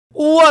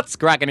What's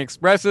cracking,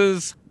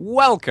 Expressers?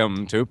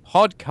 Welcome to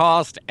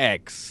Podcast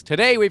X.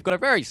 Today we've got a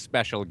very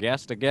special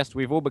guest, a guest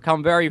we've all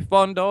become very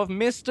fond of,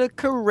 Mr.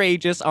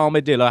 Courageous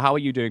Armadillo. How are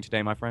you doing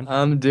today, my friend?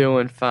 I'm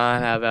doing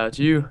fine. How about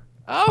you?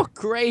 Oh,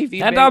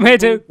 gravy, And baby. I'm here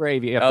too.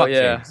 Gravy. Oh, Fuck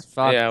yeah. James.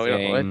 Fuck Yeah,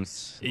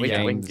 James. we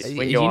James.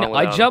 can go on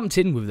I without jumped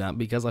in with that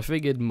because I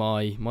figured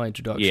my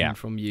introduction Yeah.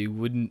 from you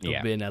wouldn't Yeah.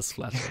 have been as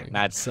flattering.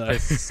 That's so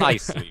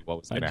precisely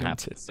what was I going to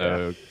jumped happen. in.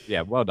 So,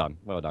 yeah, well done.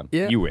 Well done.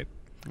 Yeah. You win.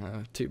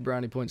 2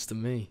 brownie points to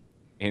me.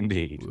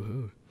 Indeed.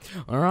 Woohoo.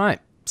 All right.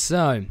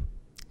 So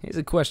here's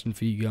a question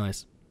for you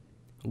guys: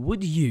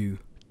 would you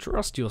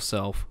trust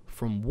yourself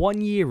from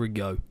 1 year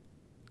ago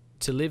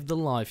to live the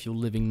life you're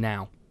living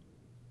now?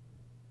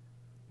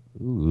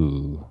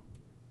 Ooh.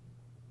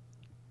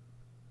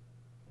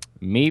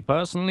 Me,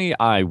 personally,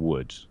 I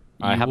would.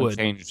 I You haven't would.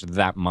 changed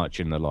that much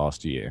in the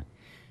last year.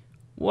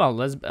 Well,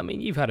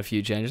 you've had a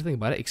few changes. Think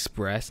about it,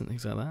 Express and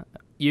things like that.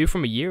 You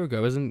from a year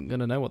ago isn't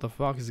gonna know what the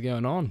fuck is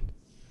going on.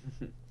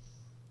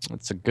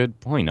 That's a good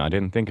point. I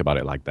didn't think about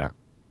it like that.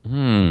 They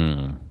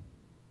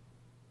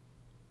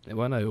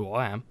won't know who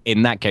I am.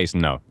 In that case,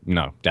 no.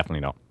 No, definitely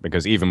not.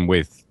 Because even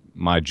with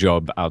my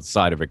job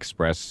outside of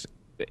Express,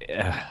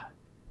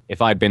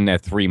 if I'd been there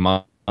 3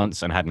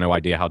 months and had no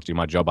idea how to do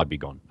my job, I'd be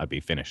gone. I'd be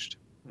finished.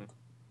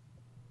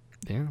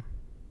 Yeah.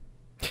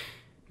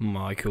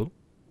 Michael.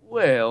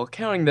 Well,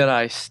 counting that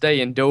I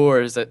stay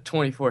indoors at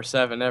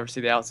 24/7, never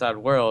see the outside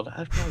world,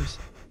 I'd probably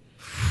say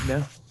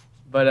no.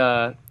 But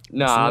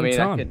no, It's a I long mean,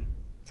 time.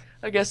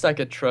 I guess I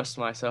could trust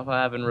myself.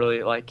 I haven't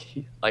really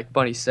like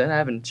Bunny said, I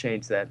haven't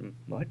changed that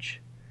much.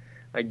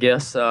 I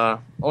guess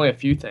only a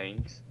few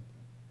things,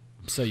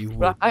 So you would.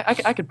 but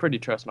I could pretty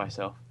trust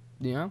myself.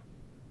 Yeah?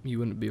 You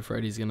wouldn't be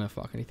afraid he's gonna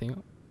fuck anything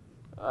up?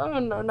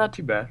 No, not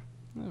too bad.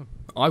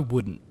 I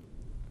wouldn't.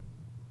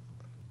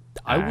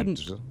 I And-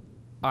 wouldn't.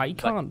 I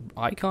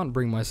can't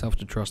bring myself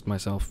to trust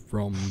myself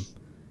from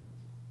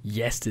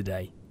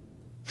yesterday.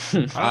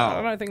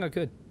 I don't think I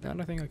could. I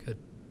don't think I could.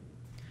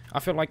 I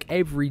feel like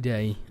every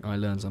day I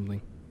learn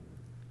something,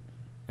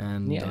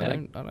 and Yeah.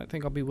 I don't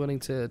think I'll be willing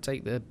to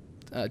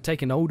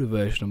take an older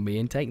version of me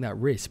and take that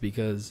risk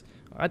because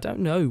I don't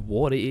know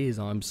what it is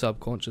I'm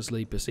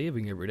subconsciously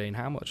perceiving every day and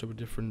how much of a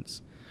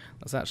difference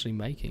that's actually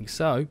making.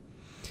 So,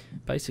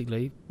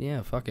 basically,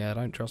 yeah, fuck it, I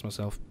don't trust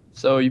myself.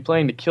 So, are you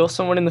planning to kill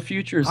someone in the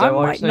future? Is that I why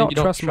you're might saying not you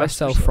don't trust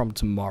myself yourself? from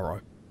tomorrow.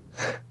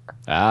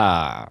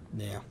 Ah.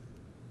 Yeah.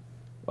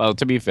 Well,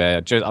 to be fair,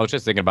 I was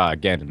just thinking about it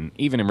again, and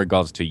even in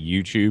regards to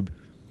YouTube,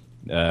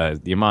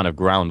 the amount of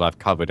ground I've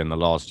covered in the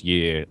last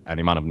year and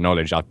the amount of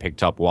knowledge I've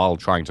picked up while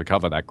trying to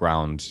cover that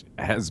ground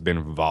has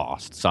been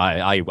vast. So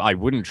I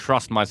wouldn't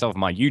trust myself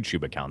my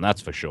YouTube account,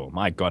 that's for sure.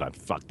 My God, I'd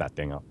fuck that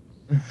thing up.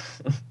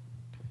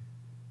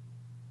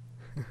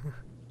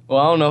 Well,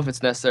 I don't know if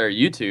it's necessarily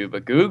YouTube,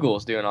 but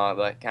Google's doing all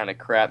that kind of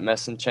crap,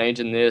 messing,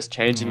 changing this,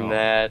 changing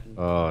that.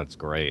 Oh, it's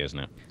great, isn't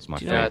it? It's my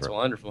Yeah, it's favorite.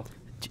 wonderful.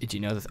 Did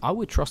you know that I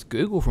would trust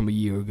Google from a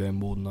year ago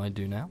more than I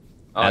do now?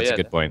 Oh, That's yeah. a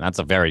good point. That's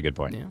a very good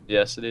point. Yeah.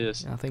 Yes, it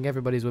is. I think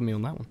everybody's with me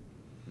on that one.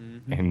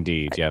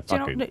 Indeed, yeah, Do you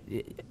fuck know,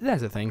 it.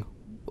 there's the thing.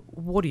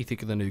 What do you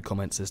think of the new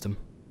comment system?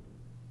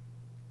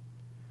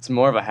 It's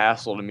more of a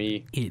hassle to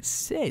me. It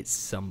says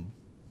some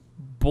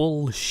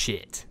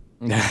bullshit.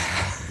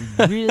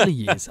 It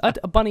really is.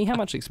 Bunny, how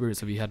much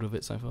experience have you had with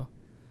it so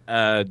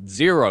far?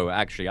 0,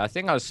 actually. I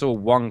think I saw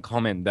one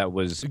comment that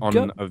was on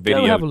Go- a go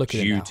video have a look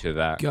at it due now. to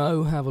that.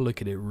 Go have a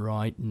look at it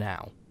right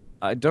now.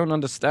 I don't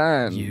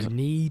understand. You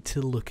need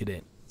to look at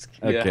it.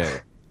 Okay. Yeah.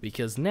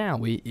 Because now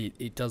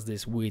it does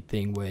this weird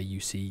thing where you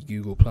see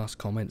Google Plus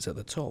comments at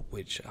the top,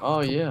 which are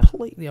Oh, yeah.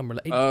 completely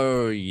unrelated.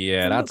 Oh,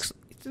 yeah,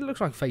 It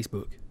looks like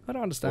Facebook. I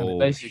don't understand Oh, it.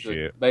 Basically.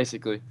 shit.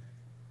 Basically.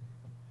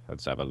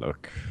 Let's have a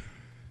look.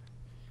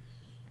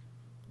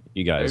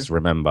 You guys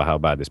remember how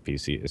bad this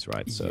PC is,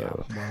 right? So,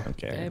 Yeah, well,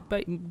 okay.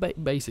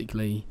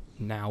 basically,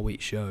 now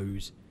it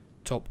shows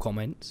top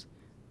comments,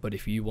 but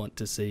if you want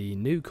to see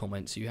new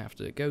comments, you have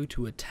to go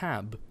to a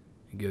tab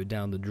and go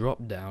down the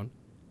drop down,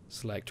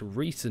 select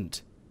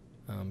recent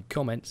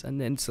comments, and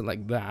then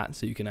select that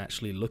so you can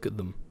actually look at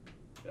them.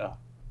 Yeah.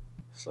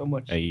 So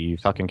much Are you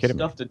fucking kidding me?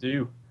 stuff to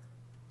do.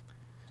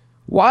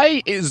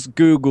 Why is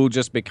Google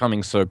just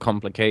becoming so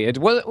complicated?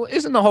 Well,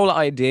 isn't the whole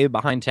idea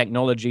behind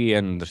technology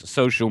and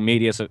social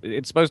media, so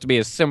it's supposed to be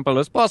as simple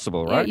as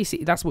possible, Yeah, right? you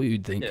see, that's what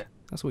you'd think. Yeah.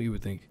 That's what you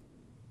would think.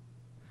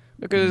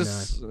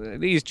 Because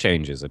these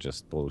changes are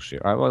just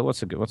bullshit. All right, well,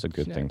 what's a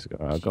good Yeah. thing to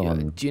go? Go Yeah,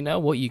 on. do you know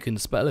what you can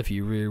spell if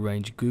you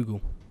rearrange Google?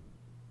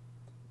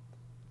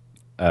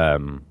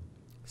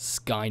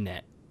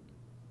 Skynet.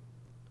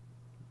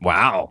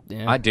 Wow.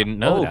 Yeah. I didn't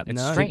know Oh, that.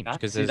 It's no. strange I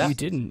because see there's...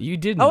 that. You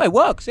didn't. Oh, it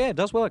works. Yeah, it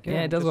does work.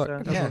 Yeah, it does just,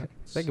 work. It does yeah. work.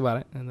 Think about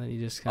it, and then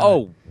you just kinda...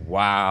 Oh,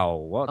 wow.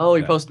 What Oh,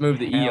 you're the supposed to move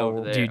the E hell?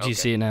 over there. Do you Okay.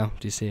 see it now?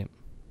 Do you see it?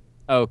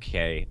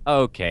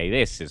 Okay,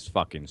 this is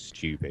fucking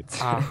stupid.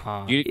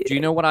 Uh-huh. Do you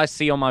know what I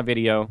see on my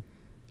video?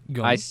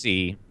 Go I on.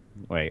 see...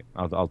 Wait,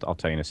 I'll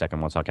tell you in a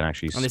second once I can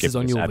actually And skip this is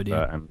on your advert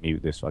video. and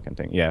mute this fucking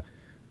thing. Yeah.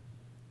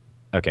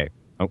 Okay.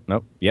 Oh,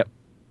 no. Yep.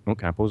 Oh,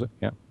 can I pause it?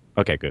 Yeah.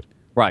 Okay, good.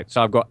 Right,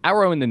 so I've got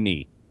arrow in the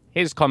knee.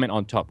 his comment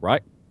on top,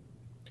 right?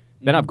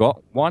 Then I've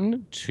got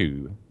 1,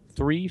 2,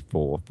 3,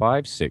 4,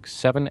 5, 6,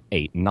 7,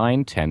 8,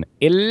 9, 10,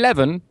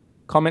 11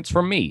 comments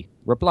from me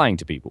replying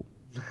to people.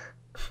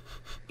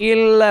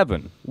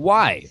 11.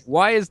 Why?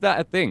 Why is that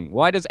a thing?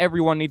 Why does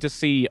everyone need to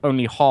see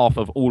only half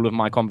of all of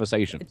my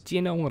conversations? Do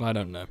you know what? I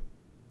don't know.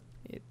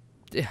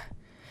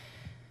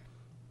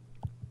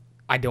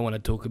 I don't want to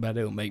talk about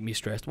it. It'll make me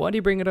stressed. Why do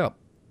you bring it up?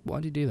 Why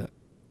do you do that?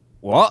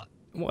 What?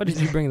 Why did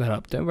you bring that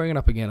up? Don't bring it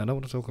up again. I don't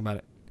want to talk about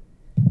it.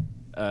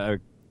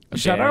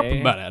 Shut up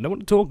about it. I don't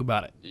want to talk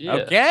about it. Yeah.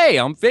 Okay,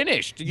 I'm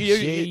finished.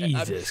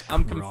 Jesus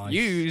I'm Christ.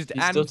 confused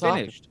He's and still talking.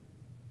 finished.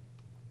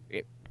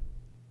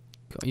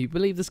 Can you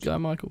believe this guy,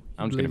 Michael?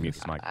 I'm just going to mute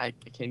this mic. I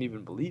can't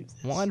even believe this.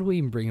 Why do we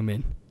even bring him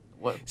in?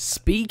 What?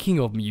 Speaking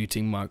of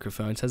muting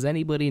microphones, has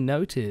anybody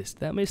noticed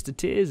that Mr.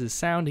 Tears is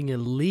sounding at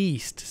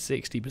least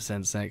 60%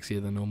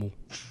 sexier than normal?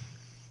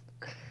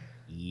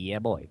 Yeah,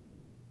 boy.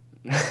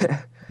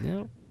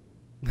 No.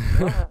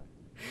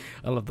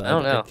 I love that. I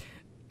don't know.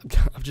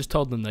 I've just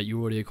told them that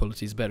your audio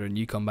quality is better, and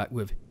you come back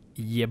with,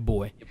 yeah,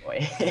 boy.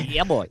 Boy.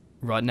 Yeah, boy.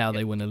 Right now,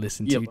 they want to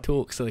listen to Yeah, you boy.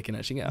 talk so they can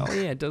actually go, oh,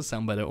 yeah, it does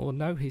sound better. Or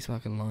no, he's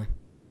fucking lying.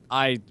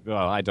 I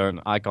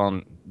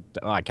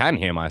can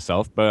hear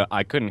myself, but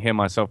I couldn't hear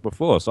myself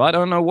before, so I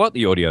don't know what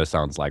the audio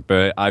sounds like.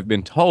 But I've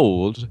been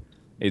told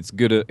it's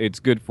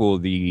good for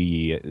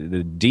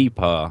the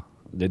deeper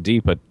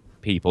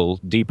people,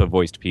 deeper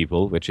voiced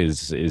people, which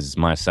is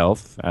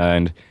myself,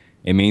 and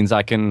it means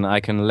I can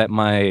let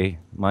my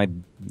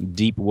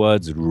deep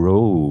words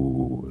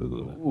roll.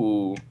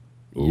 Ooh.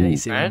 Yeah, you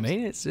see what I Fancy.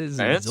 mean? It's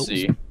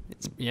Fancy. awesome.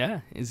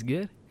 It's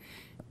good.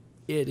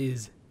 It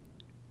is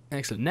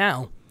excellent.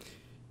 Now,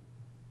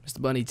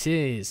 Mr. Bunny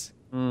Tears,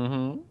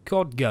 Mm-hmm.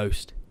 COD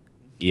Ghost,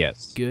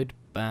 Yes. good,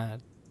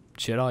 bad,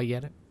 should I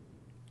get it?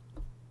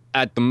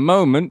 At the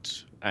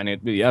moment, and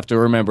you have to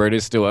remember it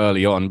is still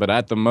early on, but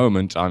at the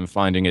moment I'm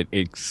finding it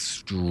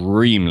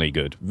extremely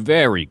good,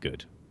 very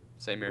good.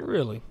 Same here.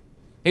 Really?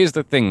 Here's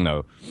the thing,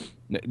 though.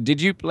 Did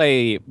you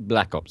play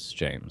Black Ops,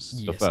 James?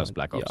 The Yes, first I-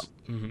 Black Ops.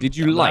 yeah. Mhm. Did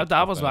you That- like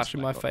that the was first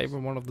actually my Black Ops?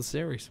 favorite one of the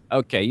series.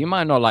 Okay, you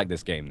might not like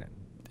this game then.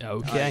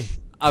 Okay.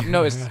 I've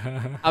noticed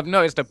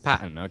a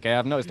pattern, okay?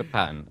 I've noticed a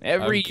pattern.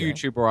 Every Okay.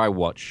 YouTuber I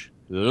watch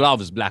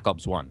loves Black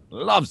Ops 1.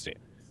 Loves it.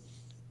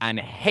 And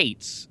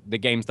hates the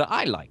games that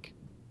I like.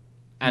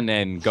 And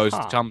then Ghost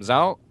Huh. comes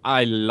out.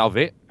 I love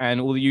it. And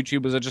all the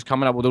YouTubers are just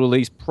coming up with all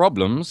these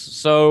problems.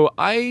 So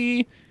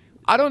I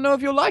don't know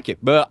if you'll like it,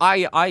 but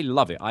I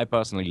love it. I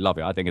personally love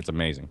it. I think it's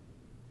amazing.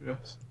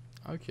 Yes.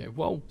 Okay,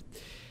 well,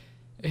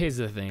 here's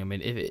the thing. I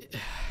mean, if it,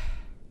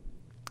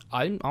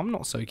 I'm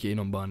not so keen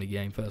on buying a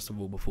game first of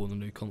all before the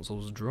new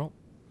consoles drop,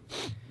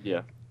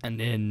 Yeah. and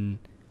then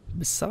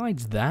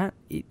besides that,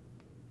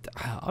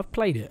 I've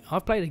played it.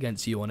 I've played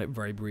against you on it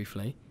very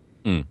briefly.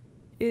 Mm.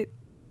 It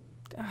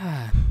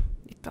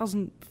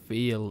doesn't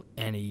feel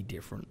any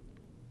different.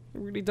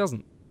 It really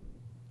doesn't.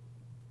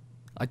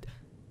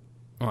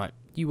 All right,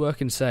 you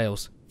work in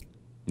sales.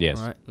 Yes.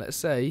 All right, let's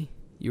say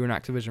you're an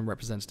Activision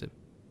representative.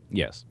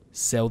 Yes.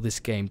 Sell this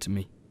game to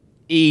me.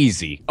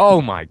 Easy.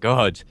 Oh my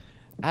god.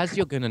 As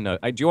you're gonna know,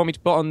 do you want me to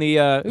put on the?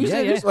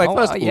 First of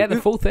all, yeah, the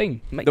full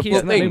thing. Make the use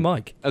of full that new thing.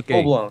 mic. Okay.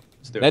 Full blown.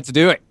 Let's do it. Let's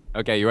do it.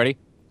 Okay, you ready?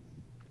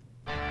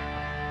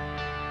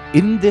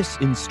 In this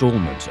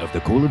installment of the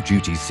Call of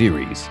Duty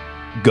series,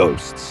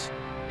 Ghosts,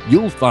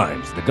 you'll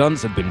find the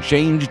guns have been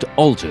changed,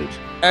 altered,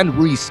 and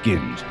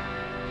reskinned.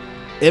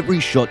 Every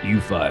shot you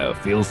fire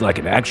feels like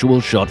an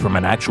actual shot from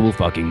an actual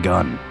fucking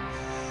gun.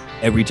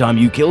 Every time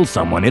you kill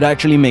someone, it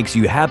actually makes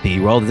you happy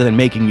rather than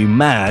making you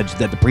mad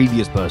that the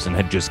previous person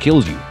had just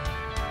killed you.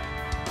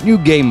 New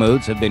game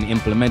modes have been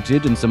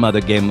implemented and some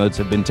other game modes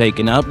have been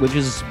taken out, which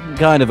is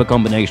kind of a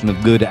combination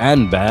of good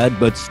and bad,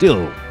 but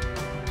still.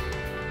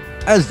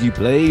 As you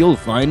play, you'll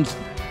find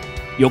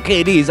your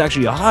KD is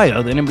actually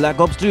higher than in Black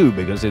Ops 2,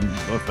 because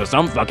for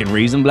some fucking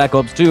reason, Black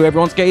Ops 2,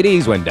 everyone's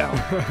KDs went down.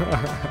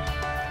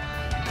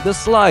 The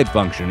slide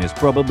function is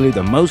probably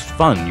the most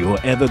fun you're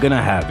ever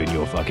gonna have in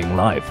your fucking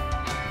life.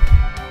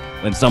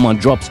 When someone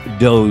drops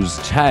those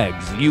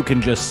tags, you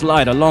can just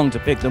slide along to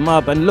pick them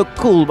up and look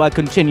cool by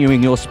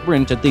continuing your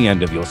sprint at the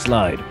end of your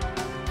slide.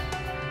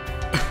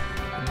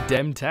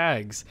 Dem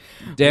tags.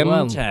 Dem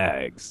Well,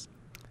 tags.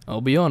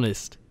 I'll be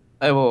honest.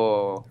 Hey,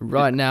 whoa.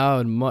 Right now,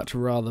 I'd much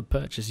rather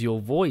purchase your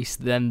voice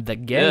than the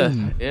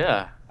game.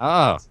 Yeah.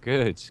 Oh,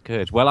 good,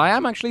 good. Well, I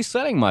am actually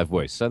selling my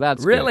voice, so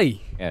that's good.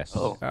 Really? Yes.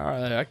 Oh. All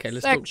right. Okay.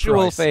 Let's talk Sexual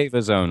price.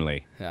 favors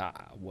only.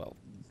 Well,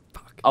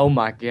 fuck. Oh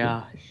my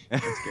gosh.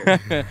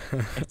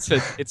 That's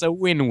good. It's a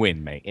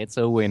win-win, mate. It's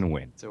a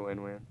win-win. It's a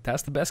win-win.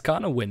 That's the best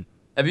kind of win.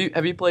 Have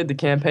you played the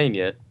campaign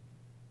yet?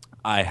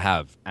 I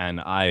have, and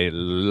I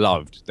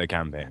loved the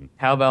campaign.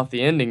 How about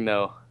the ending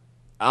though?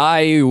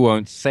 I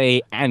won't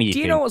say anything Do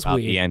you know what's about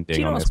weird? the ending Do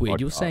you know on what's this weird?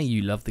 You're podcast. saying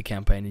you love the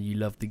campaign and you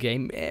love the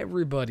game.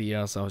 Everybody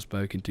else I've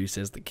spoken to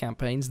says the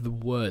campaign's the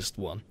worst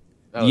one.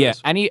 Oh, Yeah,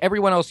 that's-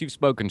 everyone else you've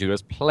spoken to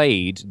has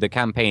played the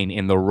campaign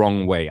in the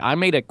wrong way. I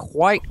made it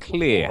quite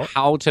clear What?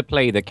 how to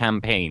play the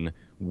campaign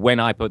when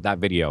I put that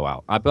video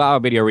out. I put out a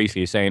video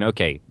recently saying,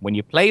 okay, when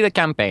you play the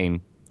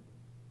campaign,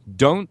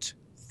 don't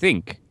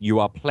think you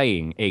are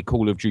playing a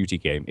Call of Duty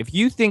game. If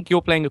you think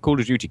you're playing a Call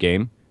of Duty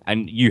game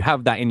and you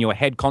have that in your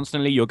head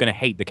constantly, you're going to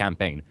hate the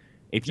campaign.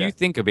 If you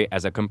think of it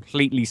as a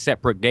completely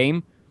separate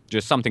game,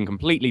 just something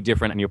completely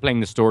different, and you're playing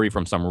the story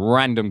from some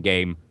random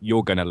game,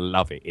 you're going to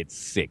love it. It's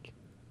sick.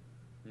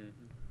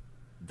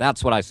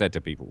 That's what I said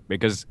to people,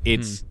 because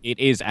it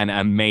is an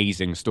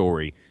amazing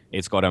story.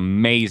 It's got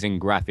amazing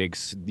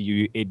graphics.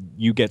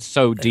 You get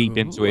so deep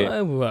into it.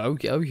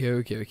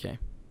 Okay.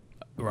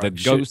 Right, The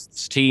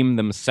Ghosts team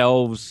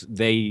themselves,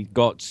 they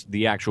got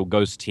the actual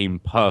Ghost team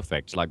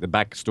perfect. Like the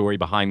backstory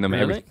behind them,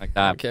 Really? everything like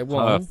that. Okay,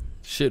 well, Perfect.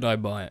 should I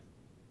buy it?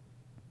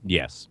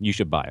 Yes, you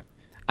should buy it.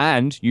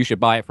 And you should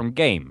buy it from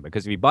Game,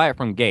 because if you buy it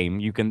from Game,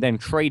 you can then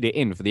trade it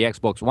in for the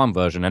Xbox One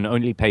version and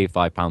only pay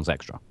 £5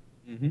 extra.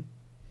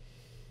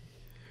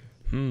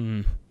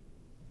 Boom.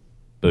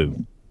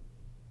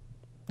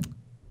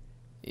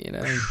 You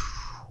know,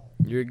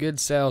 you're a good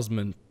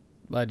salesman.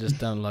 I just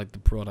don't like the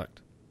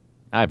product.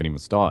 I haven't even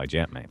started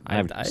yet, mate. I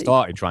haven't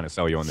started trying to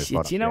sell you on this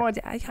product You know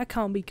yet. what? I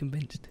can't be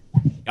convinced.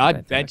 I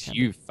don't think bet I can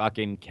you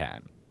fucking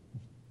can.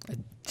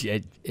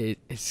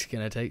 It's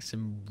gonna take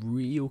some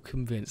real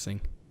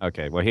convincing.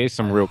 Okay, well here's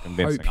some real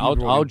convincing. hope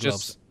you brought I'll your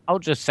I'll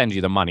just send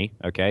you the money,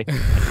 okay?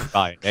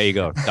 Bye. There you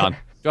go. Done.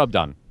 Job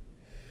done.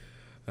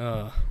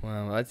 Oh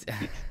well, that's,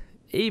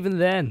 even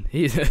then.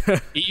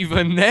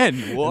 Even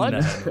then, what? No,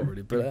 not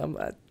really.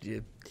 But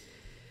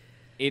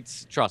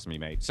It's, trust me,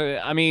 mate. So,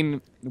 I mean,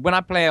 when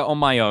I play it on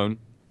my own,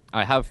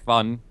 I have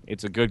fun.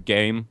 It's a good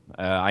game.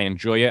 I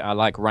enjoy it. I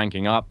like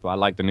ranking up. I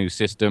like the new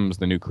systems,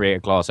 the new creator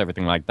class,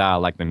 everything like that. I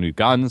like the new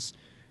guns.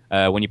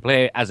 When you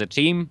play it as a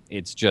team,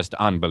 it's just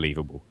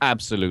unbelievable.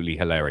 Absolutely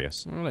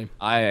hilarious. really,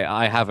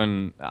 I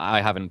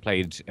haven't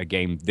played a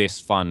game this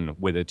fun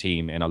with a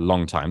team in a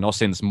long time. Not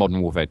since Modern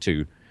Warfare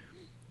 2.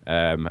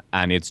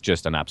 And it's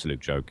just an absolute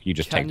joke. You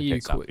just take can the you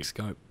piss out of quick people.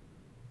 scope?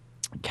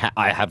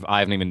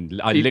 I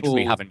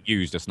literally haven't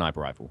used a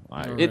sniper rifle.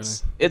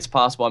 It's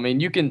possible. I mean,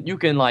 you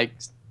can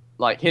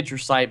like hit your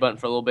sight button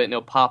for a little bit and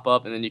it'll pop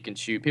up and then you can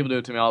shoot. People do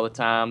it to me all the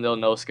time. They'll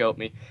no scope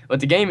me. But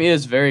the game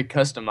is very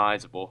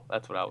customizable.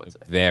 That's what I would say.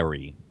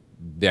 Very,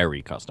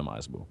 very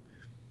customizable.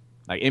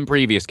 Like in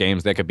previous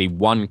games, there could be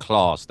one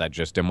class that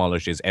just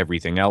demolishes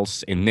everything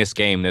else. In this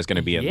game, there's going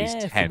to be at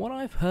least 10. From what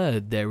I've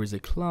heard, there is a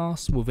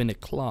class within a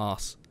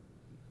class.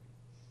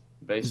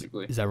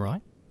 Basically. Is that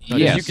right?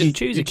 Yes. You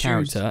choose a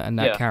character, and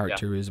that yeah,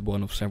 character is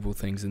one of several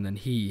things, and then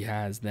he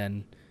has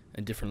then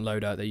a different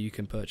loadout that you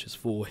can purchase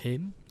for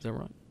him. Is that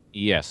right?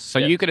 Yes. So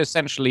Yeah. you could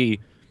essentially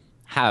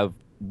have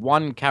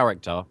one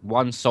character,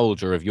 one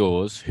soldier of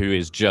yours, who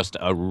is just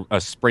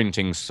a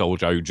sprinting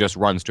soldier who just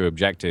runs to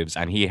objectives,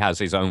 and he has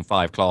his own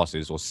 5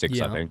 classes, or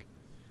 6, I Yeah. think.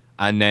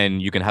 And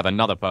then you can have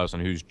another person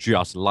who's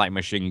just light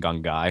machine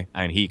gun guy,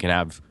 and he can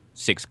have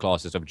 6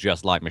 classes of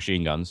just light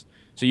machine guns.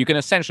 So you can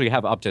essentially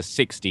have up to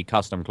 60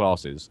 custom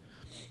classes.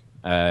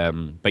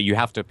 But you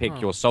have to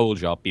pick your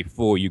soldier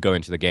before you go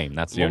into the game.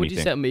 That's the What only would you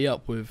thing. set me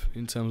up with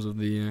in terms of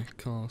the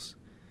class?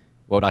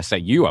 What would I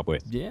set you up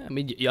with? Yeah, I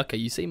mean, okay,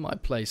 you see my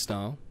play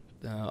style.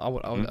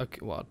 Okay,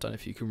 well, I don't know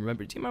if you can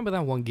remember. Do you remember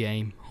that one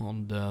game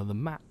on the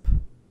map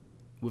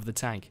with the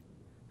tank?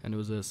 And it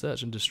was a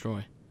search and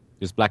destroy.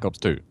 It's Black Ops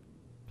 2.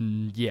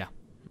 Yeah.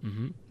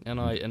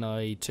 And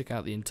I took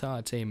out the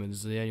entire team and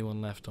was the only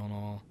one left on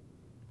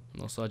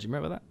our side. Do you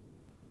remember that?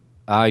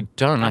 I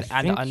don't. I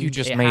think you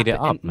just made it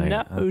up, mate.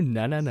 No. And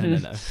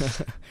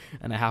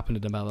it happened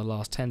in about the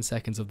last 10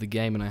 seconds of the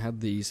game, and I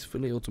had these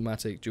fully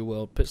automatic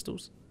dual-wield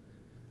pistols.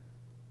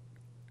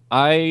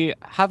 I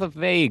have a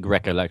vague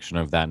recollection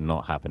of that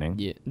not happening.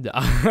 Yeah. No,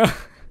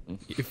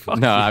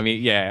 I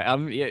mean, yeah,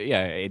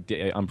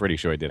 I'm pretty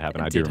sure it did happen.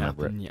 I do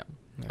remember it. Yeah.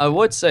 I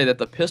would say that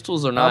the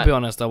pistols are not. I'll be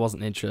honest, I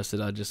wasn't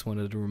interested. I just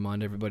wanted to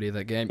remind everybody of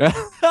that game.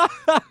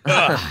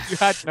 You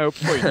had no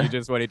point. You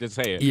just wanted to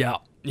say it. Yeah.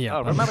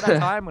 Oh, remember that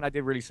time when I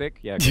did really sick?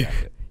 Yeah. Okay,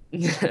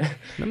 that's it.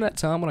 Remember that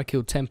time when I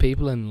killed 10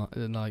 people in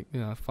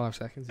 5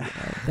 seconds?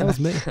 That was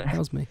me. That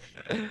was me.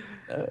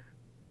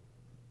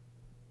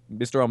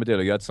 Mr.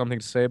 Armadillo, you had something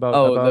to say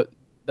about?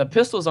 The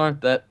pistols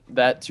aren't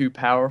that too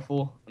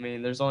powerful. I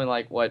mean, there's only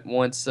like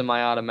one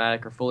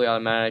semi-automatic or fully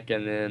automatic,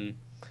 and then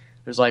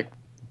there's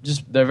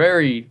they're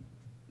very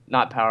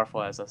not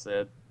powerful, as I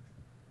said.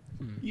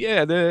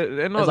 Yeah,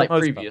 they're not It's like the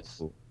most previous.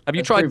 powerful. Have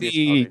you It's tried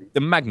previous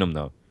the Magnum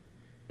though?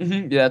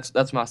 Yeah,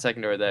 that's my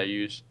secondary that I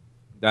use.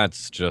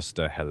 That's just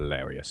a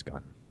hilarious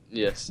gun.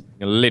 Yes.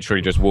 You can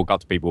literally just walk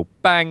up to people,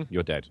 bang,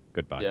 you're dead.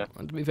 Goodbye. Yeah.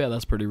 And to be fair,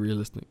 that's pretty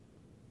realistic.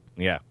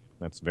 Yeah,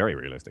 that's very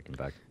realistic, in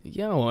fact.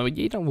 Yeah, well, I mean,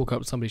 you don't walk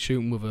up to somebody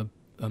shooting with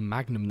a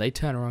Magnum, they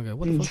turn around and go,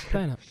 what the fuck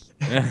are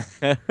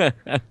you playing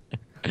at?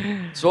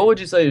 So what would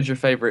you say is your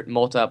favorite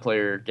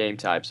multiplayer game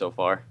type so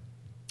far?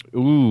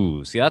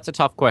 Ooh, see, that's a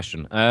tough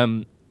question.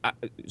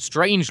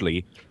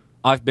 Strangely,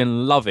 I've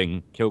been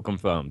loving Kill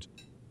Confirmed.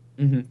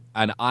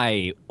 And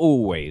I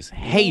always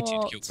hated Kill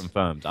What?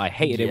 Confirmed. I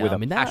hated it with a I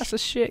mean, passion. that's a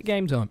shit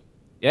game time.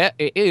 Yeah,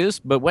 it is,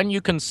 but when you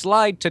can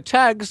slide to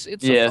tags,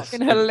 it's a Yes,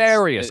 fucking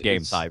hilarious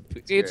game it's type.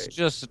 it's It's great.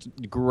 just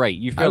great.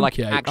 You feel like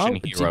an action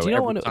hero do you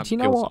know every what? time Do you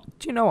you know kill what?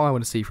 Do you know what I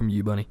want to see from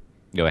you, Bunny?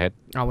 someone. Go ahead.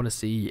 I want to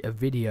see a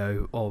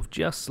video of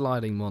just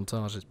sliding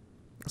montages.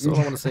 That's all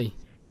I want to see.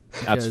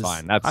 That's Because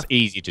fine. That's I've-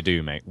 easy to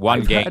do, mate.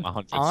 One I've game, heard-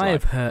 100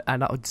 I've slides. heard,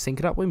 and I would sync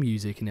it up with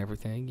music and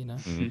everything, you know,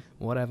 Mhm.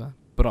 whatever.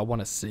 But I want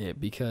to see it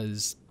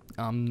because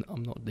I'm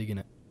not digging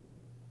it.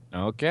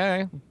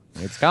 Okay,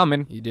 it's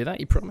coming. You do that?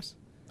 You promise?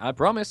 I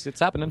promise, it's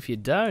happening. If you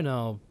don't,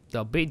 I'll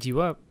beat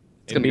you up.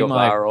 It's gonna be go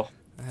my viral.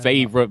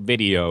 favorite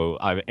video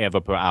I've ever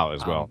put out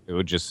as well. Um, It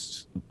would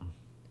just,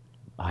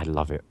 I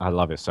love it. I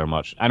love it so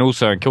much. And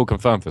also, in Kill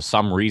Confirm, for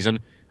some reason,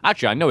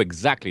 actually, I know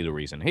exactly the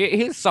reason.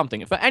 Here's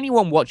something for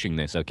anyone watching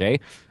this. Okay,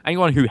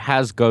 anyone who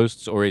has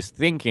ghosts or is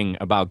thinking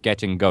about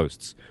getting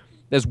ghosts,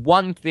 there's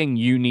one thing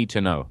you need to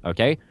know.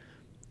 Okay,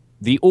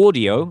 the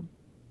audio,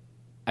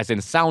 as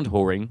in sound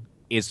whoring,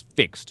 is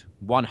fixed.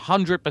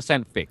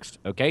 100% fixed.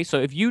 Okay, so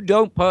if you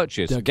don't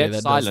purchase Okay, Dead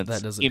that Silence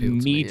does appeal to me,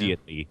 yeah.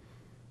 immediately,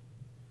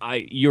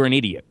 you're an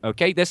idiot.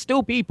 Okay, there's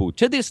still people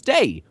to this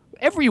day.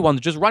 Everyone's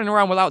just running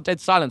around without Dead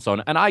Silence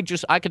on, and I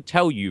could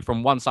tell you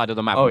from one side of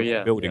the map Oh, what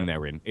yeah, building yeah.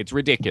 they're in. It's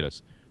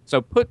ridiculous.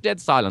 So put Dead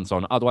Silence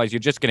on, otherwise you're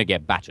just gonna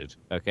get battered.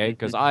 Okay,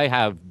 because I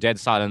have Dead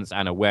Silence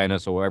and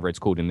Awareness or whatever it's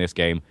called in this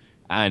game,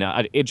 and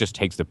it just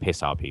takes the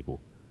piss out of people.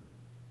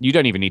 You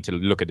don't even need to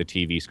look at the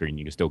TV screen;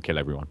 you can still kill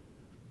everyone.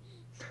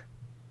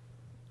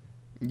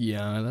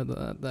 Yeah,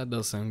 that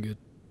does sound good.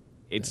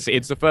 It's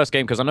the first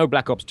game because I know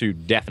Black Ops 2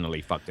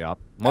 definitely fucked it up.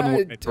 Modern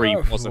Warfare 3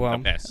 wasn't the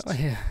best.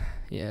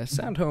 Yeah,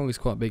 sound honing is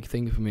quite a big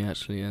thing for me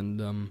actually,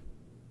 and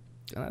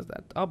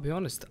I'll be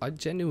honest, I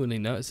genuinely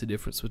notice a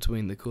difference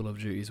between the Call of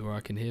Duties where I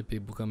can hear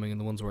people coming and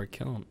the ones where I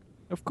can't.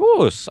 Of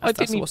course,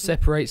 That's what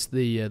separates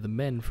the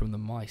men from the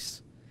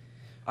mice.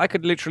 I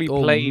could literally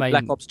Or play main-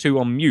 Black Ops 2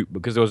 on mute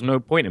because there was no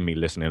point in me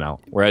listening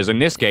out. Whereas in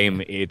this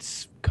game,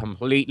 it's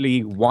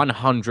completely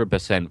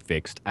 100%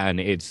 fixed, and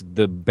it's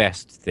the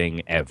best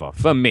thing ever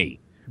for me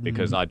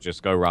because I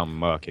just go around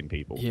murking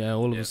people. Yeah,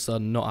 all of a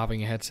sudden, not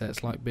having a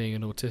headset's like being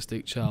an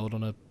autistic child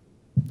on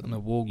a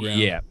war ground.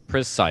 Yeah,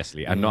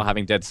 precisely. And not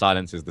having Dead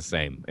Silence is the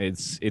same.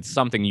 It's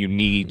something you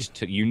need.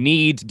 You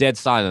need Dead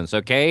Silence.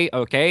 Okay.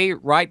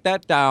 Write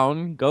that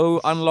down.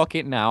 Go unlock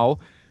it now.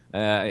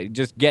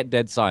 Just get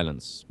Dead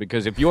Silence,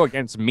 because if you're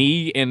against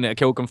me in a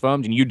Kill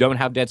Confirmed and you don't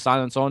have Dead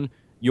Silence on,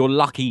 you're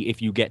lucky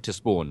if you get to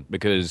spawn,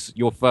 because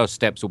your first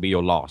steps will be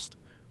your last.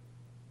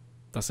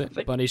 That's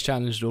it. Bunny's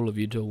challenged all of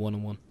you to a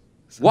one-on-one.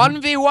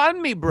 1v1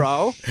 me,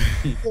 bro.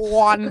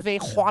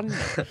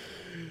 1v1.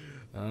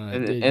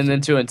 And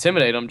then to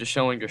intimidate them, just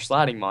showing your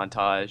sliding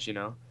montage, you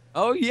know.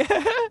 Oh yeah,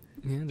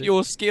 Yeah,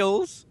 your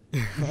skills. You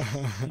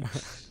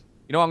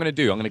know what I'm gonna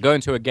do? I'm gonna go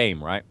into a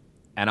game, right?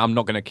 And I'm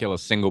not gonna kill a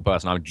single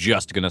person. I'm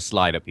just gonna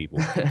slide at people.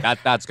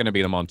 That's gonna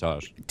be the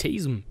montage.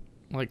 tease them.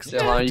 Like,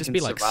 So how you just can be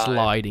like survive.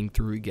 sliding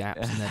through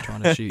gaps and they're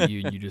trying to shoot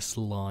you and you just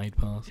slide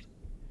past.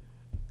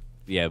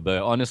 Yeah,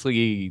 but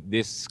honestly,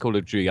 this Call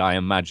of Duty, I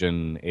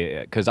imagine,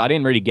 because I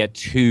didn't really get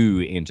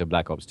too into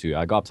Black Ops 2.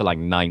 I got up to like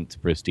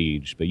 9th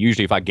prestige, but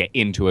usually if I get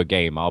into a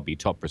game, I'll be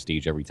top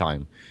prestige every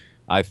time.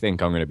 I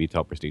think I'm going to be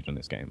top prestige on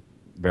this game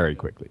very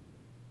quickly.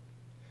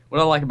 What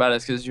I like about it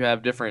is because you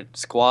have different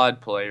squad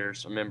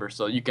players, remember,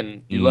 so you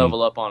Mm.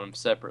 level up on them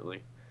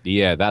separately.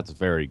 Yeah, that's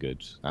very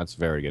good. That's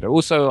very good.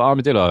 Also,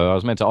 Armadillo, I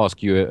was meant to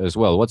ask you as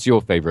well. What's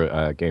your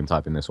favorite game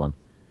type in this one?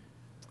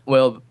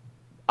 Well,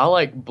 I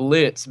like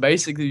Blitz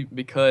basically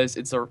because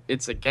it's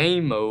a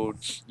game mode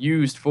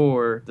used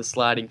for the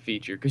sliding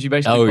feature, because you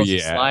basically Oh, supposed to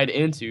yeah. slide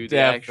into the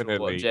actual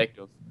Definitely.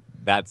 objective.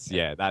 That's.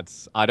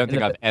 I don't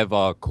think I've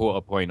ever caught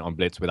a point on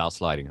Blitz without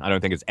sliding. I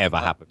don't think it's ever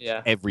happened.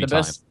 Yeah, Every the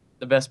time.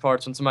 the best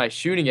part's when somebody's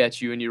shooting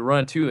at you and you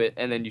run to it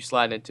and then you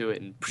slide into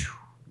it and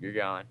you're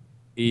gone.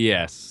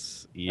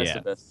 Yes. That's Yes.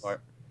 the best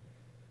part.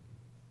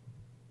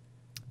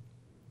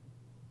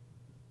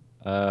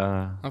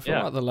 I feel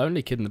Yeah. like the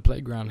lonely kid in the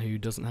playground who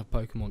doesn't have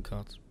Pokemon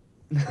cards.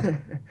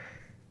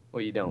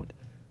 Well, you don't.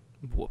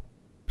 What?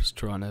 Just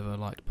try and ever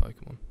liked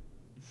Pokemon.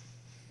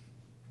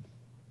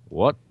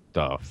 What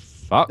the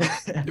fuck?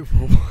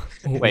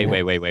 Wait.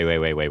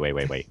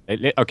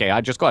 Okay,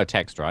 I just got a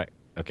text, right?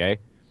 Okay.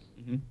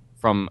 Mhm.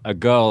 From a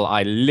girl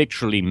I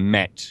literally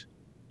met.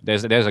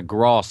 There's a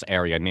grass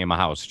area near my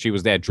house. She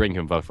was there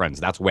drinking with her friends.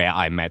 That's where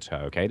I met her.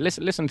 Okay.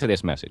 Listen to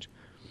this message.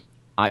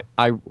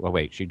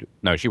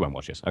 She won't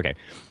watch this. Okay.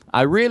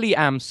 I really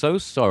am so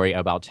sorry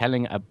about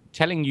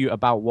telling you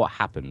about what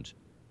happened.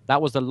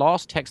 That was the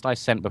last text I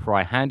sent before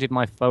I handed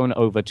my phone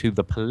over to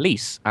the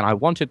police, and I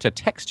wanted to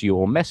text you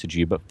or message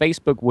you, but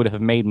Facebook would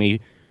have made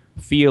me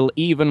feel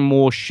even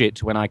more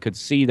shit when I could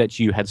see that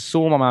you had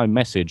saw my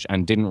message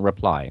and didn't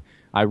reply.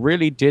 I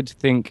really did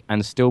think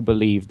and still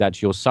believe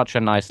that you're such a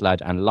nice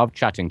lad and love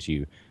chatting to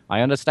you. I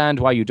understand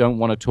why you don't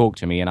want to talk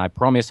to me, and I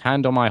promise,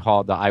 hand on my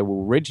heart, that I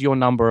will rid your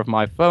number of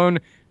my phone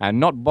and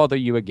not bother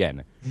you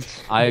again.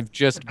 I've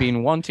just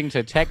been wanting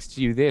to text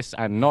you this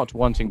and not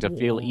wanting to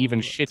feel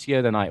even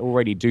shittier than I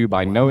already do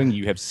by knowing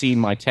you have seen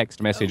my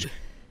text message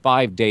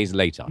 5 days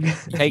later.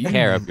 Take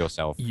care of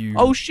yourself. You-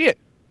 Oh, shit.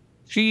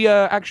 She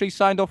actually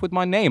signed off with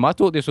my name. I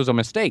thought this was a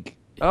mistake.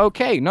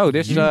 Okay, no,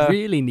 this You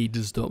really need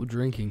to stop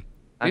drinking.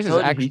 this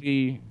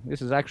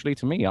is actually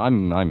to me.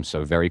 I'm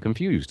so very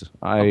confused.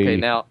 Okay,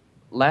 now,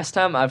 last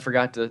time I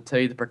forgot to tell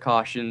you the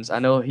precautions. I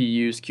know he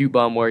used Cute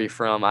Bum, where you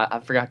from. I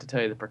forgot to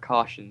tell you the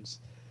precautions.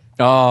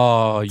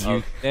 Oh,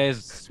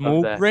 there's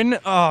small that. print.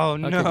 Oh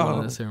Okay, well, no.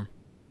 let's hear 'em.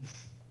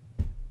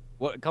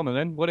 What? Come on,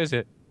 then. What is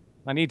it?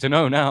 I need to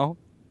know now.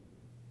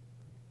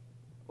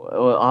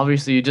 Well,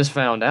 obviously, you just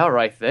found out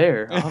right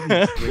there.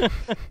 Obviously.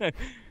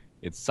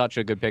 It's such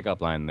a good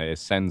pickup line that it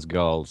sends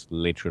girls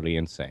literally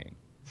insane.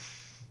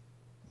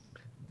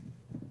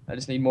 I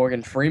just need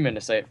Morgan Freeman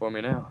to say it for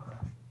me now.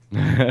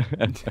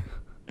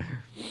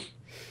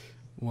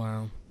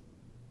 Wow.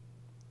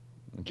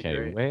 Okay,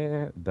 Great.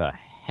 where the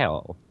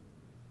hell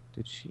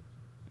did she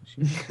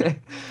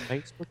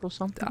Facebook or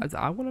something?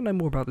 I want to know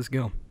more about this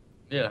girl.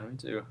 Yeah, me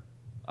too.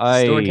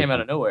 The story came out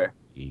of nowhere.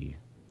 Do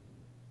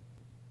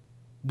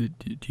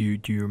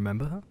you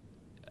remember her?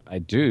 I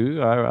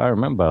do. I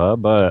remember her,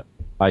 but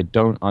I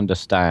don't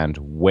understand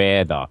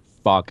where the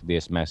fuck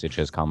this message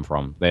has come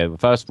from.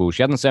 First of all,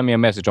 she hasn't sent me a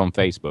message on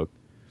Facebook.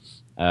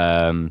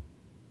 Let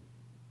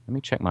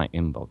me check my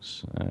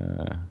inbox.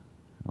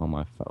 On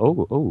my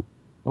phone.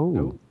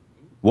 Oh.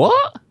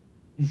 What?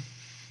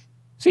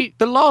 See,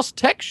 the last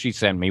text she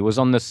sent me was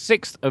on the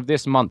 6th of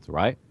this month,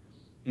 right?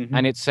 Mm-hmm.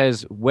 And it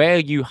says, "Where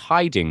you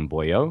hiding,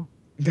 boyo?"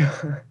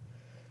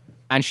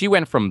 And she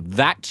went from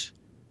that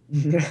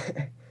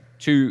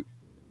to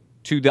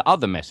the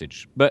other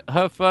message. But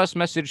her first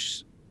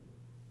message,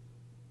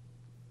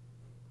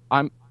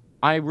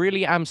 I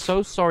really am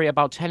so sorry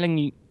about telling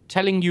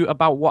you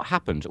about what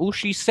happened. All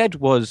she said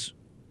was,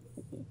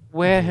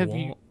 where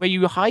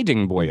you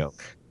hiding, boyo?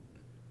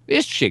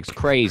 This chick's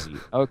crazy.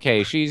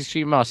 Okay,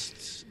 she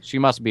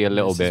must be a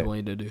little This bit. is why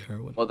you don't do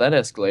heroin. Well, that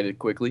escalated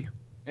quickly.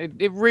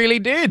 It really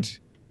did.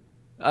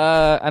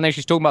 And then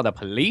she's talking about the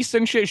police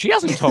and shit. She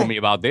hasn't told me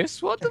about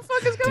this. What the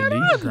fuck is going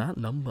Delete on? that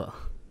number.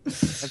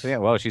 Yeah,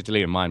 well, she's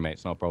deleting mine, mate.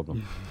 It's no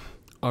problem.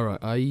 All right,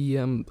 I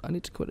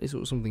need to quickly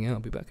sort something out. I'll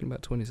be back in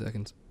about 20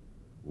 seconds.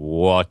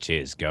 What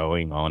is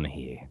going on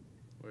here?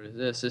 What is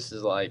this? This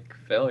is like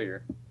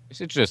failure.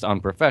 This is just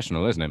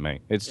unprofessional, isn't it,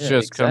 mate? It's Yeah,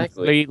 just exactly.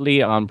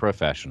 completely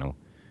unprofessional.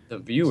 The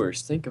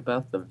viewers. Think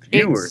about the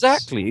viewers.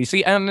 Exactly. You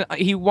see, and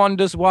he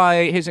wonders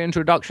why his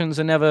introductions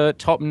are never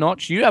top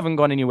notch. You haven't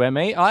gone anywhere,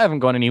 mate. I haven't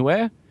gone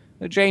anywhere.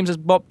 James has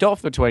bopped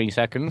off for 20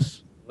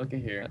 seconds. Look at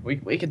here.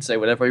 We can say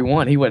whatever we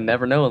want. He would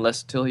never know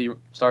until he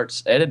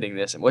starts editing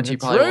this, which he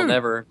probably will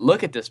never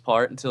look at this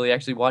part until he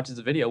actually watches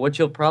the video, which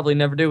he'll probably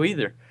never do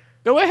either.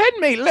 Go ahead,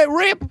 mate. Let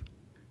rip.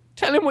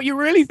 Tell him what you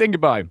really think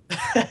about him.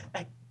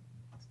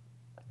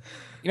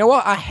 You know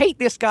what? I hate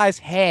this guy's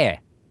hair.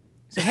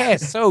 His hair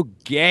is so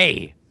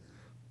gay.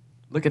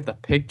 Look at the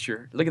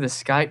picture. Look at the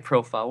Skype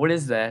profile. What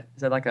is that?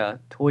 Is that like a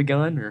toy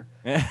gun or?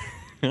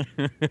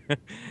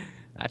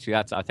 Actually,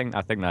 I think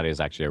that is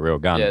actually a real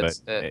gun, Yeah, but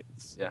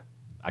it's yeah.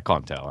 I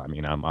can't tell. I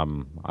mean,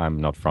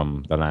 I'm not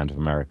from the land of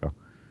America.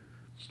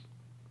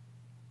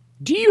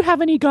 Do you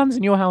have any guns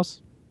in your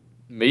house?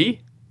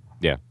 Me?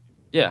 Yeah.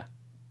 Yeah.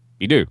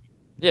 You do?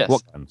 Yes.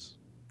 What guns?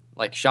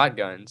 Like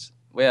shotguns.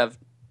 We have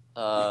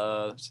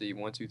let's see,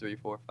 1, 2, 3,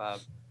 4,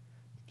 5,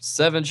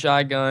 7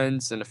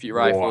 shotguns and a few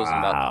rifles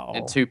Wow.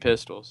 and 2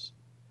 pistols.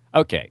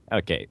 Okay.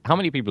 How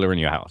many people are in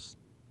your house?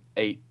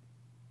 8.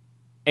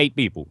 8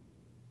 people.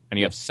 And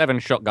you have 7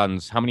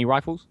 shotguns. How many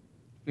rifles?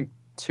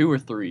 2 or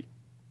 3.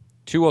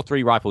 2 or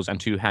 3 rifles and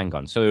 2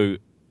 handguns. So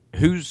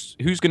who's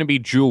going to be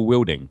dual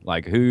wielding?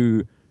 Like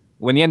who,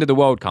 when the end of the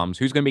world comes,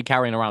 who's going to be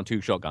carrying around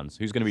 2 shotguns?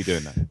 Who's going to be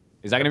doing that?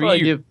 Is that going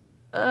to be you?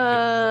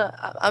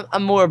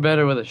 I'm more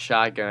better with a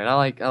shotgun. I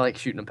like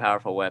shooting a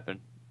powerful weapon.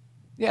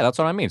 Yeah, that's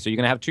what I mean. So you're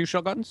going to have 2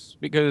 shotguns?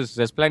 Because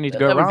there's plenty to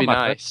go That around. would be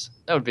nice.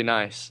 That would be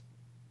nice.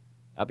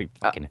 That'd be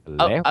fucking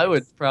hilarious. I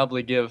would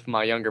probably give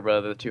my younger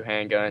brother the 2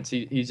 handguns.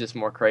 He's just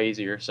more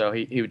crazier, so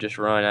he would just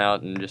run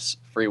out and just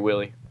free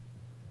willy.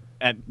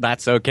 And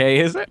that's okay,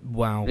 is it?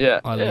 Wow. Yeah,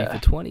 I leave yeah.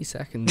 for 20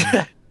 seconds,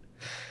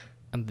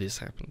 and this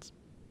happens.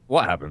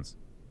 What happens?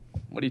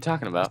 What are you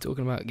talking He's about?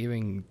 talking about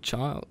giving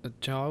a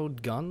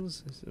child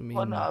guns. I mean,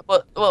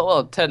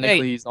 Well,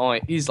 technically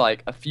he's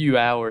like a few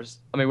hours.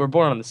 I mean, we're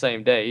born on the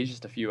same day. He's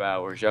just a few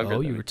hours younger. oh,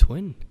 than you're me. a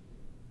twin.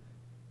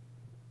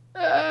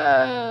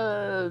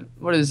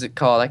 What is it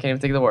called? I can't even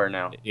think of the word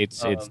now.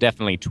 It's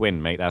definitely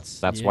twin, mate.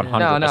 That's Yeah. 100%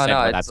 No.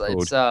 what that's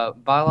called. It's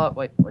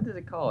Wait, what is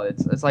it called?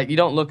 It's like you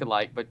don't look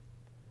alike, but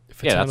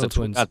Yeah, that's Fraternal a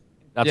twins.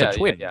 That's yeah, a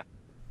twin. Yeah,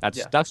 That's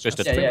yeah. that's just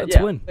a That's twin. a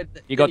twin. But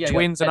You got then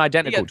twins and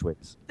identical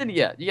twins. Then you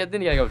gotta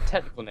go with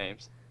technical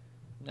names.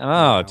 Oh,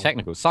 Wow.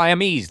 technical.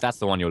 Siamese, that's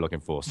the one you're looking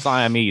for.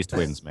 Siamese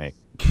twins, mate.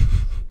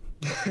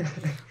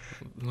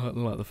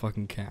 like the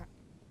fucking cat.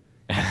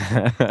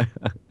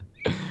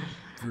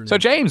 So,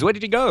 James, where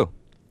did you go?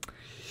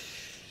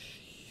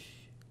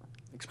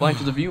 Explain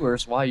to the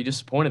viewers why you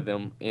disappointed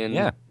them in.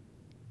 Yeah.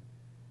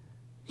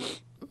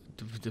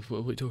 What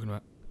are we talking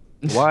about?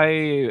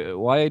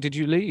 Why did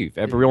you leave?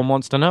 Everyone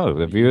wants to know.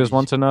 The viewers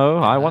want to know.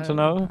 I want to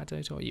know. I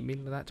don't know what you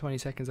mean by that. 20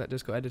 seconds that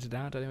just got edited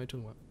out. I don't know what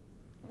you're talking about.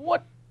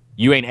 What?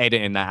 You ain't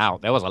editing that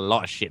out. There was a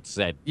lot of shit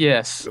said.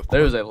 Yes,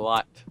 there was a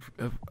lot.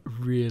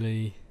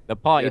 Really? The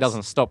party Yes.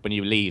 doesn't stop when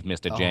you leave,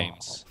 Mr. Oh.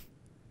 James.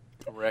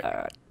 Correct.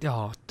 I'm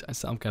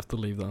gonna have to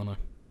leave that, aren't I?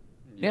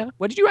 Yeah.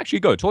 Where did you actually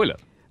go? Toilet?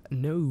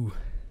 No.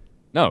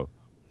 No.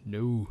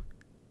 No.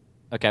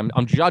 Okay,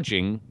 I'm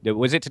judging.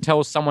 Was it to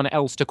tell someone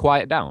else to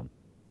quiet down?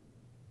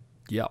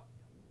 Yep.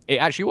 It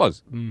actually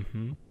was.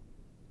 Mm-hmm.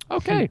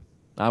 Okay.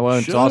 I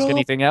won't Shut ask up.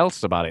 anything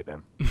else about it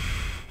then.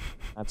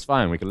 That's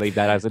fine. We can leave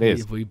that as it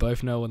is. We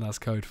both know what that's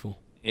code for.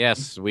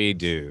 Yes, we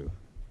do.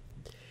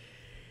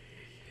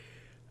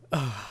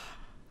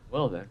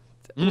 Well then.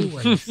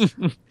 Always.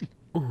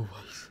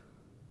 Always.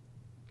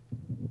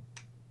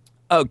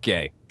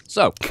 Okay.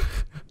 So,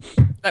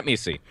 let me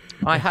see.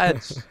 I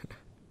had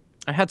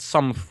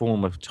some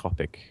form of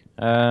topic.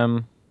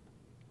 No,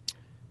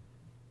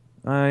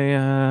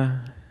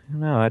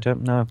 I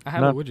don't know. I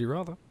have No. a would you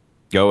rather.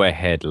 Go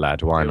ahead,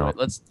 lad. Why Do not?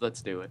 it.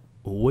 Let's do it.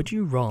 Would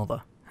you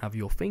rather have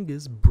your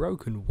fingers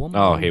broken one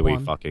Oh, by here we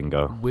one fucking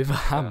go. with a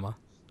hammer,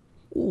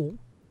 or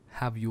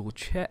have your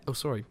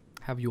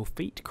have your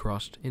feet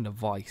crushed in a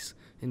vice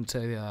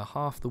into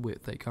half the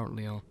width they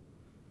currently are?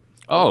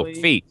 Oh, Holy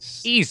feet.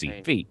 Easy,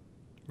 snake. feet.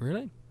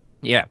 Really?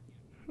 Yeah.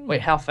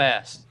 Wait, how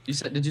fast?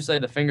 Did you say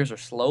the fingers are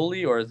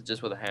slowly, or is it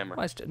just with a hammer?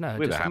 Well, no,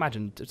 With a just hammer.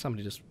 imagine if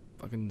somebody just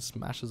fucking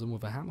smashes them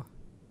with a hammer.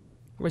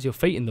 Whereas your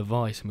feet in the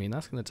vice, I mean,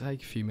 that's going to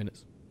take a few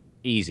minutes.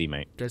 Easy,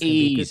 mate. There's going to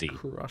be a Easy. good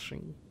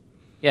crushing.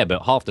 Yeah,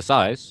 but half the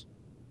size.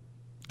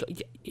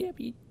 Yeah,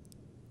 but you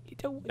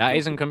don't. That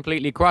isn't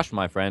completely crushed,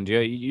 my friend.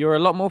 You're a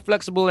lot more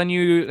flexible than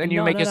you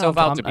make yourself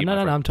I'm, out to be. No,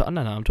 my no, friend.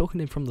 no, I'm talking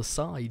in from the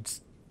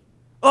sides.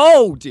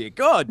 Oh dear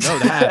God! No,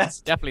 the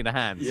hands. Definitely the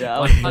hands. Yeah, I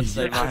was about to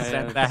say 100% my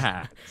hands. the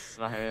hands.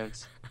 My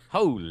hands.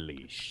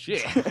 Holy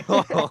shit!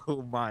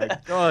 Oh my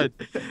God!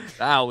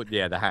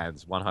 Yeah, the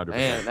hands. 100%.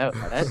 Man, that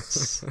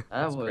was.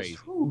 crazy.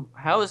 Whew,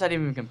 how does that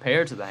even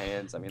compare to the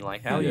hands? I mean,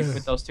 like, how do you Yeah.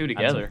 put those two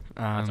together?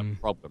 That's a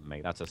problem,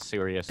 mate. That's a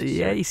serious. Yeah, you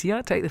serious- see,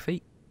 I take the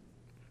feet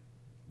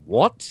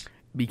What?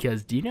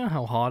 because do you know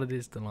how hard it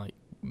is to like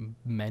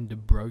mend a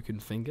broken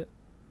finger?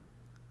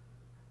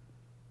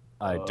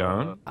 I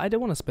don't. I don't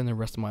want to spend the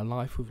rest of my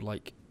life with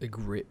like a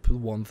grip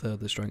 1/3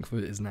 the strength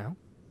it is now.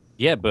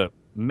 Yeah, but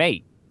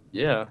mate,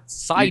 Yeah.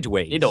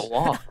 sideways. You need a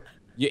walk.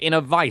 You're in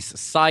a vice,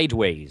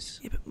 sideways.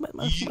 Yeah, but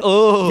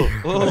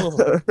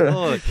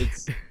Oh,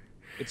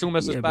 it's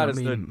almost yeah, as but bad I as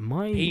mean, the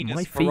my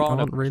penis feet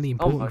piranha. aren't really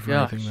Oh important my for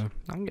anything gosh. though.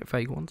 I can get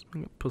fake ones. I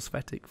can get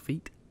prosthetic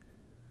feet.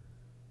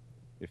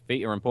 Your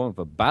feet are important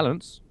for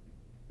balance.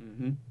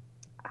 Mm-hmm.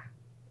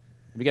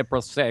 If you get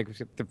prosthetic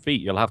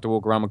feet, you'll have to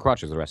walk around with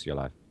crutches the rest of your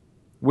life.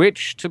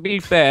 Which, to be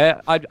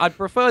fair, I'd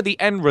prefer the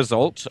end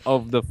result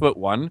of the foot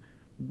one,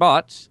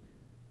 but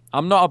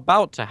I'm not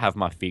about to have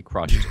my feet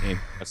crushed in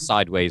a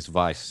sideways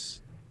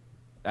vice.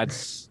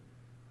 That's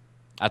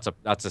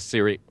a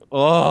serious.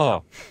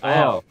 Oh.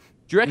 Wow.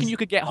 Do you reckon you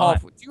could get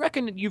half? Do you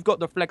reckon you've got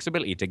the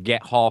flexibility to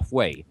get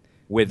halfway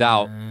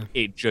without Nah.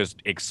 it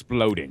just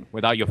exploding,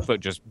 without your foot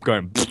just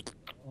going?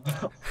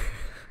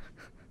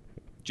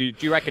 Do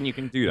you reckon you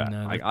can do that?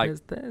 No,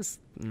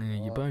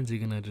 your bones are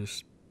gonna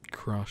just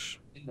crush.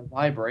 The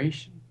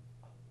vibration.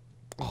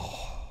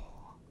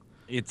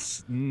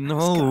 It's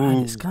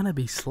It's gonna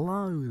be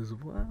slow as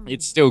well.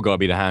 It's still got to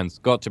be the hands.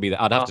 Got to be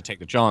the. I'd have Oh. to take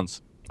the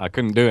chance. I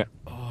couldn't do it.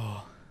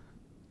 Oh.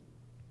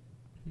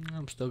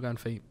 I'm still going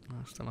feet. I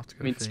still have to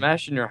go I mean, feet.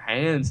 smashing your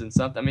hands and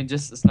something. I mean,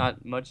 just it's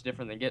not much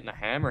different than getting a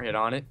hammer hit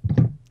on it.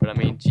 But I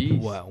mean, geez.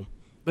 Well,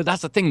 But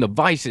that's the thing. The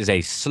vice is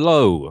a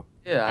slow.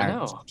 Yeah, I and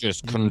know.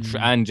 Just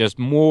and just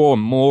more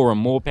and more and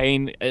more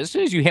pain. As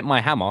soon as you hit my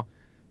hammer.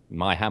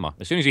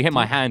 As soon as you hit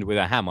my hand with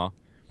a hammer,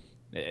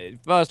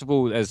 first of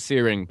all, there's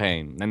searing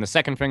pain. Then the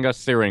second finger,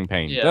 searing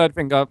pain. Yeah. Third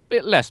finger,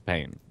 bit less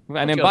pain.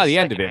 And then go by the the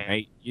end of second it, hand.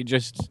 mate,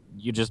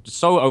 you're just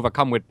so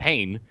overcome with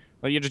pain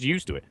that you're just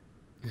used to it.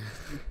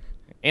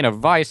 In a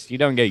vice, you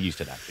don't get used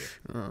to that shit.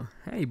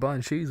 hey,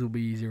 buying shoes will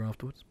be easier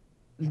afterwards.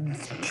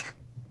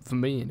 For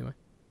me, anyway.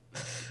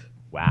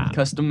 Wow.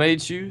 Custom made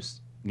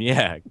shoes.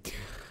 Yeah.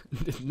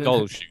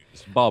 Doll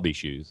shoes, Barbie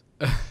shoes.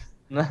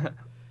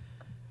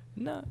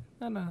 No.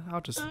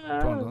 I'll just put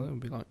on it and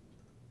be like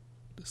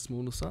the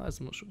smaller size.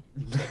 I'm not sure.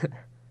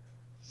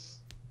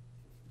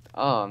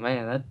 Oh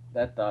man,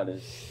 that thought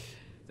is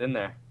in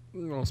there.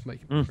 Oh, it's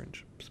making me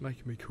cringe. It's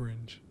making me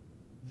cringe.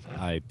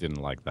 I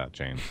didn't like that,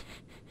 James.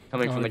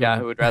 Coming Oh, from the go guy on.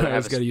 who would rather have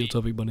Let's his go to your feet.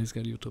 topic, Bunny. Let's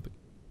go to your topic.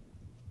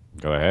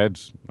 Go ahead.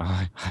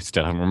 I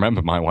still haven't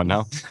remembered my one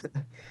now.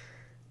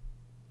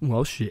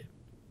 Well, shit.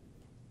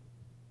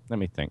 Let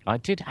me think. I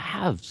did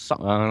have some.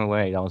 Oh,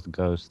 wait, that was the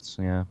ghosts.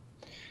 Yeah.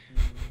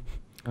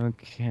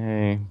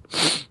 Okay.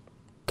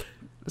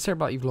 Let's hear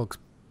about your vlogs.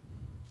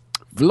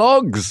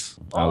 Vlogs!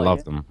 I Oh, love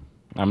yeah. them.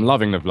 I'm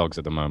loving the vlogs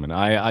at the moment.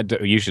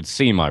 You should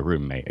see my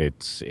room, mate.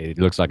 It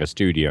looks like a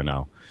studio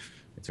now.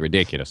 It's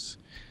ridiculous.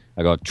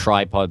 I got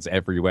tripods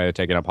everywhere,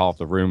 taking up half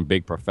the room,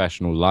 big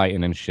professional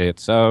lighting and shit.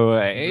 So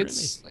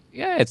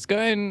it's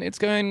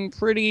going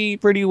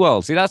pretty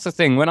well. See, that's the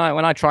thing. When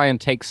I try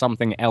and take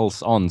something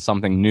else on,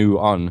 something new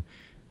on,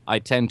 I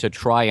tend to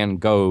try and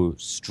go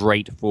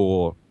straight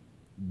for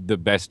the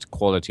best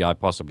quality I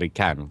possibly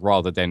can,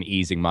 rather than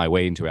easing my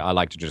way into it. I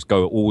like to just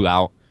go all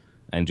out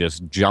and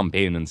just jump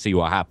in and see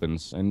what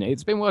happens. And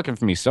it's been working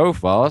for me so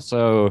far,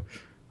 so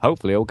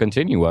hopefully it'll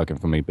continue working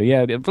for me. But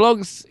yeah, the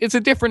vlogs, it's a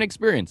different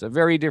experience, a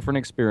very different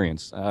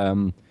experience.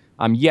 I'm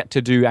yet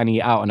to do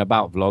any out and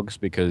about vlogs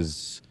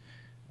because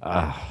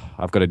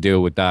I've got to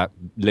deal with that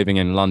living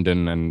in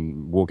London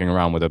and walking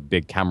around with a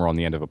big camera on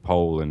the end of a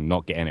pole and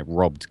not getting it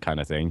robbed kind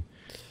of thing.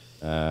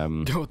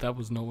 Oh, that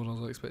was not what I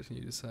was expecting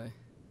you to say.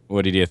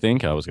 What did you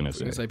think I was going I to was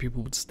going say? to say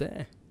people would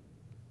stare.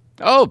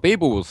 Oh,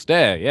 people will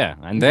stare, yeah,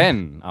 and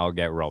then I'll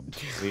get robbed.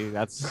 See,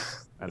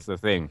 that's the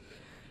thing.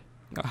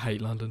 I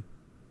hate London.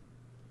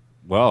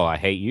 Well, I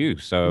hate you,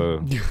 so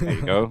there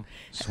you go.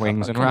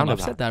 Swings and Come on, I've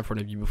roundabouts. said that in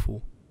front of you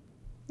before.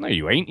 No,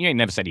 you ain't. You ain't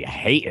never said you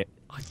hate it.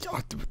 I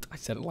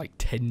said it like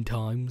 10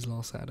 times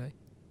last Saturday.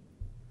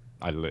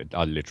 I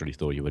literally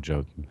thought you were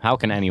joking. How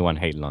can anyone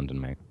hate London,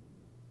 mate?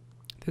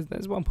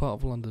 There's one part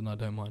of London I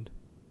don't mind.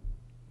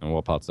 And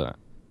what part's that?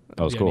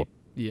 That was The cool.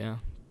 Yeah.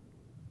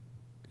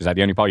 Is that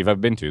the only part you've ever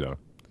been to, though?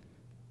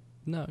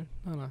 No.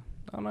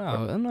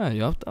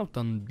 I've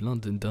done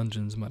London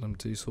Dungeons, Madame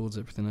Two Swords,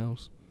 everything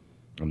else.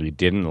 And you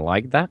didn't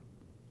like that?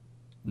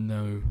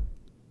 No.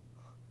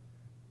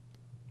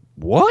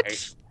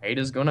 What? Hate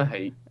is gonna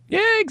hate.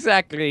 Yeah,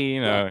 exactly.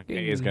 You know,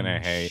 he is gonna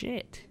hate.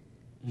 Shit.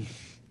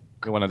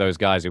 You're one of those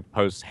guys who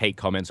posts hate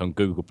comments on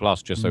Google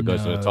Plus just so it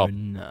goes to the top.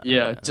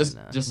 Yeah, just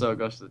so it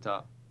goes to the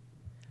top.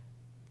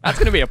 That's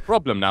going to be a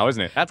problem now,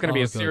 isn't it? That's going to be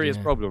Oh, a God, serious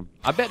yeah. problem.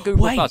 I bet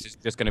Google Wait. Plus is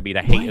just going to be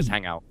the haters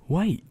hangout.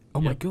 Wait. Oh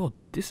my Yep. god.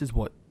 This is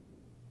what.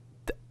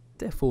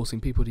 They're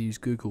forcing people to use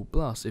Google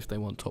Plus if they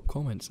want top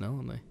comments now,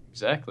 aren't they?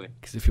 Exactly.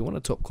 Because if you want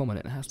a top comment,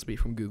 it has to be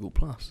from Google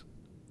Plus.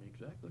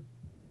 Exactly.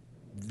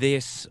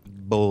 This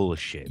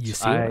bullshit. You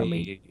see what I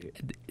mean?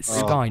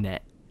 Skynet.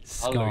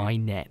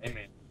 Skynet.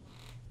 Amen.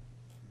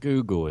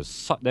 Google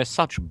is they're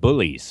such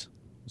bullies.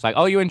 It's like,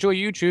 oh, you enjoy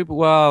YouTube?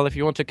 Well, if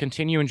you want to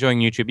continue enjoying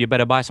YouTube, you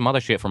better buy some other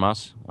shit from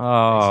us.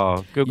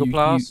 Oh, Google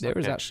Plus. There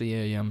is Okay. actually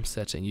a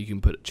setting you can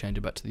change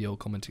it back to the old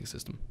commenting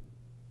system.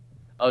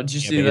 Oh, did you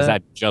Yeah, see but that? is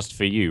that just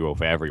for you or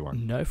for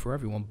everyone? No, for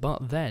everyone.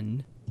 But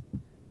then,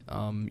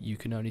 you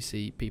can only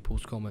see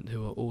people's comment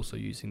who are also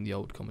using the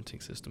old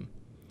commenting system.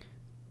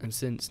 And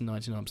since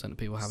 99% of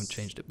people haven't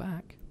changed it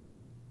back,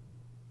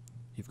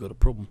 you've got a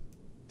problem.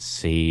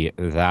 See,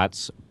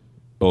 that's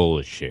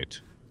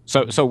bullshit.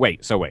 So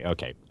wait,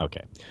 okay.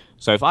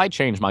 So if I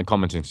change my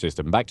commenting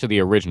system back to the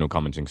original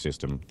commenting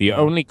system, the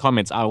only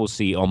comments I will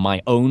see on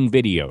my own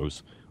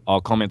videos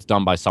are comments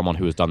done by someone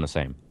who has done the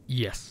same.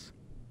 Yes.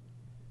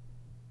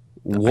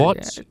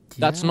 What? Yeah.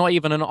 That's not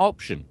even an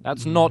option.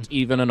 That's not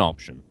even an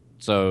option.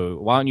 So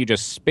why don't you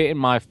just spit in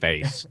my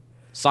face,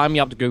 sign me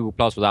up to Google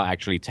Plus without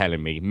actually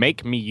telling me,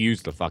 make me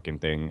use the fucking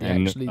thing.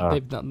 And, Actually,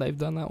 they've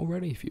done that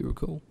already, if you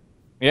recall.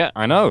 yeah,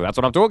 I know. That's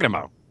what I'm talking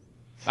about.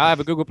 I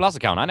have a Google Plus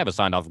account. I never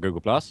signed up for Google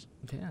Plus.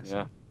 Yes.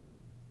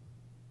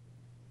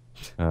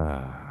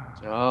 Yeah.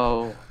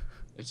 Oh,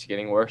 it's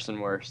getting worse and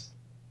worse.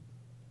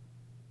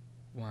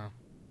 Wow.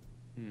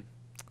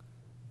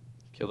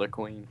 Killer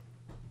Queen.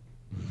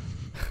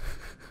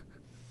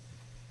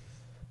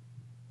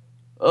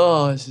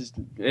 Oh, it's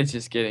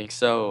just getting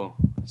so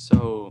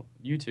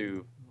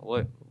YouTube.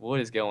 What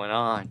is going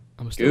on?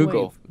 I'm still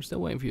Google. I'm still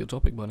waiting for your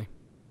topic, buddy.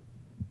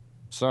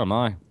 So am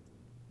I.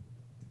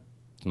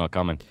 It's not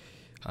coming.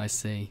 I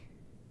see.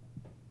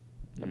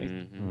 Let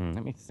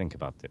me think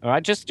about it. All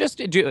right, just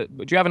do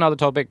you have another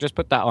topic? Just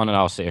put that on, and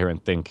I'll sit here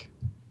and think.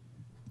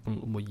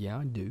 Well, yeah,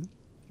 I do.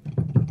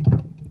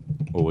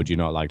 Or would you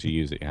not like to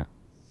use it yet?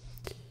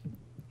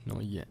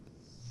 Not yet.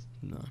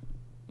 No.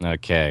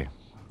 Okay.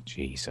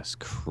 Jesus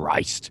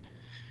Christ.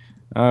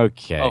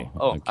 Okay.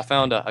 Oh, I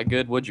found a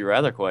good would you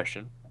rather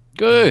question.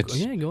 Good.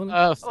 Yeah, go on.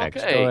 Perfect.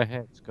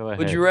 Okay. Go ahead.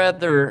 Would you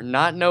rather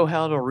not know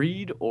how to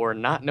read or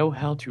not know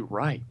how to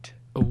write?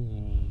 Oh.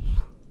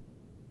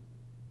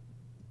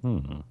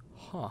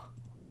 Huh.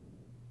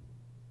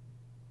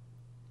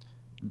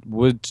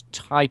 Would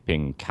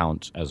typing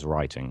count as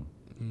writing?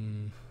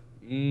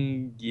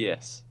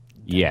 Yes.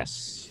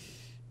 Yes.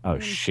 Oh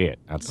shit,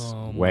 that's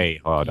Oh, way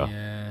harder.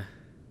 Yeah.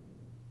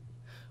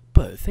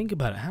 But think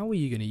about it. How are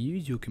you going to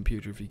use your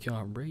computer if you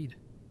can't read?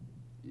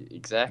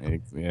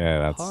 Exactly.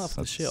 Yeah, Half the that's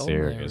a shit on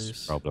there serious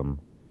is- problem.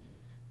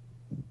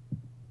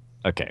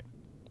 Okay.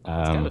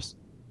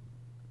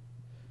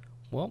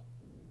 Well,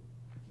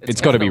 It's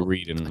got to be kinda-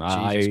 reading. Jesus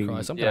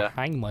Christ, I'm going yeah. to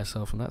hang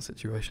myself in that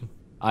situation.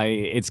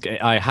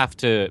 I have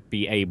to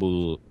be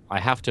able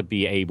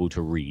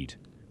to read.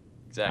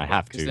 Exactly. I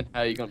have 'cause to. then how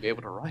are you going to be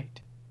able to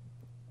write?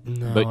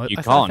 No, But you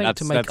I can't, think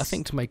to that's- I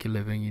think to make a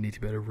living, you need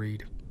to be able to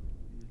read.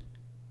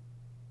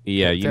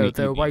 Yeah,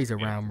 There are ways yeah.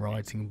 around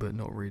writing, but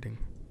not reading.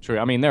 True.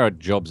 I mean, there are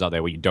jobs out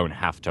there where you don't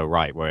have to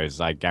write, whereas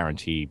I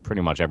guarantee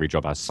pretty much every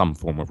job has some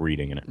form of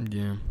reading in it.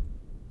 Yeah.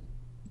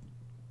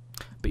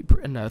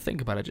 But no,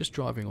 think about it. Just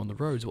driving on the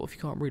roads. What if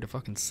you can't read a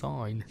fucking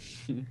sign?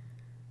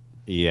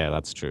 Yeah,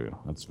 that's true.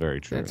 That's very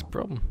true. That's a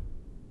problem.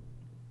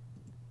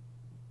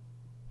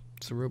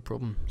 It's a real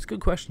problem. It's a good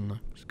question, though.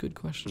 It's a good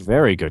question.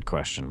 Very good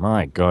question.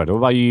 My God. What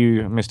about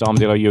you, Mr.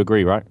 Armadillo? You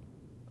agree, right?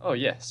 Oh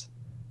yes.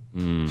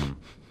 Hmm.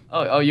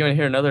 Oh, you want to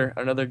hear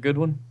another good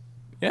one?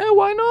 Yeah,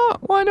 why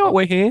not? Why not?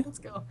 We're here. Let's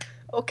go.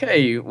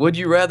 Okay, would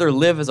you rather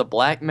live as a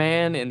black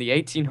man in the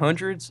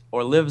 1800s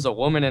or live as a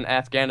woman in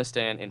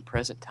Afghanistan in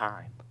present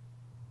time?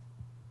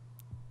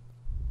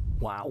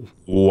 Wow.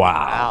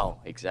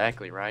 Wow.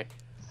 Exactly right.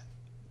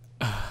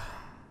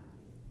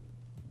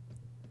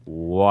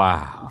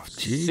 Wow.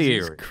 Jesus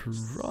Serious.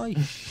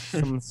 Christ.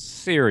 Some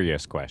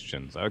serious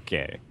questions.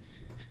 Okay.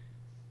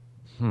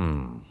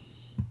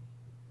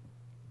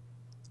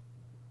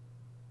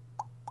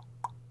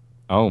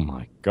 Oh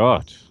my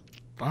God.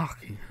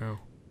 Fucking hell.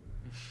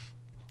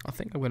 I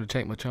think I'm going to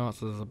take my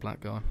chances as a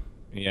black guy.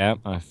 Yeah,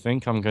 I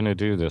think I'm gonna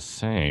do the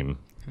same.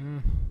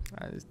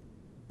 I-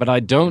 But I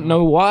don't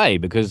know why,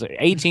 because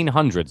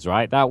 1800s,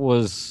 right? That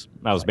was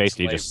like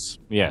basically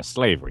slavery. just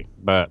slavery.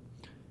 But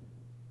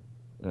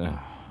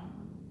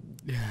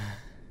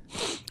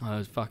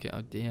fuck it.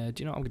 Yeah,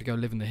 do you know what? I'm going to go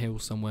live in the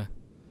hills somewhere.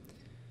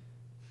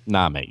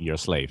 nah, mate, you're a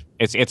slave.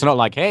 It's not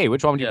like, hey,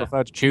 which one would you Yeah.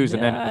 prefer to choose,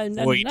 and Yeah, then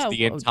no, avoid no,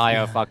 the entire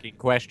yeah. fucking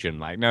question.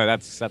 Like, no,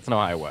 that's not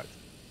how it works.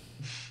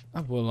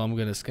 Oh, well, I'm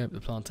going to escape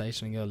the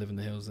plantation and go live in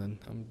the hills then.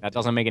 That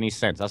doesn't make any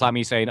sense. That's like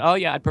me saying, oh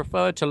yeah, I'd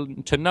prefer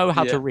to know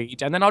how Yeah. to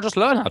read, and then I'll just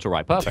learn how to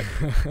write. Perfect.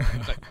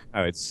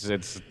 Oh,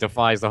 it's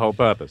defies the whole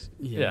purpose.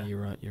 Yeah, Yeah.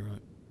 you're right.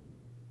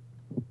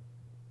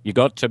 You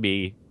got to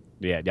be,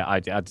 yeah.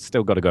 I'd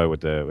still got to go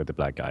with the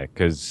black guy,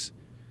 because,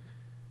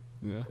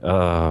 Yeah.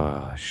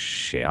 oh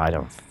shit, I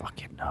don't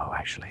fucking know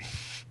actually.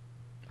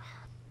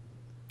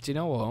 Do you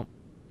know what?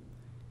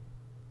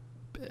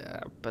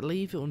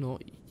 Believe it or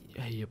not,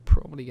 you're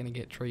probably going to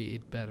get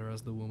treated better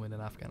as the woman in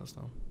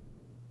Afghanistan.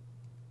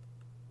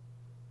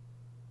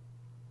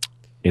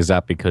 Is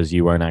that because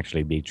you won't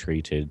actually be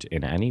treated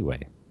in any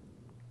way?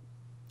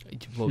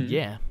 Well,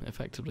 yeah,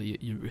 effectively,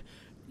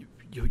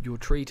 you're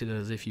treated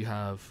as if you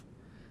have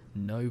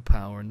no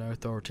power, no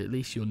authority. At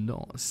least you're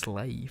not a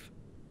slave.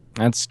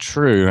 That's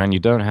true, and you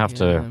don't have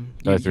to Yeah,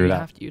 go through you'd that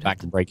have to- you'd have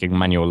to- back-breaking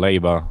manual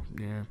labor.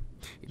 Yeah,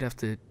 you'd have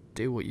to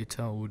do what you're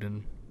told,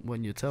 and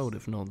when you're told,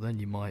 if not, then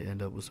you might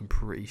end up with some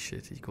pretty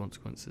shitty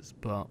consequences.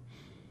 But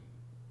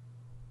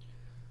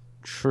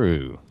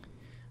True.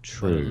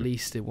 but at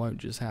least it won't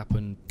just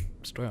happen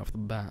straight off the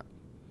bat.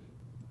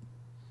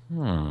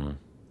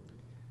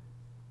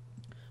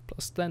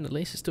 Plus, then at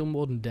least it's still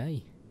modern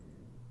day.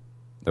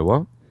 The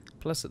what?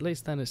 Plus, at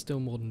least then it's still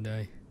modern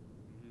day.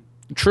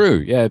 True,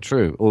 yeah,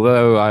 true.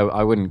 Although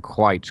I wouldn't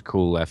quite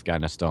call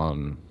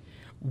Afghanistan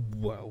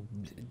Well,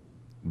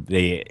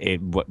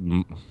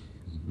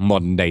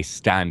 modern day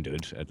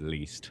standard, at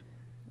least.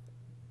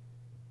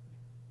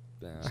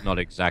 uh, It's not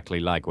exactly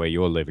like where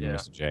you're living, Yeah.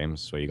 Mr.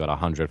 James, where you got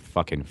 100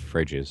 fucking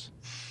fridges.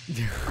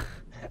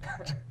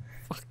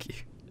 fuck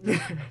you.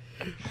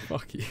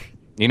 Fuck you.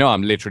 You know,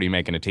 I'm literally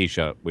making a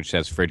T-shirt which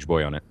says "Fridge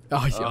Boy" on it.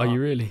 Oh, are you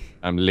really?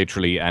 I'm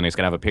literally, and it's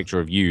gonna have a picture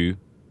of you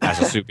as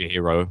a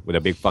superhero with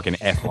a big fucking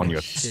F on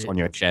your Shit. on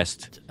your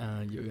chest.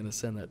 You're gonna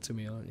send that to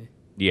me, aren't you?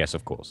 Yes,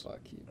 of course.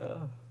 Fuck you.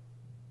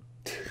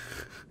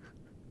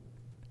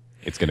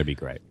 It's gonna be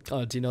great.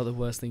 Oh, do you know what the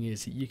worst thing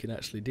is? You can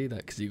actually do that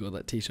because you got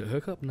that T-shirt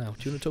hookup now.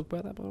 Do you want to talk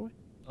about that, by the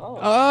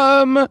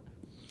way?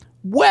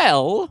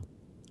 Well,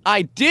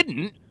 I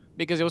didn't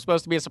because it was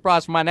supposed to be a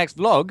surprise for my next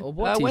vlog. Oh,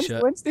 what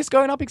T-shirt? When's this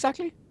going up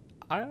exactly?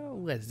 I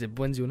don't know.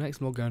 When's your next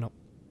vlog going up?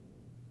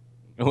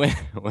 When,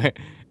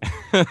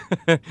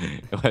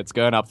 it's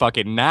going up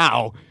fucking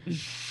now.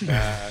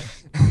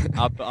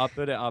 I'll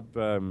put it up.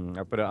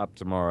 I'll put it up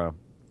tomorrow.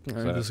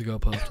 This will go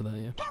up after that,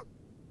 yeah.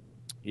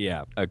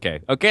 Yeah.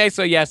 Okay.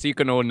 So yes, you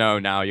can all know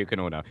now. You can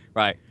all know.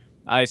 Right.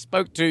 I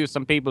spoke to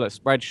some people at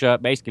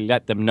Spreadshirt, basically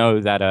let them know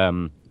that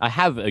I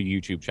have a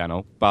YouTube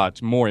channel,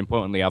 but more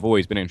importantly, I've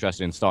always been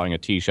interested in starting a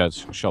t-shirt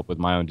shop with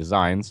my own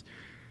designs.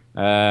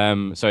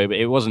 So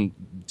it wasn't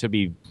to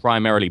be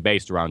primarily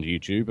based around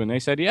YouTube, and they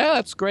said, yeah,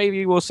 that's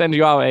gravy. We'll send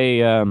you out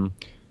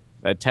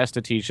a tester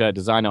t-shirt,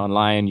 design it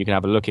online. You can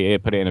have a look at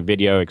it, put it in a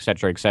video,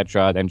 etc.,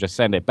 etc. Then just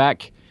send it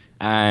back,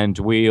 and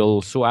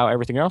we'll sort out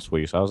everything else for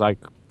you. So I was like,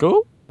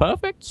 cool,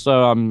 perfect.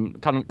 So I'm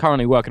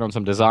currently working on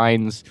some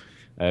designs.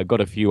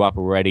 Got a few up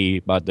already,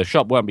 but the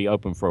shop won't be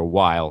open for a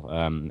while.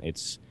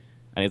 It's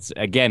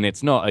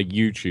not a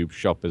YouTube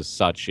shop as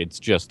such. It's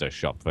just a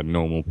shop for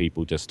normal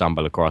people to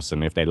stumble across,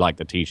 and if they like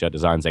the t-shirt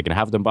designs, they can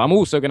have them. But I'm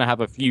also going to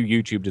have a few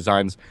YouTube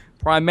designs,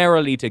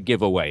 primarily to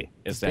give away,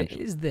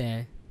 essentially. Is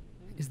there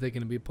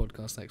going to be a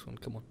podcast next one?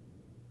 Come on.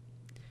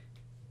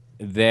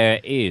 There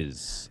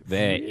is.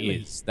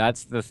 Really?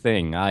 That's the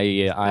thing.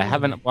 I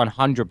haven't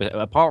 100%,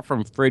 apart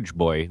from Fridge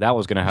Boy, that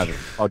was going to have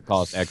a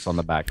podcast X on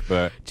the back,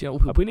 but Do you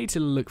know, we need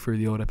to look through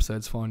the old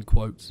episodes, find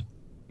quotes.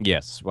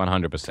 yes,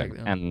 100%. Take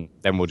that. And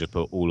then we'll just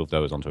put all of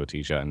those onto a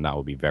t-shirt, and that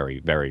will be very,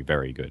 very,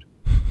 very good.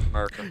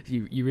 America.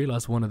 You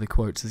realise one of the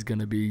quotes is going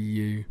to be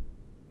you,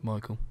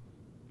 Michael.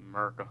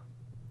 America.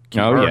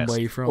 Keep Oh, on yes, where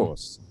you're of from.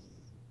 course.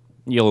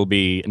 You'll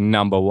be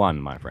number one,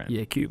 my friend.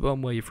 Yeah, keep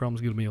on where you're from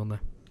is going to be on there.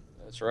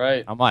 That's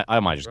right. I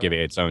might just give it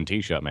its own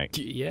t-shirt, mate.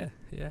 Yeah.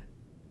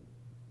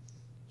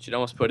 Should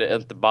almost put it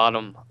at the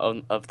bottom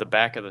of the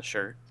back of the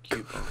shirt.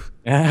 Cute.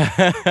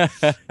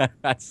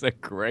 That's a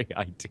great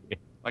idea.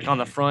 Like on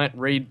the front,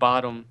 read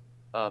bottom,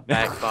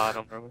 back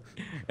bottom.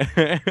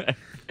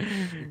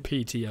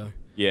 PTO.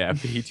 Yeah,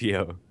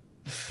 PTO.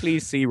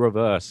 Please see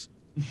reverse.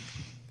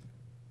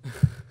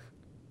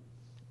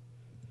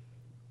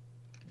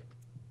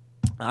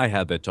 I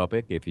have a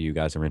topic if you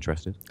guys are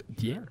interested.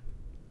 Yeah.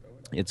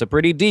 It's a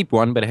pretty deep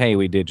one, but hey,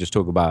 we did just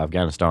talk about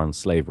Afghanistan and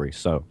slavery,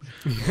 so.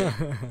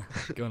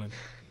 Go on.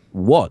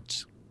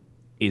 What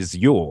is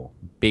your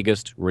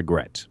biggest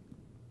regret?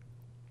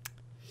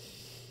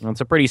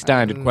 That's a pretty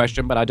standard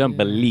question, but I don't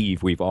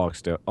believe we've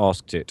asked it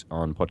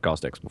on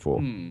Podcast X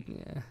before.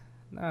 Yeah.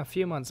 No, a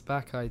few months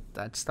back,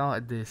 I'd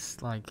started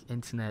this like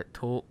internet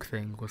talk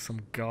thing with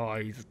some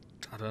guys.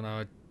 I don't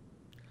know.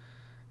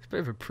 It's a bit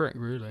of a prick,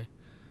 really.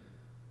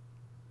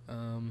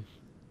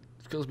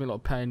 It's caused me a lot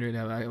of pain right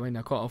now. I mean,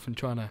 I quite often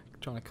trying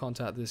to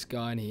contact this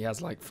guy, and he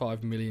has like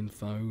 5 million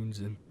phones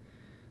and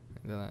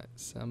that.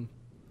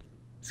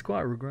 It's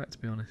quite a regret, to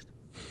be honest.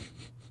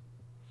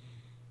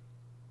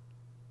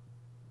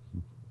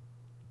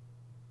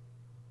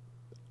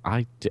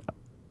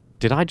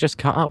 Did I just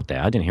cut out there?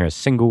 I didn't hear a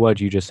single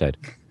word you just said.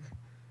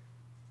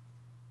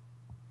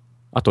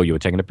 I thought you were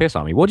taking a piss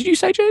on me. What did you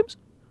say, James?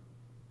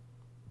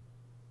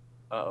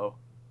 Uh-oh.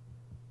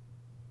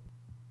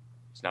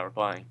 He's not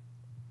replying.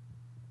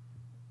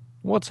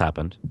 What's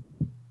happened?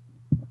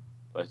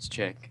 Let's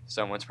check.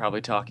 Someone's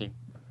probably talking.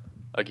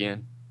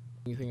 Again.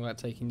 You think about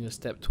taking a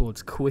step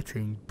towards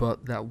quitting,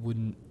 but that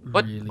wouldn't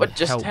really What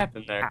just help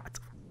happened there? at-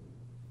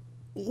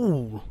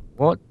 Ooh.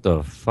 What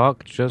the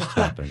fuck just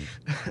happened?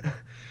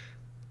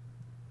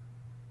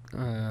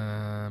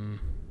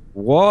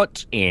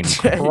 What in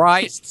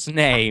Christ's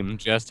name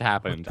just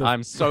happened?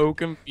 I'm so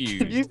Can you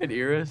confused. even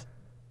hear us?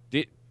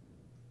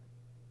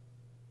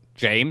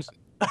 James?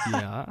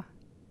 Yeah.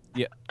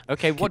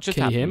 Okay, what just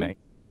Can you happened, hear me? mate?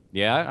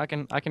 Yeah,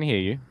 I can hear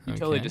you. You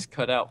totally Okay. just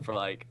cut out for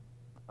like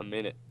a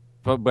minute.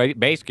 But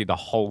basically the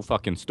whole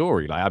fucking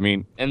story. Like, I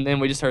mean, And then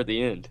we just heard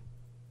the end.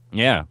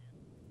 yeah.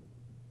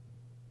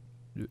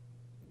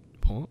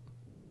 What?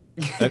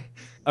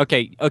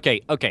 Okay.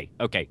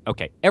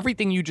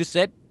 Everything you just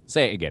said,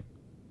 say it again.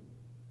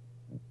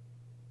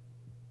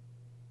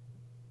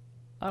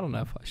 I don't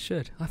know if I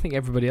should. I think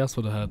everybody else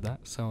would have heard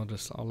that, so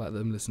I'll let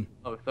them listen.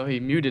 Oh, so he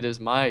muted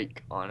his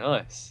mic on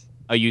us.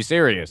 Are you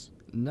serious?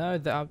 No,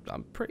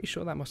 I'm pretty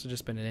sure that must have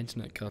just been an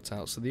internet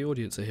cutout, so the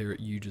audience will hear it,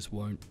 you just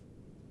won't.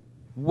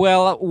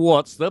 Well,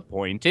 what's the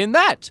point in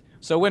that?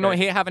 So we're not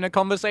Okay. here having a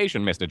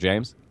conversation, Mr.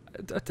 James.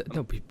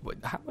 No,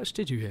 wait, how much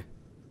did you hear?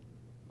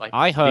 Like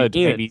I heard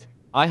the end. maybe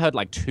I heard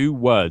like 2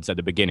 words at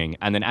the beginning,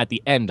 and then at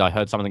the end I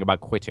heard something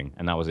about quitting,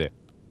 and that was it.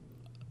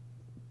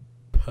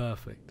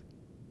 Perfect.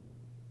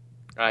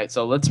 All right,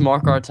 so let's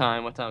mark our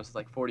time. What time is it?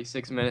 Like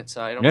 46 minutes.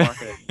 I don't mark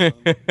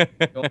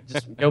it.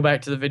 Just go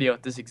back to the video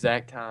at this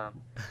exact time.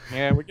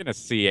 Yeah, we're gonna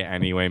see it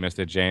anyway,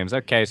 Mr. James.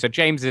 Okay, so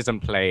James isn't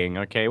playing.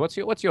 Okay, what's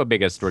your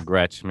biggest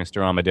regret,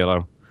 Mr.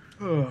 Armadillo?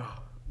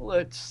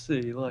 Let's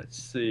see.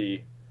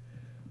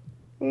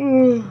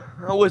 I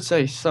would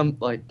say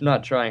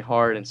not trying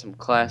hard in some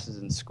classes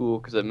in school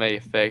because it may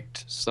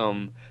affect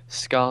some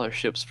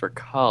scholarships for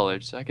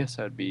college. So I guess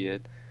that would be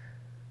it.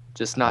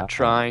 Just not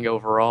trying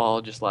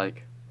overall. Just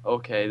like,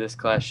 okay, this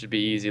class should be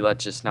easy.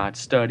 Let's just not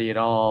study at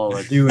all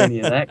or do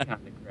any of that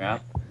kind of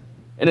crap.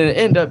 And then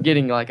end up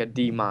getting like a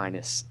D-,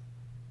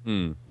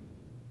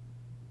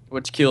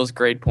 which kills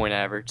grade point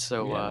average.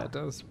 So Yeah, it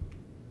does.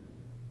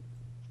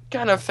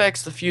 kind of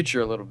affects the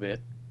future a little bit.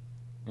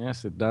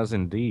 Yes, it does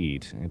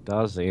indeed. It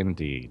does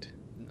indeed.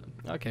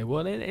 Okay,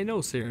 well, in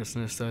all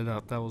seriousness, though,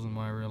 that wasn't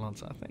my real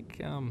answer. I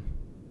think,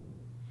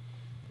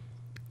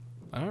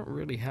 I don't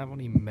really have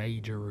any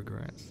major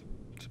regrets,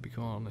 to be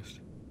quite honest.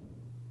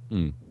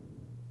 Don't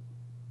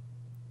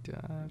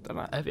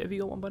know, have you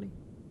got one, buddy?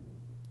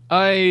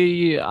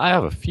 I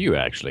have a few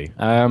actually.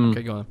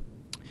 Okay, go on.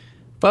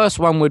 First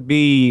one would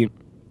be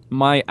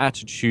my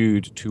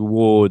attitude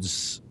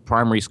towards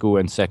primary school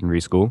and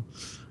secondary school.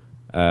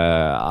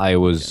 I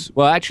was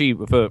well, actually,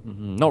 for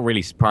not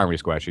really primary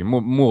school. Actually,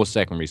 more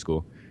secondary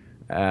school.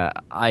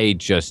 I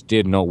just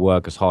did not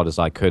work as hard as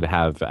I could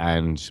have,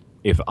 and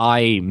if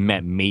I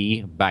met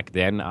me back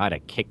then, I'd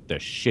have kicked the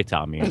shit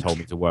out of me and told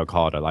me to work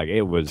harder. Like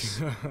it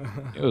was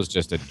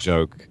just a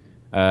joke.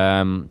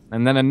 And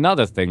then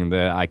another thing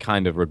that I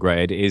kind of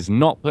regretted is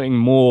not putting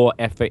more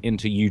effort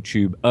into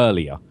YouTube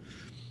earlier,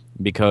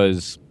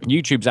 because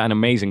YouTube's at an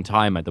amazing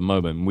time at the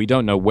moment. We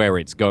don't know where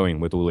it's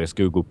going with all this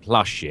Google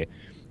Plus shit.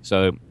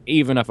 So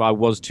even if I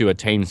was to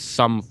attain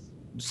some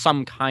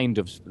kind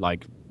of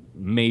like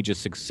major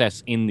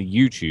success in the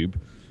YouTube,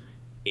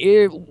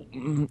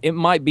 it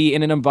might be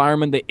in an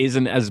environment that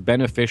isn't as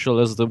beneficial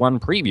as the one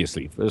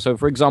previously. So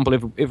for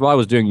example, if I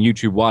was doing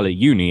YouTube while at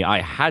uni,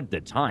 I had the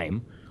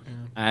time,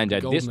 and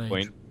at this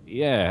point,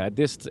 at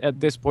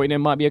this point, it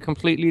might be a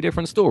completely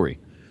different story.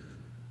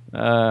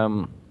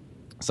 So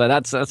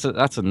that's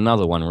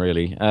another one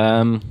really.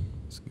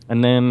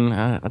 And then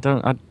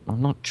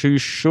I'm not too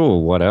sure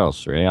what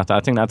else really. I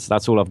think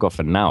that's all I've got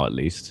for now, at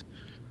least.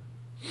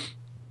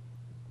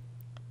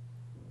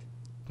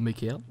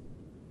 Mikhail?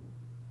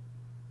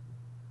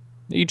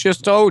 He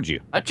just told you.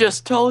 I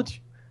just told you.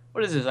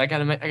 What is this? I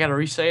gotta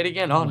re-say it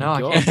again. Oh, Oh my no,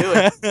 I God. can't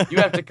do it. You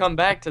have to come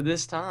back to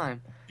this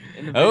time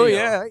in the video. Oh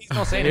yeah, he's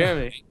not to saying hear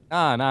it. me.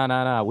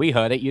 Nah. We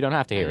heard it. You don't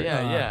have to hear it.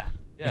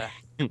 Yeah.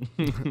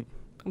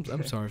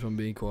 I'm sorry if I'm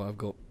being quiet. I've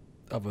got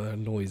other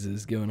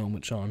noises going on,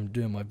 which I'm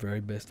doing my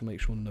very best to make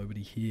sure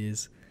nobody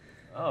hears.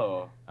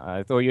 Oh.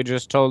 I thought you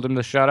just told him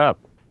to shut up.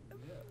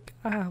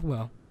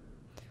 Well,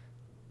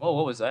 Whoa,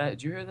 what was that?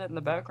 Did you hear that in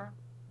the background?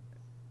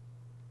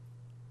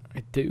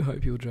 I do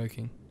hope you're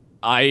joking.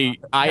 I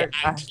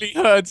actually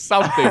heard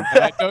something, and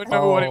I don't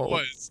know what it Oh.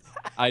 was.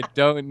 I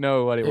don't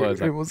know what it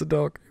was. It was a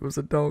dog. It was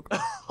a dog.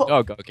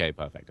 Dog. Okay,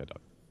 perfect. A dog.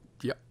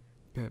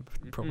 Yeah,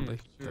 probably.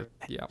 Sure.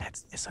 Yeah.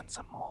 Let's listen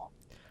some more.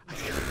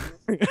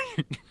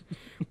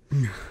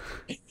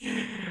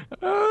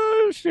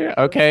 Oh shit.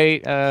 Okay.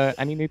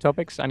 Any new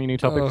topics? Any new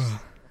topics?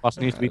 Us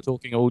needs to be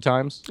talking all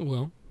times.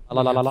 Well,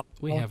 La, la, la, la.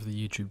 we have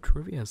the YouTube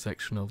trivia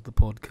section of the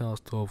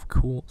podcast, of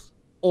course.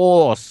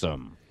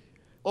 Awesome.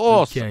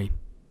 Okay.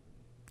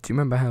 Do you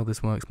remember how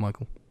this works,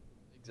 Michael?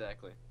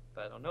 Exactly. If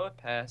I don't know it,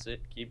 pass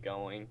it. Keep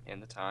going in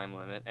the time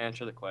limit.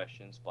 Answer the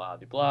questions. Blah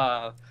de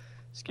blah.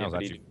 That was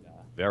actually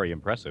very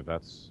impressive.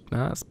 That's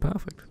That's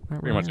perfect. That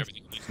pretty really much is.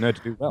 everything you need to know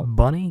to do well.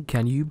 Bunny,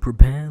 can you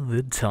prepare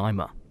the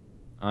timer?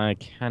 I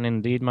can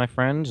indeed, my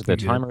friend. The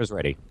Good. timer is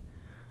ready.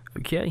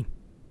 Okay.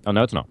 Oh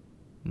no, it's not.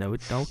 No,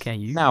 it's okay.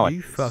 Now it You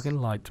is. fucking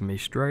lied to me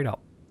straight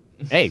up.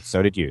 Hey,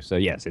 so did you. So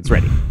yes, it's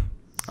ready.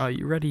 Are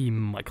you ready,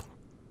 Michael?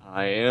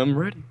 I am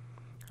ready.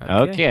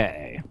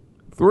 Okay.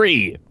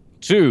 3,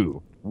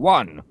 2,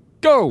 1,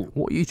 go!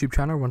 What YouTube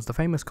channel runs the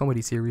famous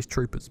comedy series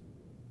Troopers?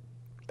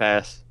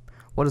 Pass.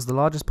 What is the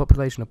largest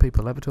population of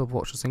people ever to have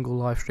watched a single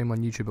live stream on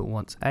YouTube at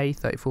once? A.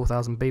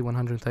 34,000, B.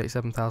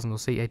 137,000, or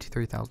C.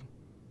 83,000?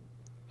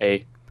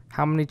 A.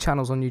 How many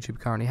channels on YouTube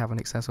currently have in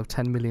excess of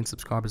 10 million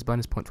subscribers?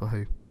 Bonus point for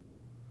who?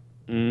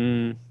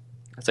 I'd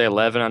say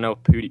 11. I know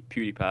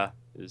PewDiePie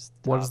is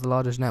What is the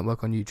largest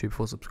network on YouTube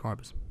for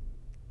subscribers?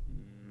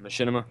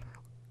 Machinima.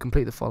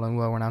 Complete the following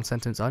well-renowned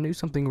sentence. I knew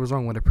something was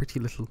wrong when a pretty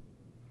little...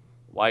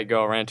 White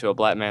girl ran to a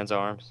black man's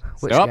arms.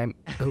 Which Stop. game...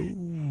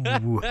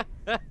 Ooh.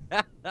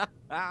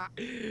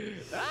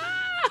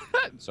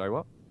 Sorry,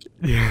 what?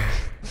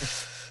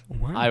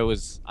 Wow. I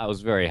was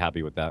very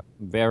happy with that.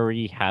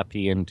 Very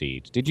happy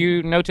indeed. Did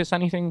you notice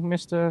anything,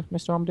 Mr.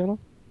 Armadillo?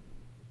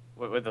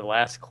 With the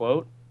last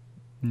quote,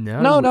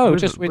 No,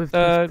 just with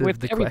the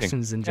everything.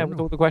 questions in Yeah, general. with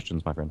all the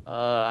questions, my friend.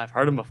 I've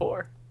heard him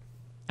before.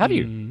 Have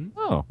you? Mm,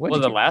 Oh, where Well,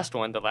 did the you? last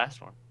one.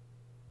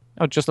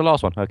 Oh, just the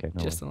last one. Okay,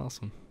 no just the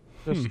last one.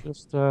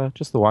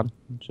 just the one.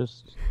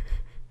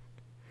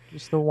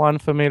 Just the one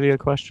familiar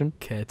question.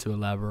 Care to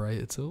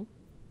elaborate at all?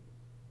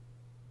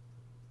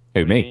 Who, What do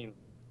you me? mean?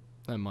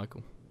 No,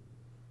 Michael.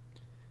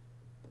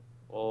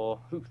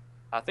 Well,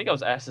 I think I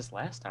was asked this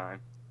last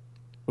time.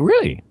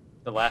 Really?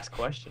 The last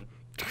question.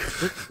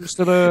 Just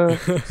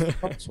the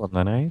last one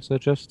then, eh? So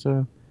just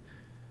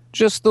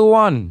the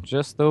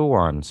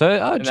one. So,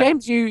 And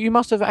James, you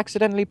must have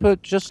accidentally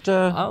put just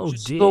the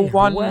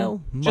one.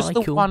 Well, just the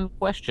Michael. one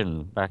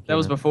question back. That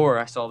was in. before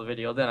I saw the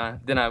video. Then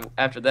I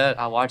after that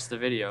I watched the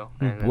video.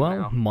 And then Well,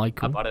 now I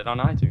Michael, bought it on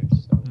iTunes.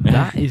 So.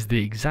 that is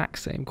the exact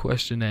same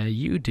questionnaire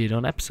you did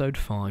on episode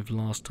 5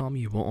 last time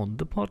you were on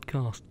the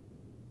podcast.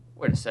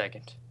 Wait a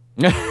second.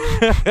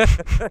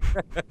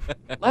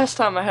 Last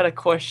time I had a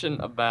question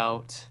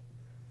about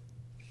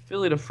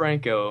Philly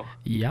DeFranco.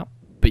 Yep,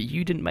 but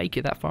you didn't make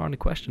it that far in the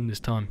question this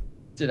time.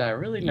 Did I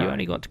really You know?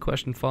 only got to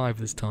question 5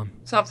 this time.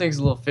 Something's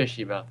a little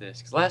fishy about this.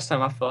 Because last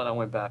time I felt I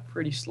went by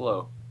pretty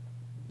slow.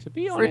 To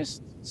be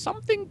honest,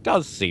 something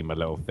does seem a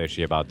little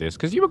fishy about this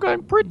because you were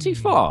going pretty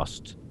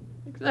fast.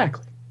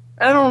 Exactly.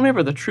 And I don't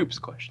remember the troops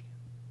question.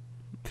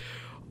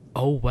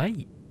 Oh,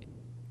 wait.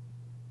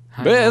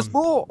 Hang There's on.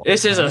 more.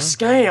 This is a Hang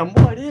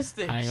scam. What is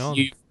this? Hang on.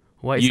 You-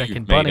 Wait a you've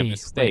second, made a Bunny.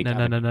 mistake, Wait,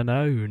 haven't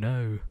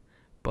no.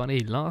 Bunny,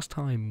 last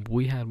time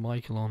we had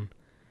Michael on,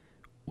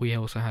 we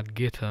also had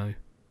Gitto.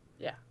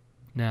 Yeah.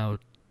 Now,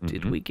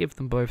 did Mhm. we give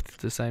them both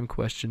the same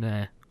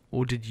questionnaire?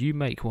 Or did you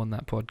make one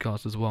that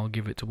podcast as well and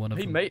give it to one of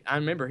them? I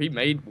remember he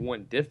made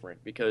one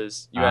different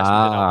because you asked me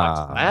did I watch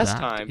Ah, last that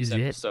time's is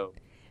it. episode.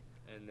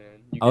 And then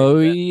you Oh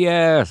gave that.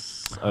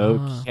 yes. Ah.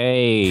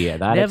 Okay.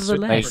 That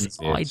Nevertheless,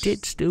 explains I it.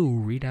 did still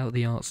read out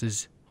the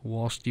answers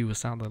whilst you were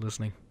sat there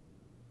listening.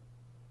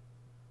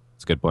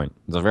 It's a good point.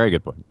 It's a very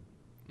good point.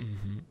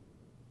 Mm-hmm.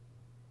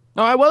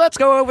 All right. Well, let's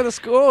go over the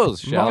scores,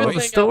 shall Moral Good of we? the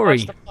thing I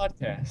story. watched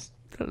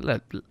the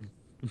podcast.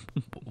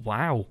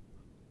 Wow.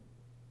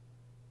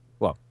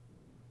 What?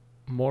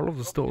 Moral of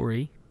the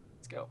story,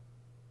 Let's go.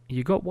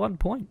 you got 1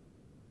 point.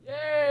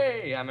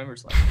 Yay! I remember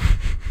it's like,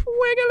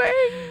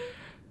 Wiggling.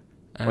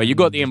 Well, you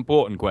got the And-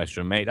 important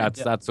question, mate.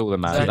 That's all that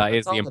matters. Exactly. That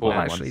is That's the all that Well,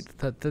 important actually,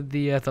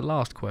 one. the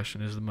last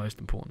question is the most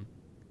important.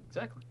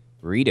 exactly.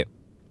 Read it.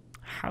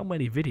 How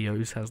many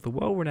videos has the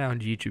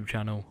well-renowned YouTube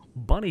channel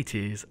Bunny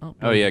Tears uploaded?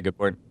 Oh yeah, good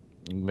point.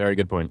 Very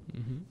good point.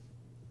 Mm-hmm.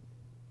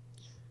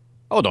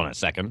 Hold on a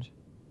second.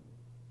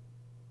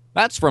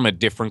 That's from a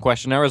different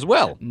questionnaire as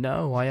well.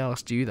 No, I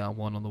asked you that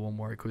one on the one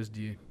where I quizzed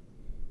you.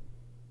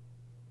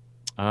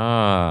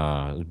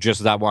 Ah,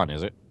 just that one,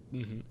 is it?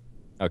 Mm-hmm.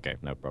 Okay,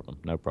 no problem,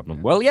 no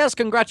problem. Well, yes,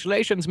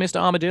 congratulations, Mr.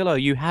 Armadillo.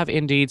 You have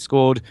indeed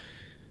scored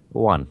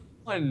 1.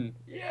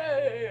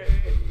 Yay!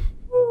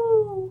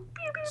 Woo!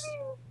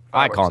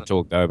 I can't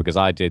talk, though, because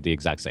I did the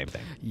exact same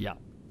thing. Yeah.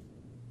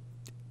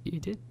 You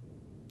did?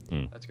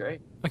 That's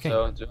great. Okay.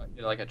 So, do I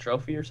get like a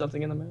trophy or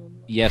something in the mail?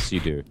 Yes, you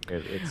do.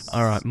 It's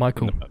All right,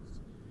 Michael. in the post.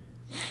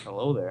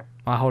 Hello there.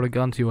 I hold a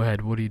gun to your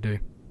head. What do you do?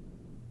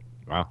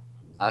 Wow.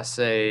 I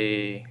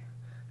say,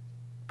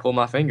 pull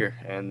my finger,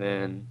 and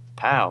then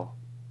pow.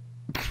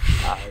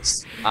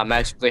 I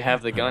magically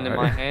have the gun in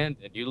my hand,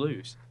 and you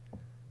lose.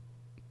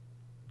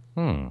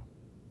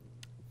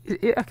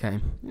 Okay.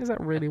 Is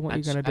that really what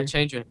you're gonna do?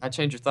 I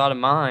change your thought of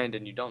mind,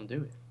 and you don't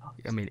do it.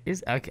 I mean,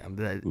 is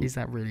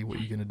that really what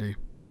you're gonna do?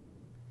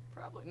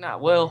 Probably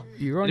not. Well,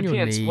 You're on it your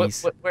depends.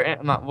 knees. Where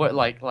am I?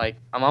 Like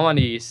I'm on my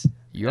knees.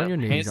 You're on your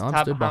knees. Hands I'm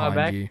tied stood behind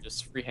my behind back, you.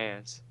 Just free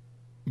hands.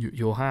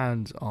 Your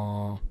hands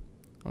are, I'm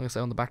gonna say,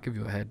 on the back of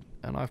your head,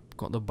 and I've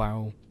got the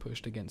barrel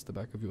pushed against the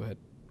back of your head.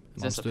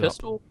 Is And I'm this a stood up.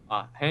 pistol?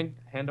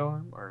 Hand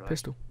arm or like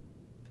Pistol.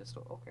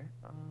 Pistol. Okay.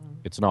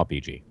 It's an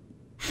RPG.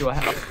 Do I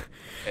have?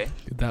 Okay.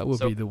 That would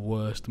So- be the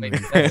worst Wait,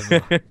 move that's-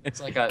 ever. It's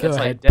like Go it's ahead,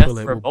 like death pull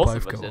it, for we'll both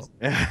of both us.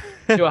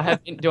 go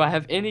up. Do I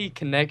have any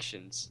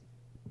connections?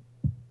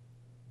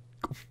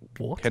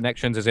 What?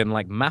 Connections as in,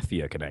 like,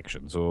 mafia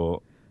connections,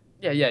 or...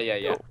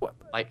 Yeah. What?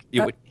 Like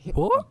You, What?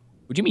 what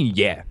do you mean,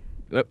 yeah?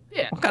 yeah.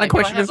 What kind like, of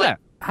question is that?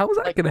 How is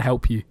that like- gonna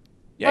help you?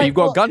 Yeah, Like, you've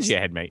got well, guns it's- to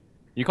your head, mate.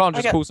 You can't I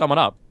just got- call someone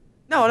up.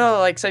 No.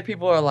 Like say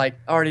people are like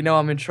already know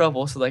I'm in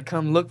trouble, so they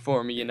come look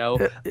for me. You know.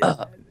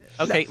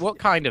 Okay, what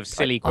kind of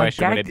silly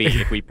question would it be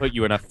if we put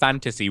you in a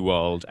fantasy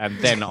world and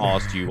then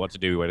asked you what to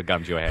do with a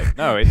gun to your head?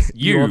 No, it's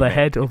you. You're the mate.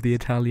 head of the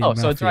Italian Oh,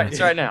 mafia. so it's right. It's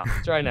right now.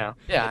 It's right now.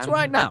 Yeah. It's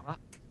right now.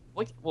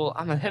 Well,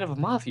 I'm the head of a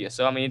mafia,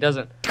 so I mean, it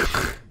doesn't.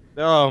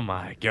 Oh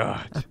my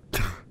god.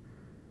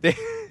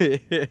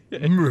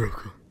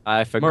 Miracle.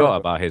 I forgot Miracle.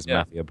 about his Yeah.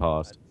 mafia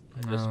past.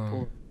 I just No.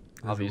 pulled-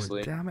 There's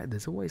Obviously. damn it,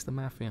 there's always the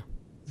mafia.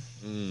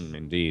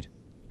 Indeed.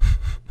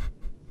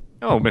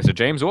 Oh, Mr.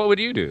 James, what would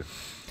you do?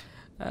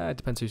 It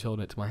depends who's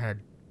holding it to my head.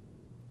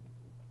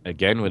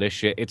 Again with this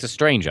shit. It's a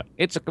stranger.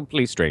 It's a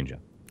complete stranger.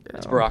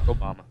 It's Barack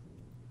Obama.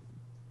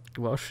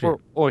 Well, shit.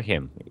 Or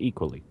him,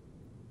 equally.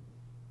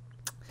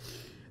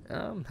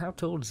 How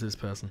tall is this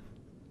person?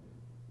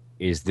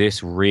 Is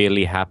this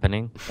really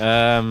happening?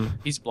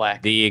 He's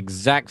black. The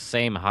exact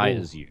same height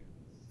Ooh. as you.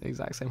 The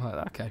exact same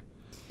height. Okay.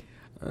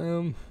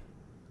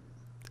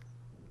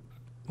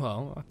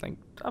 Well, I think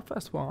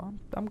first of all,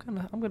 I'm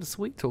gonna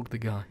sweet talk the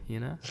guy. You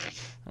know,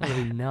 I'm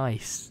gonna be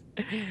nice.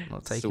 I'm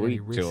not taking any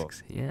Sweet talk.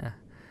 risks. Yeah,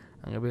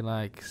 I'm gonna be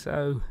like,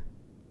 so,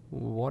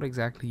 what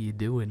exactly you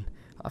doing?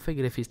 I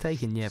figured if he's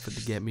taking the effort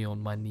to get me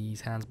on my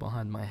knees, hands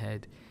behind my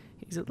head,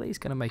 he's at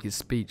least gonna make his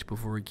speech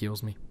before he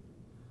kills me.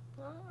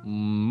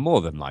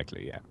 More than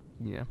likely, yeah.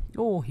 Yeah.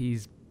 Or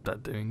he's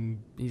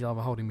either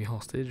holding me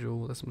hostage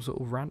or there's some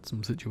sort of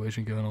ransom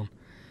situation going on.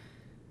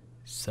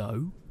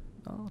 So,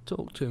 I'll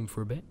talk to him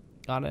for a bit.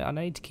 I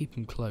need to keep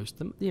him close.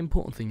 The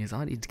important thing is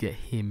I need to get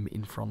him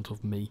in front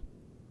of me.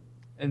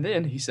 And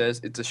then he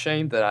says, "It's a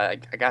shame that I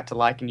got to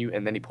liking you,"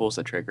 and then he pulls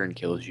the trigger and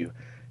kills you.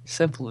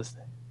 Simple as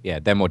that. Yeah,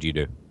 then what do you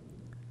do?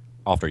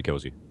 After he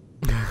kills you.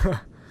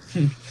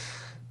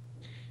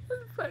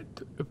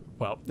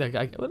 Well,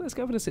 let's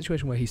go for the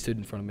situation where he stood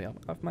in front of me.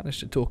 I've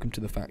managed to talk him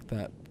to the fact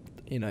that,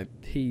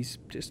 he's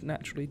just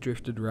naturally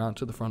drifted around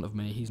to the front of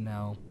me. He's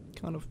now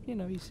kind of,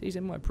 he's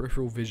in my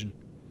peripheral vision.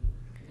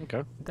 Okay.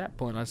 At that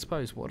point, I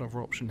suppose, what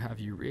other option have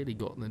you really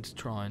got than to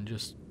try and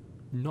just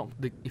knock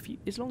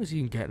as long as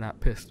you can get that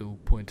pistol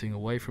pointing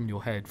away from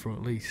your head for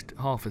at least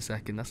half a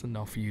second, that's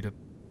enough for you to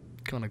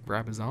kind of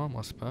grab his arm,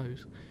 I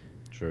suppose.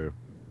 True.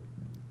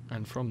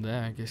 And from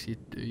there, I guess you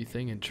do your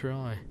thing and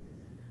try.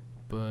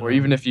 But, Or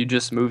even if you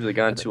just move the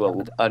gun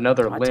to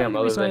another I tell you limb the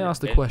other reason than I your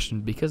asked the head.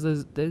 question because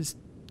there's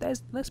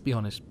let's be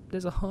honest,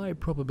 there's a high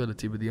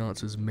probability with the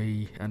answers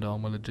me and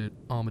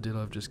Armadillo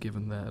have just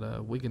given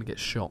that we're gonna get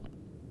shot.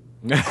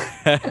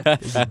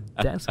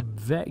 That's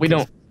very We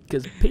don't-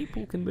 because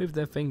people can move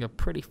their finger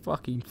pretty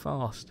fucking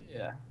fast.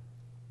 Yeah.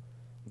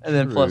 And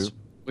then plus,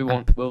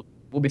 we'll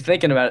be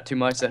thinking about it too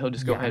much, that he'll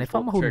just go Yeah, ahead and and if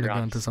pull I'm the holding a trigger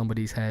gun on to you.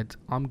 somebody's head,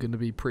 I'm gonna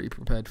be pretty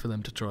prepared for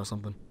them to try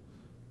something.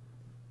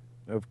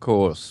 Of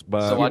course,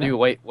 but So why do you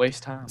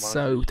waste time? Why don't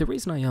So you- the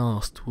reason I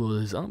asked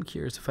was I'm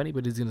curious if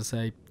anybody's gonna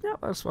say, "Yeah,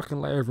 let's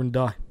fucking lay over and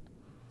die."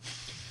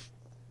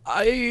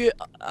 I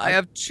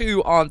have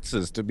two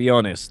answers, to be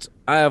honest.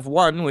 I have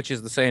one, which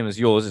is the same as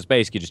yours. It's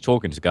basically just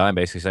talking to the guy and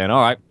basically saying,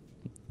 all right,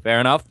 fair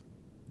enough.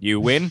 You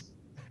win.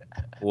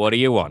 What do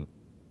you want?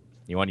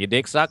 You want your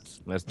dick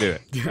sucked? Let's do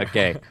it.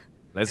 Okay,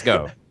 let's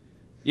go.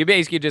 You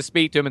basically just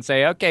speak to him and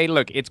say, okay,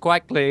 look, it's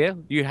quite clear.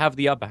 You have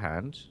the upper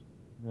hand.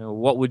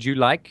 What would you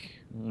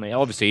like? I mean,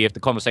 obviously, if the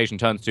conversation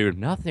turns to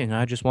nothing,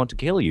 I just want to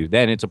kill you,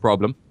 then it's a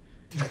problem.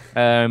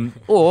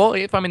 Or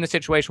if I'm in the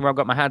situation where I've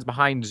got my hands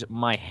behind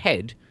my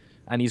head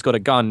and he's got a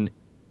gun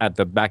at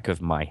the back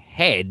of my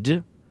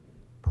head,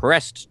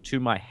 pressed to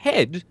my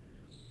head,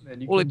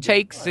 all it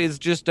takes is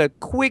just a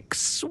quick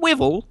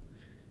swivel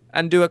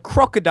and do a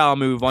crocodile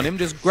move on him,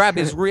 just grab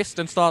his wrist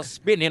and start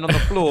spinning on the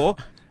floor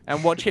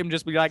and watch him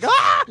just be like,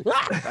 ah!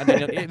 And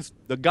then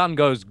the gun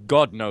goes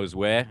God knows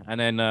where. And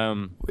then,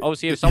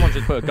 obviously, if someone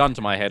just put a gun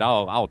to my head,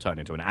 I'll turn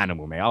into an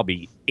animal, mate. I'll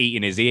be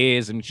eating his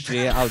ears and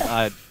shit.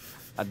 I'd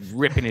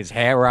ripping his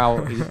hair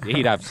out.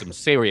 He'd have some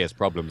serious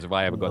problems if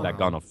I ever got that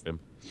gun off him.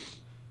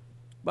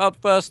 Well,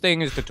 first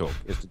thing is to talk,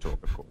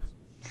 of course.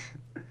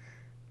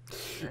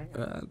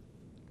 Never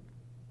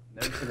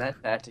seen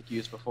that tactic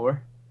used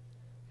before.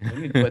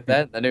 We need to put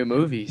that in the new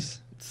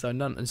movies. So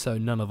none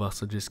of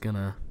us are just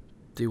gonna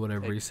do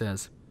whatever he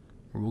says.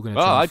 We're all gonna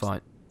try and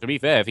fight. To be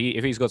fair,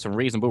 if he's got some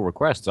reasonable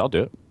requests, I'll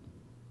do it.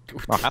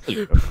 I'll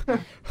happily do it.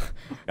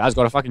 Guy's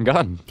got a fucking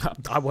gun.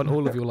 I want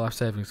all of your life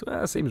savings.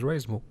 That seems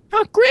reasonable.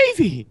 Oh,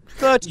 gravy!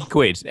 30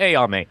 quid. There you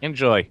are, mate.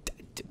 Enjoy.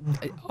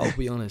 I'll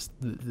be honest.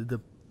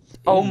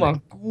 Oh my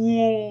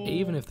god!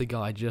 Even if the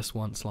guy just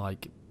wants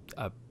like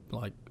a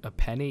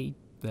penny,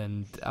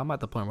 then I'm at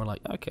the point where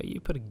like, okay, you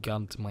put a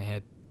gun to my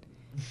head,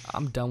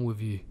 I'm done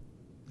with you.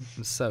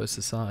 And so is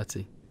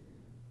society.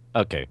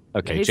 Okay,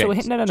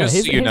 James. No.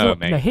 Just so you know,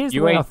 mate. Here's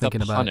you the way ain't I'm thinking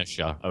the about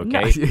Punisher, it. okay?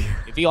 No.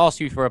 If he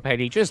asks you for a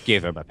penny, just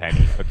give him a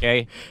penny,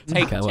 okay?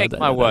 Take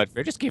my word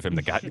for it. Just give him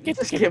the gun. Give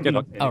him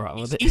all right,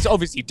 well, he's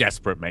obviously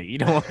desperate, mate. You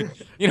don't want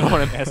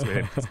to mess with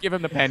him. Just give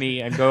him the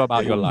penny and go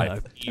about your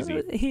life.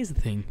 Easy. Here's the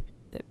thing.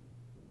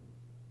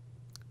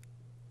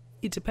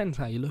 It depends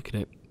how you look at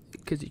it,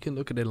 because you can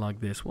look at it like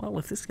this. Well,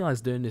 if this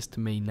guy's doing this to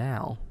me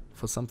now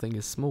for something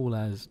as small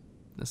as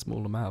a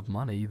small amount of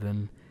money,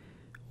 then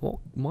what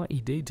might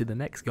he do to the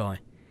next guy?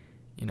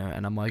 You know,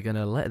 and am I going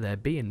to let there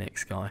be a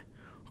next guy?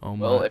 Or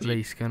am I at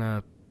least going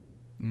to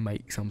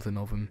make something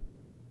of him?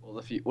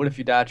 Well, what if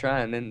you die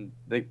trying, then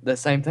the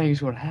same thing is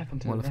going to happen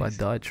to Well, the if next.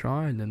 I die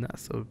trying, then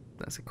that's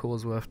a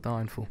cause worth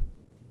dying for.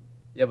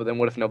 Yeah, but then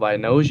what if nobody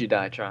knows you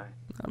die trying?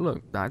 Now,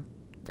 look, I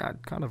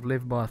kind of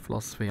live by a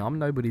philosophy. I'm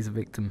nobody's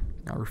victim.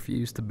 I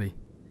refuse to be.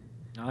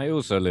 I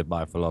also live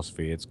by a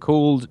philosophy. It's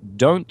called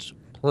don't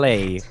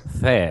play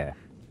fair.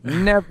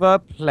 Never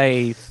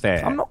play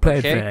fair. I'm not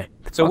playing fair.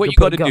 So what you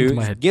got to do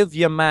is give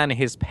your man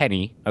his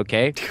penny,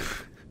 okay?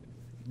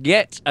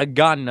 Get a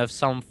gun of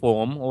some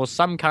form or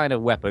some kind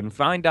of weapon.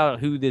 Find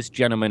out who this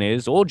gentleman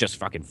is, or just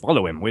fucking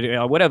follow him,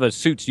 whatever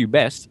suits you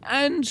best,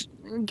 and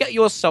get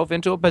yourself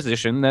into a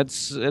position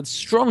that's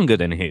stronger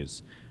than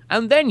his,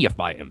 and then you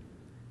fight him.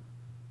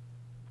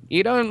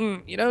 You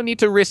don't need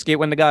to risk it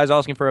when the guy's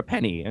asking for a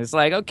penny. It's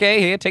like, okay,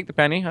 here, take the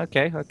penny.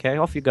 Okay,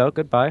 off you go.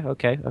 Goodbye.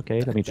 Okay.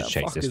 Let me just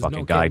chase this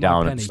fucking guy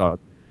down and start.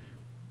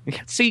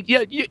 See,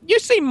 you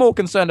seem more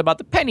concerned about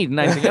the penny than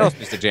anything else,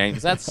 Mr.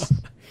 James.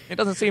 It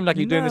doesn't seem like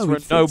you're doing this for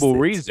a noble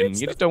reason.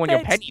 You just don't want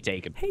your penny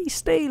taken. He's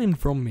stealing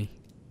from me.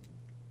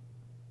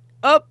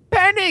 A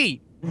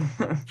penny!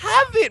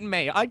 Have it,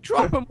 mate. I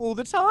drop them all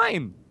the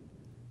time.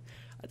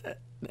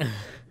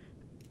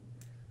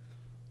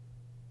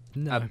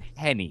 No. A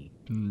penny.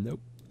 Nope.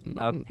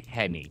 A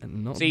penny.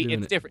 See,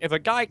 it's different. If a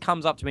guy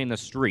comes up to me in the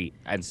street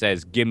and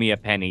says, give me a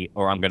penny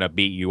or I'm going to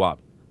beat you up,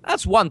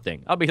 that's one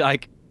thing. I'll be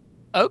like,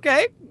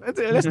 okay,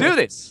 let's do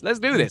this. Let's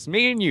do this.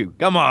 Me and you.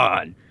 Come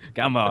on.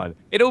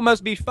 It'd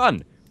almost be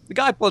fun. The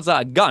guy pulls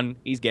out a gun.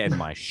 He's getting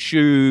my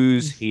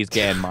shoes. He's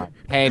getting my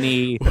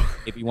penny.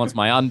 If he wants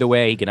my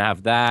underwear, he can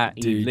have that.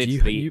 Dude,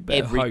 you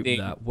better everything.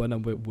 Hope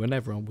that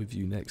whenever I'm with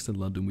you next in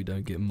London, we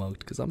don't get mugged,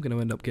 because I'm going to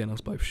end up getting us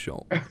both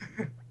shot.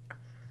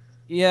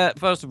 Yeah,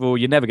 first of all,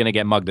 you're never going to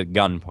get mugged at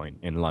gunpoint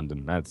in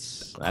London.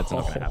 That's not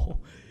going to happen.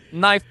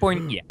 Knife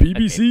point, yeah.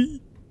 BBC?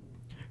 Okay.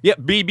 Yeah,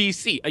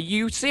 BBC. Are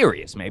you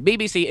serious, mate?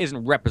 BBC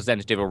isn't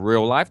representative of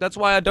real life. That's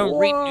why I don't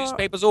read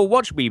newspapers or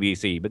watch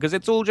BBC, because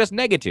it's all just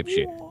negative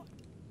shit. When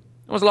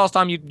was the last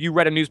time you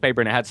read a newspaper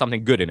and it had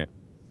something good in it?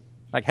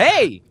 Like,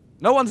 hey,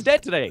 no one's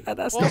dead today.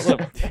 That's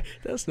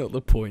not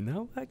the point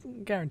now. I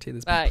can guarantee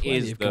there's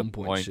plenty of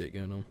gunpoint shit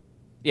going on.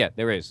 Yeah,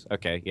 there is.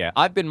 Okay, yeah.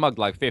 I've been mugged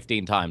like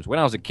 15 times. When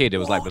I was a kid, it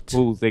was like the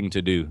cool thing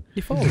to do.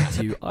 If I was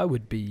you, I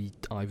would be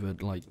either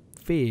like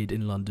feared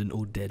in London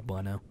or dead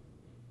by now.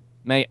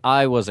 Mate,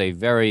 I was a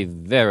very,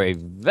 very,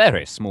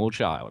 very small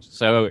child.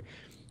 So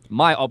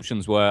my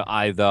options were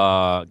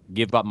either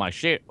give up my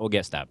shit or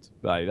get stabbed.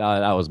 Like,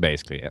 that was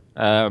basically it.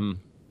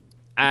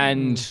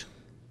 And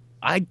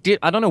I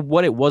don't know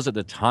what it was at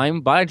the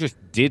time, but I just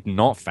did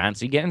not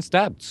fancy getting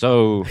stabbed.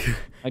 So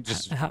I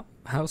just...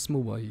 How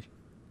small were you?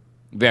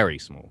 Very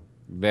small.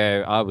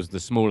 I was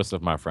the smallest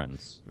of my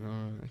friends.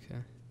 Oh,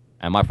 okay.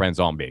 And my friends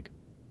aren't big.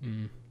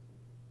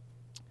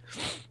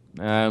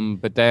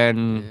 But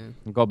then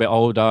I got a bit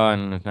older,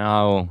 and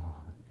now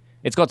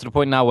it's got to the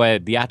point now where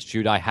the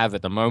attitude I have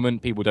at the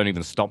moment, people don't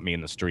even stop me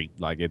in the street.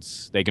 Like,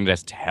 they can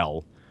just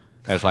tell.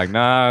 It's like,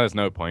 nah, there's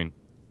no point.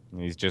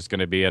 He's just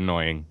gonna be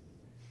annoying.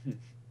 And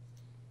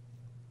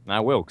I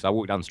will, because I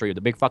walk down the street with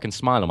a big fucking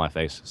smile on my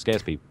face.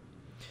 Scares people.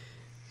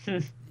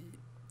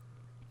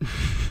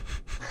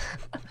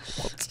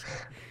 What?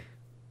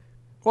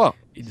 What?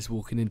 You're just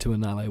walking into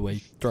an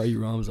alleyway, throw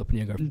your arms up and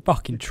you go,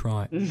 fucking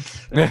try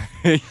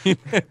it.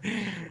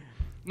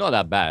 Not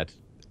that bad.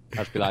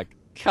 I'd be like,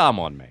 come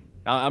on, man.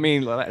 I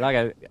mean,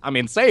 I'm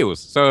in sales,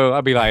 so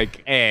I'd be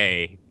like,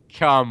 hey,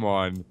 come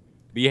on,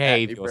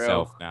 behave Happy, bro.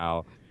 yourself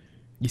now.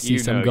 You see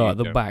some know guy you at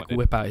the don't back want it.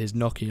 whip out his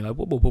Nokia, you're like,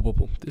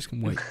 whoa, this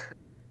can wait.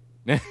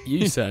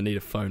 You certainly need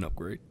a phone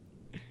upgrade.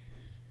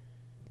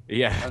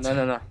 Yeah. Oh,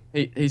 no.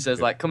 He says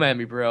like, come at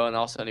me, bro, and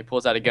all of a sudden he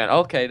pulls out a gun.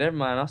 Okay, never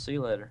mind. I'll see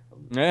you later.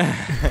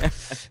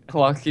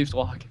 Keeps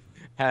walking.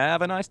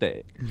 Have a nice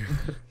day.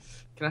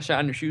 Can I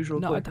shine your shoes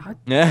real No, quick?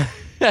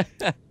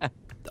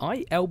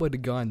 I elbowed a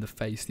guy in the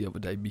face the other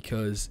day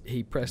because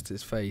he pressed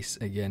his face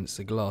against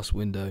a glass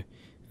window,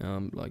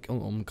 like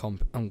on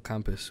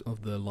campus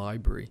of the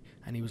library,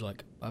 and he was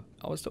like, I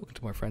was talking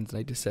to my friends and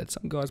they just said,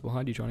 some guy's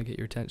behind you trying to get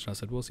your attention. I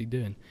said, what's he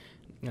doing?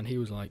 And he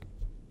was like,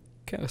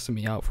 cursing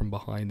me out from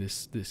behind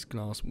this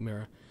glass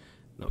mirror.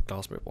 Not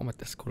glass mirror, what am I,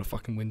 that's called a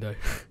fucking window.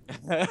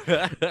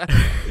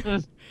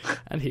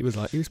 And he was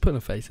putting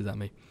faces at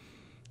me.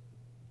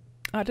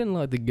 I didn't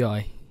like the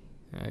guy.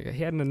 He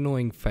had an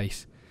annoying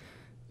face.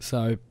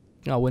 So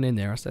I went in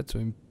there, I said to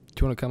him,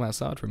 do you want to come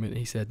outside for a minute?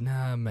 He said,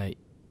 nah, mate.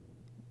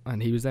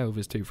 And he was there with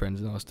his two friends,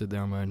 and I stood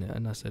there on my own.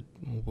 And I said,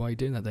 well, why are you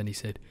doing that then? He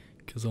said,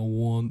 because I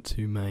want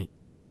to, mate.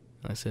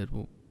 I said,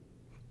 well,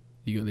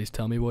 you got at least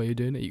tell me why you're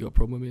doing it? You got a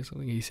problem with me or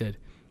something? He said,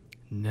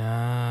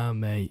 nah,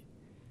 mate.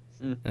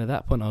 And at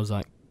that point, I was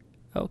like,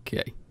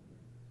 okay,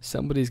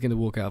 somebody's going to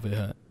walk out of it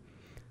hurt.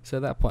 So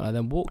at that point, I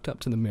then walked up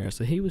to the mirror.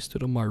 So he was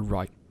stood on my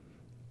right.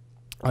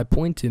 I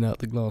pointed out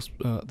the glass,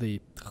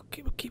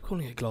 keep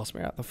calling it a glass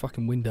mirror, out the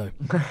fucking window.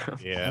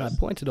 Yeah. And I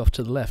pointed off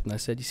to the left and I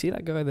said, you see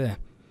that guy there?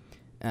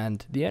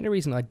 And the only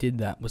reason I did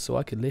that was so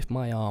I could lift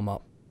my arm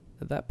up.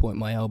 At that point,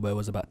 my elbow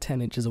was about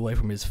 10 inches away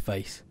from his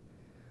face.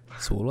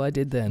 So all I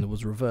did then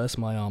was reverse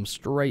my arm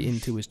straight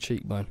into his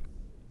cheekbone.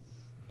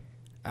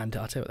 And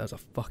I'll tell you what, that was a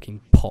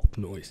fucking pop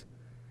noise.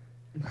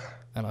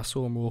 And I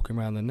saw him walking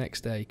around the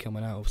next day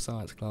coming out of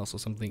science class or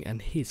something,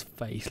 and his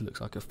face looks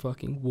like a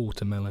fucking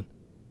watermelon.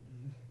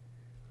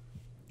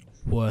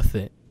 Worth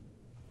it.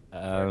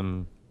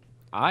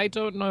 I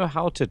don't know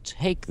how to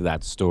take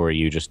that story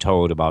you just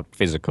told about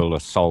physical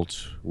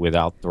assault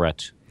without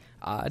threat.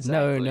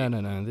 No.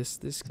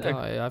 This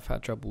guy, I've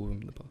had trouble with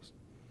him in the past.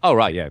 Oh,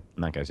 right, yeah.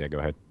 In that case, yeah, go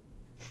ahead.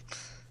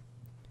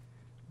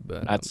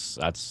 But That's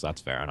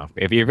fair enough.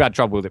 If you've had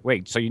trouble with it,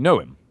 wait, so you know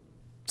him?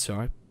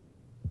 sorry,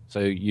 So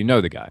you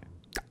know the guy?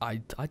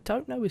 I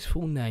don't know his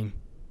full name.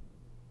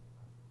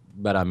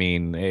 But I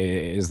mean,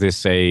 is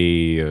this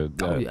an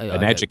yeah,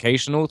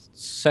 educational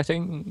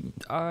setting?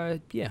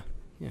 Yeah.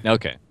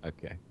 Okay.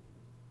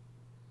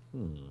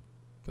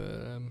 But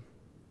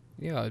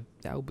yeah, I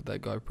elbowed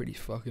that guy pretty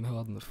fucking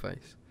hard in the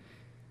face.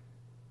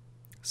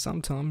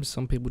 Sometimes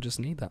some people just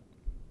need that.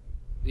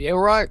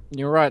 You're right.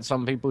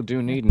 Some people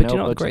do need. But you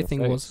know what the great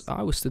thing was?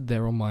 I was stood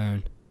there on my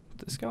own.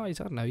 This guy's,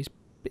 I don't know, he's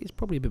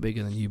probably a bit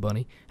bigger than you,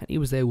 Bunny, and he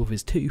was there with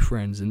his two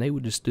friends, and they were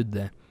just stood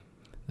there.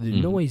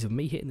 The noise of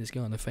me hitting this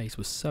guy in the face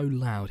was so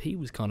loud, he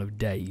was kind of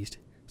dazed.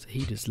 So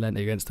he just leant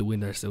against the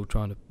window, still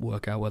trying to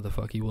work out where the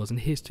fuck he was, and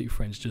his two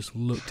friends just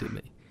looked at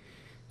me.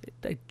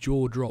 They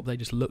jaw dropped, they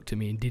just looked at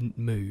me and didn't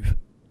move.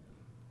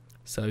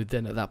 So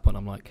then at that point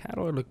I'm like, how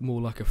do I look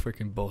more like a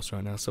freaking boss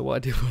right now? So what I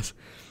did was,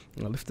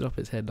 I lifted up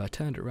his head, and I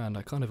turned it around,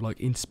 I kind of like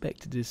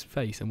inspected his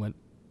face and went,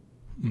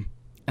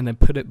 and then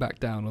put it back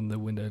down on the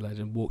window ledge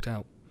and walked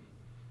out.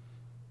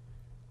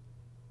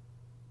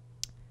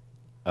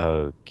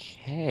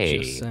 Okay.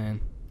 Just saying.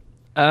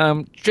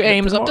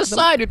 James, I've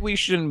decided we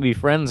shouldn't be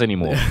friends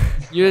anymore.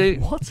 You're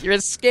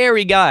a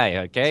scary guy,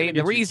 okay? It's gonna The get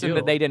you reason that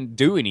killed. they didn't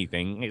do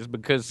anything is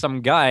because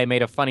some guy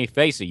made a funny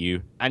face at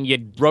you and you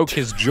broke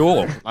his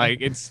jaw.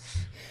 Like, it's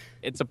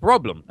a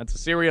problem. It's a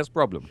serious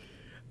problem.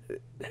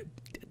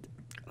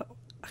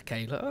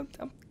 Okay, look,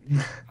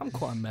 I'm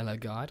quite a mellow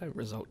guy. I don't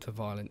resort to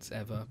violence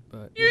ever,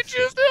 but You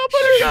just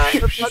elbowed a guy in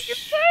the fucking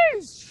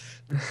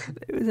face!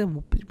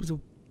 it was a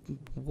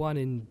 1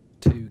 in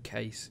 2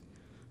 case.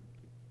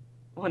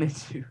 1 and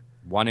 2.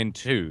 1 in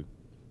 2.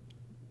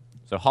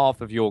 So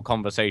half of your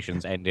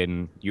conversations end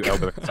in you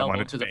elbow someone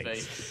Elbow in to the the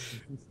face. face.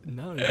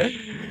 No,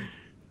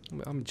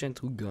 I'm a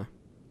gentle guy.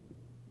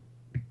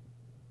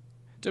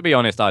 To be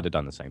honest, I'd have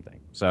done the same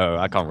thing. So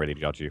I can't really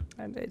judge you.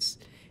 And it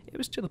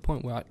was to the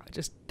point where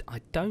I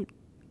don't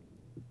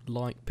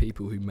like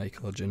people who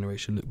make our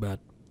generation look bad.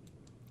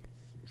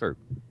 True.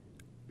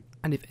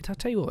 And if I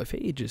tell you what, if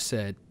he had just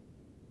said,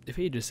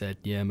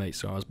 yeah, mate,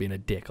 sorry, I was being a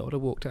dick, I would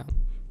have walked out.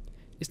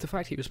 It's the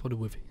fact he responded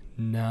with,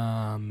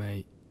 nah,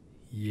 mate,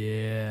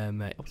 yeah,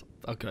 mate. I was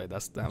like, okay,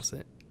 that's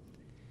it.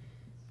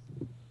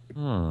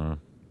 I'm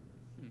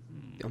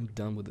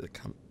done with the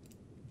cunt.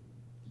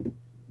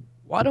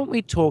 Why don't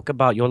we talk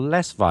about your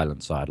less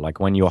violent side, like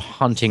when you're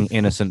hunting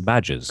innocent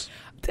badgers?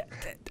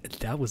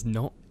 That was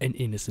not an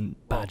innocent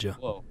badger.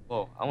 Whoa.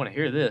 I want to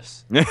hear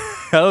this.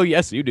 Oh,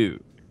 yes, you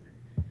do.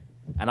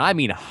 And I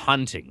mean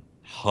hunting.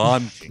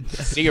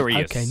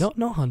 Serious. Okay, not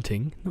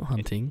hunting.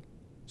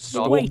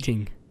 Stalking.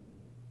 Waiting.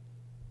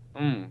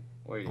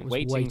 Wait, I was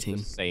Waiting's waiting.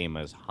 the same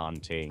as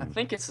hunting. I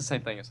think it's the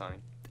same thing as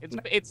hunting.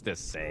 It's the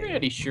same.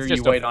 Pretty sure It's you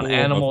just a wait on form of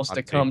animals to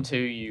hunting. come to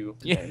you.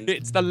 Yeah, and-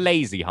 it's the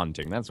lazy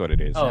hunting. That's what it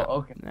is. Oh,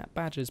 okay. That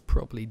badger's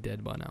probably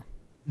dead by now.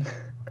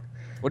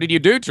 What did you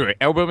do to it?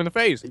 Elbow him in the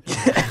face.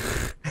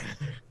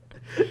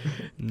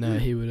 No,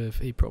 he would have.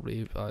 He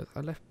probably.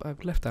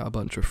 I've left out a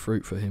bunch of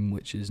fruit for him,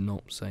 which is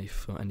not safe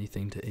for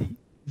anything to eat.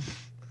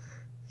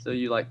 So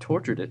you like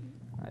tortured it?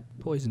 I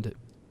poisoned it.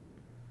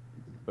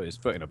 Put his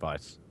foot in a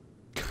vice.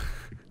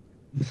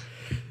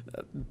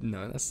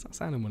 No,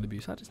 that's animal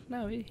abuse.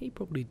 He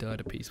probably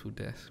died a peaceful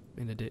death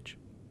in a ditch.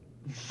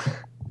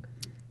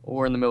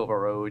 Or in the middle of a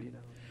road, you know?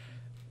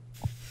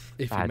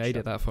 If he made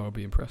it that far, I'd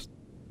be impressed.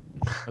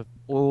 Of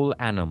all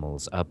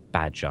animals, a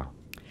badger.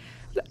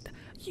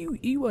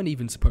 You weren't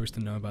even supposed to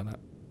know about that.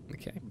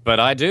 Okay. But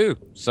I do.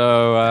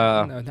 So,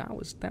 No, that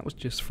was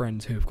just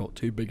friends who have got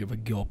too big of a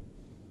gob.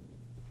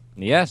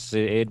 yes,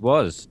 it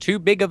was. Too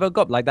big of a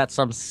gob. Like that's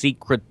some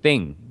secret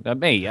thing.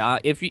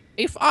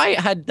 If I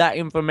had that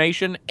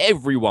information,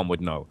 everyone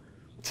would know.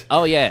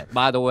 Oh, yeah,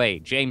 by the way,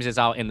 James is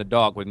out in the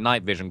dark with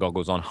night vision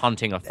goggles on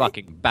hunting a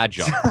fucking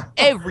badger.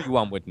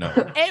 Everyone would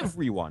know.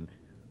 Everyone.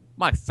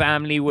 My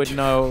family would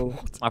know.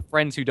 My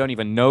friends who don't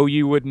even know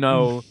you would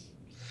know.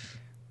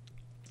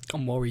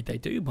 I'm worried they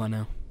do by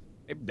now.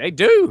 They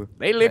do.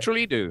 They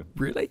literally do.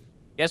 Really?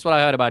 Guess what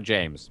I heard about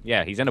James?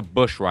 Yeah, he's in a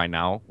bush right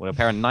now with a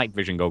pair of night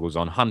vision goggles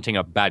on hunting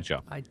a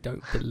badger. I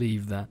don't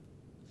believe that.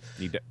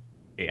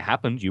 It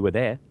happened. You were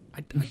there.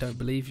 I don't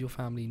believe your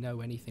family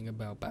know anything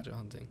about badger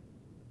hunting.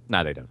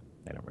 No, they don't.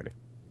 They don't really.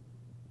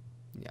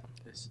 Yeah.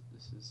 This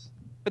is...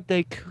 But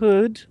they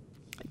could.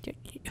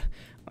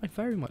 I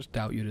very much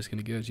doubt you're just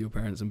going to go to your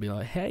parents and be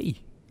like,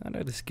 hey, I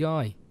know this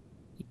guy.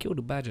 He killed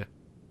a badger.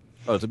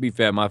 Oh, to be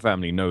fair, my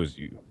family knows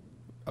you.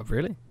 Oh,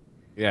 really?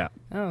 Yeah.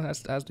 Oh,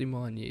 as do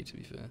mine, you, to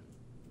be fair.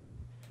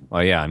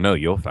 Well, yeah, I know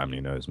your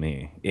family knows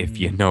me, if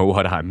you know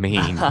what I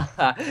mean.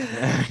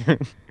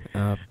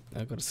 I've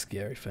got a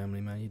scary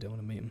family, man. You don't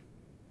want to meet them.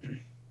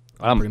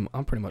 Um,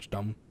 I'm pretty much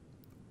done.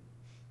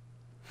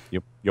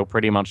 You're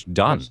pretty much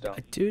done.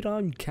 Dude,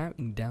 I'm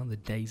counting down the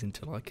days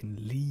until I can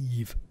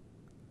leave.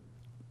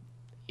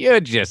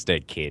 You're just a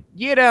kid.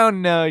 You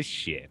don't know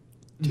shit.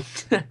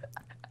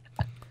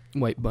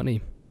 Wait,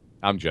 Bunny.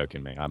 I'm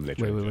joking, mate. I'm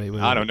literally Wait, joking.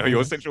 wait, I don't know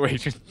your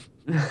situation.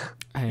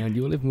 Hang on,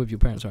 you're living with your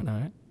parents right now,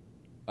 right?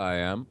 I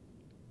am.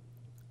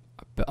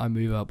 But I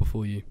move out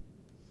before you.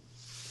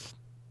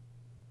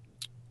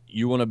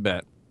 You want to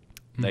bet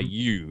that Mhm.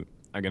 you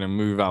are going to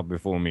move out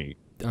before me?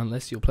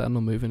 Unless you're planning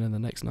on moving in the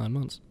next 9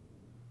 months.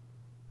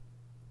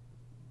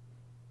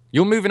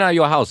 You're moving out of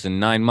your house in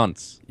 9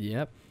 months.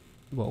 Yep.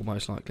 Well,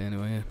 most likely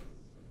anyway, yeah.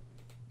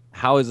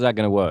 How is that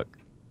going to work?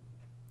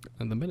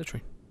 And the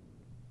military.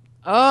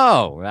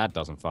 Oh, that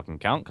doesn't fucking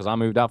count because I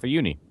moved out for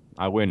uni.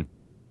 I win.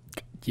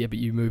 Yeah, but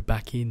you moved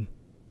back in.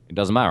 It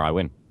doesn't matter. I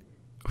win.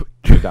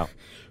 Moved out.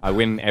 I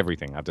win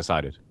everything. I've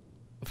decided.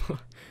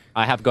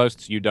 I have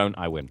ghosts. You don't.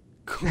 I win.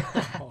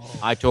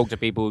 I talk to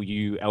people.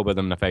 You elbow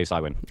them in the face. I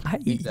win.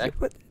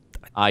 Exactly.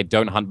 I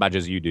don't hunt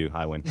badgers. You do.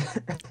 I win.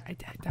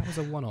 That was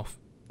a one-off.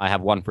 I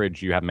have one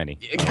fridge. You have many.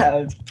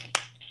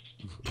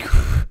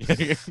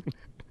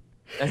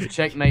 That's a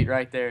checkmate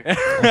right there.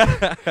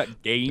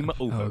 Game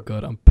over. Oh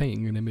god, I'm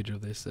painting an image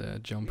of this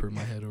jumper in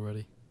my head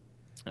already.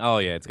 Oh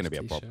yeah, it's gonna be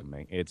a This problem, t-shirt.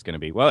 mate. It's gonna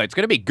be it's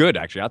gonna be good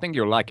actually. I think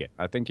you'll like it.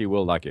 I think you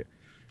will like it,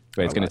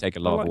 but it's gonna take a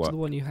lot of I liked work. the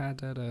one you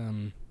had at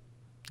in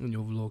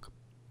your vlog.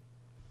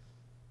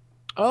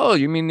 Oh,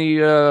 you mean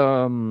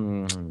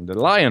the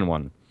lion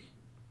one?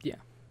 Yeah.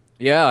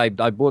 Yeah, I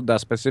bought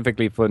that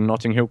specifically for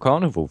Notting Hill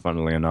Carnival,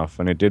 funnily enough,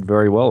 and it did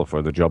very well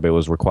for the job it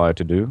was required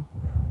to do,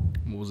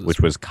 What was it? which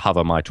was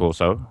cover my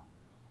torso.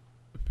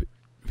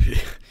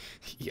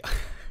 Yeah.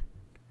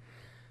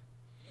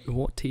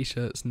 What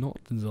t-shirt's not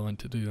designed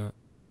to do that?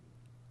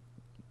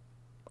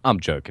 I'm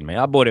joking, mate.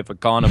 I bought it for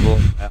Carnival.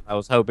 I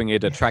was hoping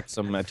it'd attract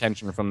some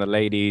attention from the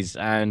ladies,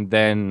 and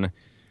then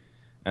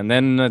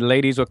the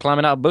ladies were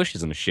climbing out of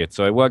bushes and shit,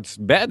 so it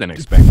worked better than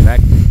expected,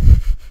 actually.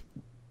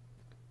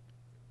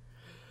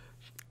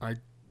 I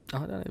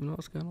don't even know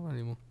what's going on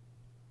anymore.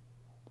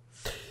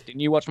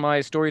 Didn't you watch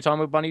my story time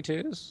with Bunny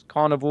Tears?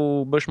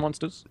 Carnival Bush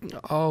Monsters?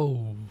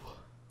 Oh.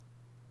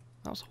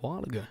 That was a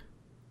while ago.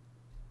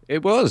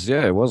 It was,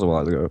 yeah, it was a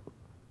while ago.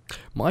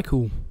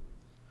 Michael,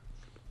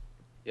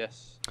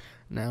 Yes.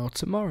 now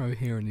tomorrow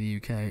here in the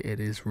UK it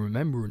is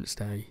Remembrance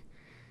Day.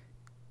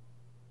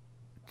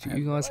 Do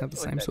you guys have the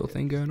same sort of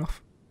thing going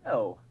off?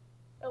 No.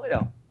 No, we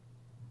don't.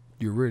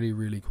 You're really,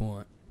 really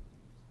quiet.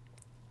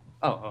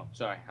 Oh,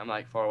 sorry. I'm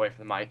like far away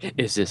from the mic.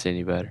 Is this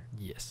any better?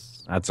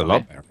 Yes. That's a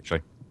lot better,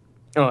 actually.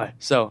 Alright,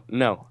 so,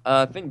 no.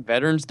 I think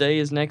Veterans Day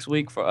is next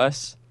week for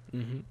us.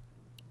 Mm-hmm.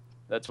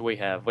 That's what we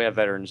have. We have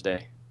Veterans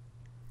Day.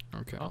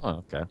 Okay.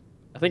 Oh, okay.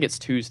 I think it's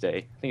Tuesday.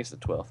 I think it's the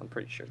 12th. I'm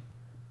pretty sure.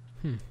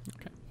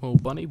 Okay. Well,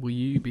 Bunny, will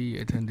you be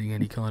attending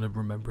any kind of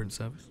remembrance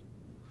service?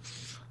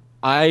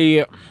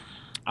 I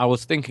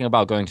was thinking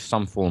about going to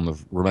some form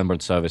of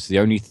remembrance service. The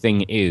only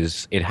thing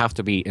is, it'd have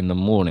to be in the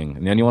morning.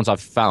 And the only ones I've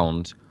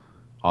found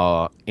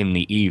are in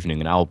the evening,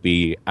 and I'll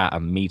be at a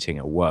meeting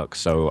at work,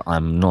 so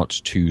I'm not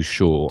too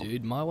sure.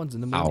 Dude, my one's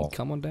in the morning. Ow.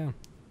 Come on down.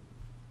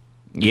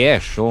 Yeah,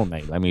 sure,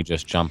 mate. Let me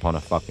just jump on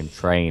a fucking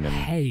train and...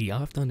 Hey,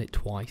 I've done it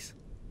twice.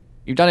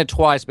 You've done it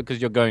twice because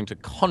you're going to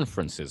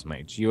conferences,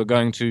 mate. You were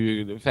going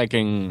to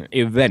fucking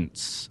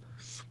events.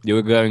 You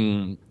were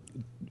going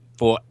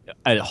for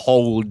a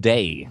whole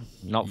day,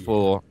 not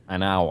for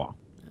an hour.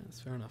 Yeah, that's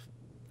fair enough.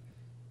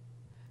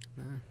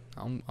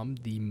 No, I'm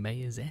the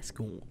mayor's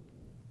escort.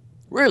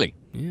 Really?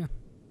 Yeah.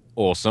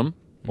 Awesome.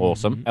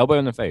 Awesome. Elbow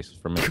in the face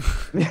from me.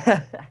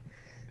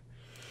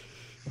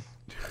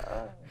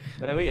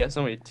 Man, we got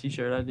so many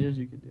t-shirt ideas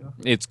you could do.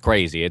 It's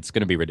crazy. It's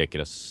going to be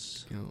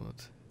ridiculous. God.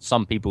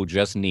 Some people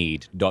just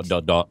need ...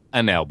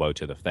 an elbow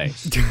to the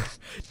face.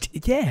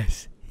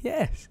 Yes.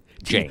 Yes.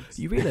 James.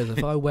 You realise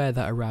if I wear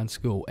that around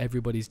school,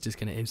 everybody's just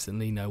going to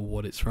instantly know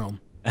what it's from.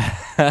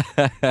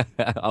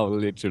 I'll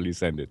literally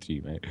send it to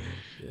you, mate.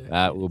 Yeah.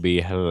 That will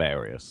be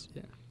hilarious.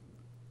 Yeah.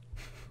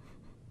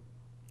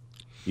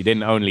 You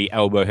didn't only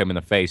elbow him in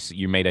the face,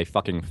 you made a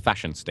fucking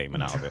fashion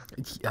statement out of it.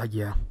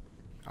 Yeah.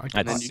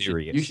 That's You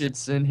serious. you should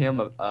send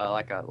him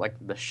like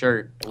the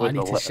shirt I with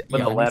need to the I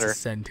need to letter.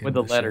 send him With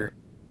the letter. shirt.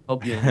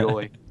 Hope you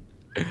enjoy.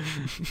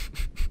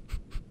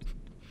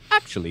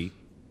 Actually,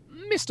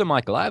 Mr.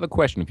 Michael, I have a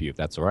question for you, if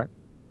that's all right.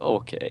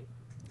 Okay.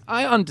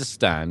 I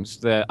understand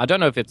that, I don't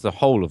know if it's the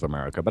whole of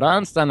America, but I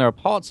understand there are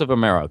parts of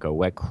America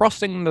where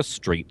crossing the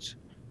street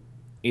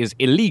is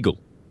illegal.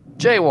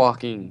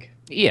 Jaywalking.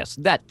 Yes,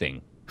 that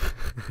thing.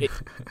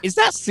 Is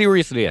that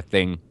seriously a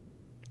thing?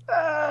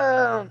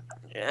 I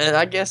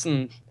guess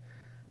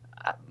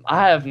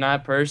I have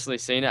not personally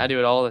seen it. I do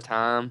it all the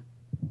time,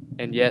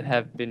 and yet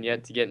have been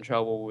yet to get in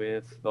trouble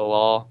with the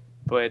law.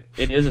 But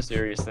it is a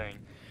serious thing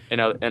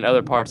in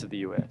other parts of the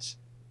U.S.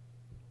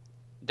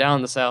 Down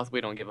in the South,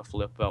 we don't give a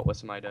flip about what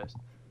somebody does.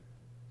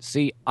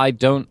 See, I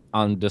don't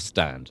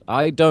understand.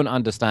 I don't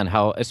understand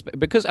how,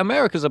 because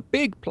America's a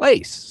big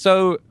place.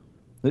 So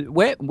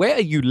where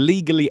are you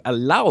legally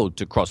allowed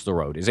to cross the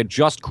road? Is it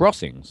just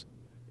crossings?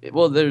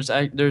 Well, there's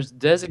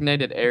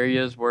designated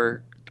areas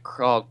where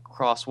called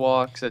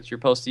crosswalks that you're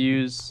supposed to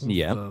use.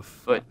 Yeah.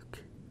 But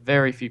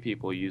very few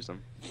people use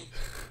them.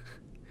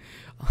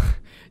 Do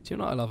you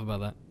know what I love about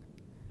that?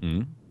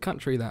 Mm.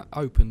 Country that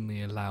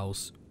openly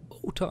allows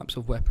all types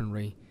of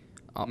weaponry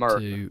up America.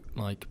 to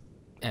like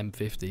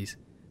M50s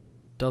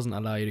doesn't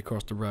allow you to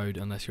cross the road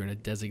unless you're in a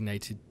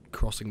designated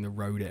crossing the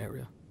road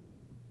area.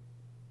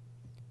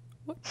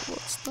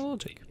 What's the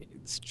logic?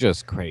 It's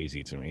just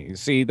crazy to me.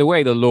 See, the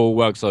way the law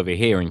works over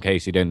here, in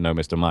case you didn't know,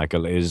 Mr.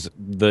 Michael, is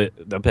the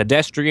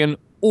pedestrian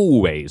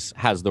always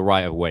has the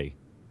right of way.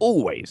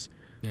 Always.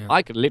 Yeah.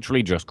 I could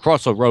literally just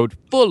cross a road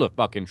full of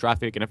fucking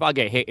traffic, and if I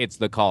get hit, it's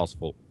the car's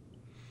fault.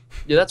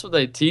 Yeah, that's what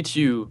they teach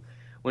you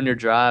when you're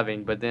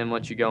driving. But then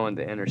once you go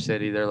into inner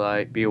city, they're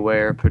like, be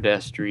aware of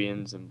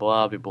pedestrians and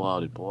blah, blah,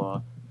 blah,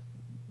 blah.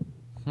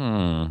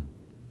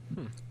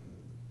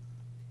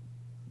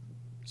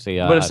 See,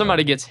 But if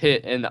somebody gets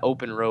hit in the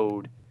open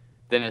road,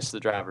 then it's the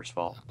driver's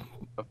fault,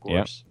 of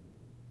course.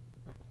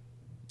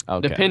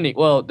 okay. Depending.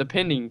 Well,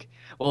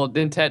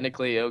 then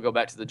technically it'll go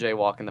back to the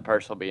jaywalk, and the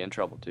person will be in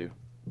trouble too.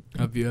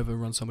 Have you ever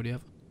run somebody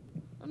over?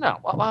 No,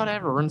 why would I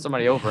ever run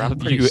somebody over? I'm Have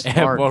pretty you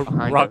smart ever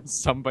behind run it.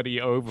 somebody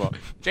over?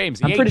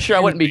 James, I'm pretty sure I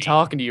wouldn't be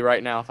talking to you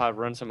right now if I'd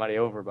run somebody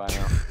over by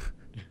now.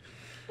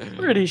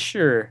 Pretty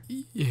sure.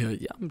 Yeah,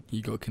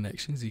 you got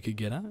connections you could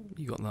get at.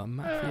 You got that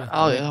mafia.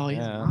 Oh, he's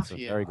Yeah, that's a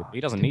mafia. very good. He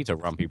doesn't need to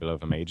run people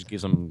over, mate. He just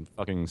gives them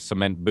fucking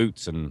cement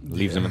boots and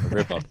leaves them in the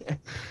river,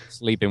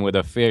 sleeping with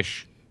a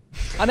fish.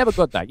 I never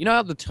got that. You know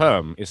how the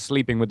term is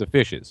sleeping with the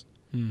fishes?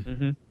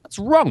 Mm-hmm. That's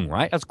wrong,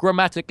 right? That's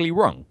grammatically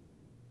wrong.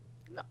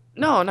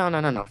 No.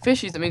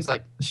 Fishies, that means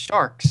like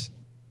sharks.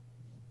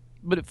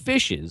 But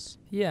fishes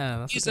Yeah,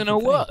 that's isn't a a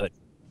different word.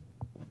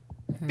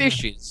 thing.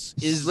 Fishes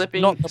is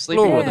Sleeping not the with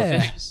plural. the Yeah.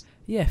 fishes.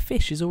 Yeah,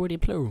 fish is already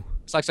plural.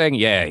 It's like saying,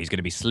 yeah, he's going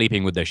to be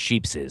sleeping with the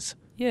sheepses.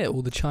 Yeah,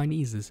 all the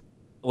Chineses.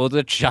 Or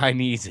the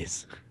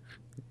Chineses.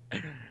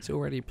 It's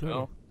already plural.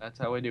 Well, that's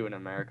how we do in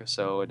America,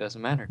 so it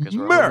doesn't matter because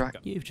we're America.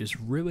 all You've just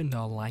ruined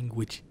our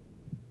language.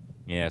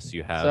 Yes,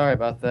 you have. Sorry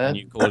about that. And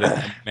you call it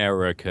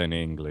American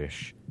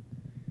English.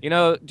 You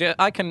know,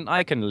 I can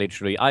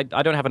literally, I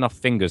don't have enough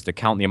fingers to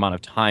count the amount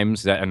of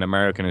times that an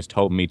American has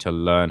told me to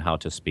learn how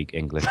to speak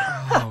English.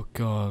 Oh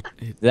God.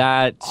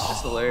 That's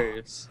That's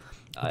hilarious.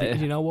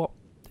 You know what?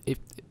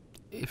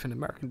 If an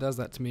American does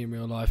that to me in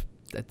real life,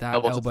 that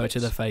elbow to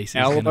the face. Is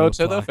elbow gonna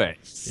to the apply.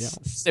 face. Yeah.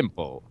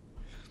 Simple.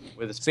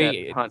 With his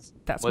See, pet hunt.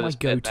 That's with my his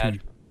pet go-to.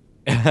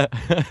 badge.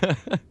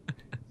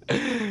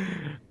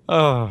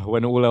 Oh,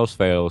 when all else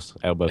fails,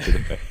 elbow to the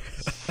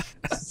face.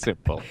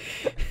 Simple.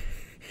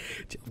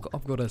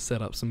 I've got to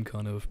set up some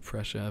kind of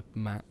pressure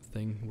mat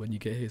thing when you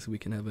get here, so we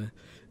can have a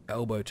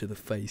elbow to the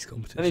face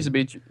competition. That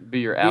needs to be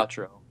your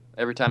outro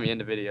every time you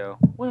end a video.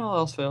 When all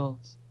else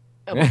fails.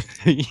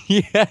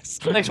 Yes.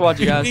 Thanks for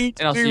watching, guys, need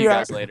and I'll to see do you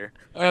guys that. later.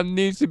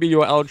 Needs to be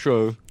your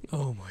outro.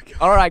 Oh my God.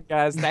 All right,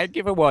 guys. Thank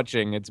you for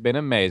watching. It's been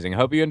amazing.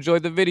 Hope you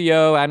enjoyed the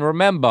video. And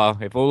remember,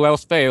 if all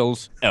else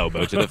fails,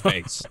 elbow to the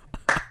face.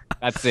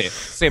 That's it.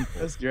 Simple.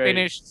 That's great.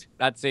 Finished.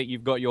 That's it.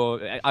 You've got your.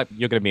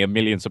 You're going to be 1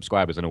 million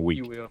subscribers in a week.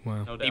 You will. Wow.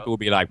 No doubt. People will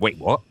be like, "Wait,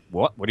 what?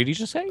 What? What did he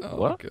just say? Oh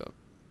what?" god.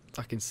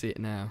 I can see it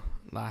now.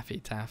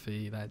 Laffy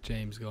Taffy, that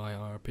James guy,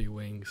 RP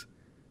Wings.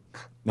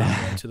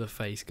 Elbow to the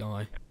face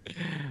guy.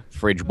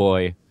 Fridge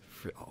boy.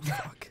 Oh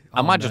fuck.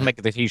 I might just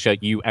make the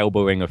t-shirt you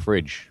elbowing a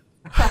fridge.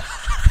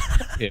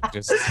 Yeah,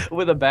 just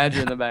With a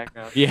badger in the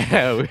background.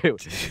 yeah, with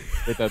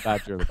a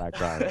badger in the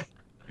background.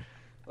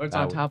 Or it's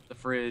That on would- top of the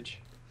fridge.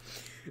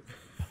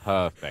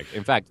 Perfect.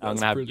 In fact, I'm That's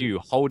gonna have brilliant. you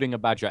holding a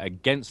badger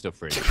against a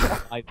fridge.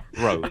 I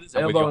throat With his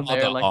and with elbow your in the air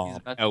other like he's arm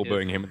about to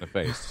elbowing him in the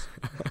face.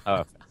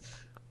 Perfect.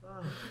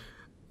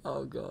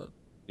 Oh god.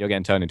 You're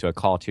getting turned into a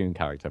cartoon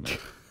character, mate.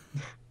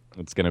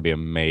 It's gonna be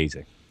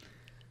amazing.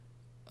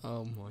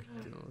 Oh my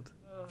god.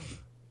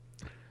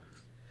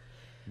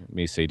 Let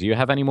me see. Do you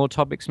have any more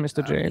topics,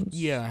 Mr. James?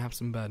 Yeah, I have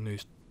some bad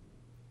news.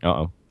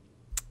 Uh-oh.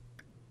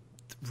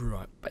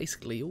 Right,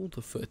 basically all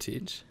the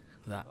footage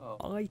that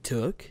Oh. I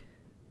took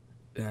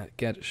at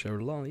Get It Show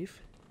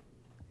Live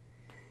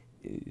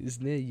is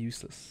near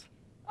useless.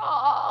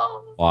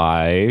 Oh.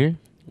 Why?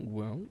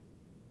 Well,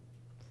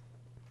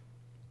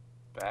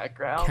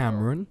 Background.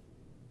 Cameron.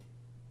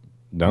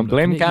 Don't I'm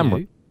blame looking at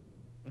Cameron.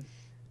 you.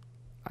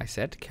 I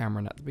said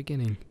Cameron at the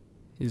beginning.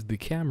 Is the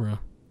camera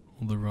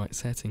on the right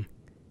setting?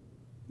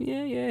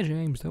 Yeah,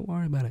 James, don't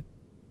worry about it.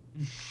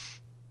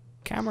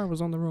 Camera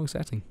was on the wrong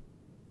setting.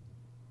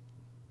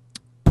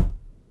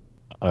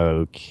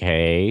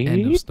 Okay.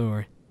 End of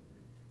story.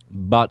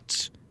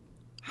 But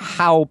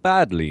how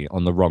badly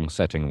on the wrong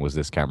setting was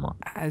this camera?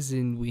 As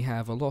in, we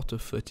have a lot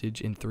of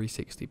footage in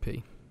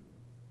 360p.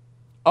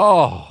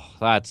 Oh,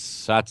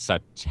 that's a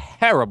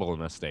terrible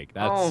mistake.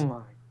 Oh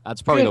my.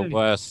 That's probably the goodness.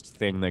 worst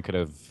thing that could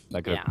have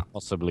Yeah.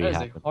 possibly That is a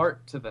happened.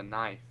 heart to the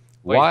knife.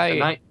 Wait, Why? the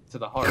knife to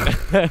the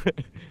heart.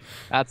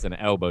 That's an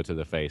elbow to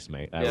the face,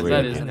 mate. Yes, really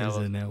that is That an is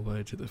elbow. an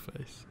elbow to the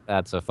face.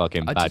 That's a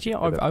fucking badge.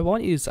 I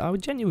want you. I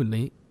would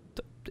genuinely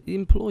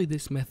employ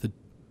this method.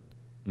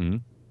 Hmm.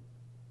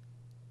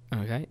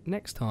 Okay,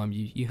 next time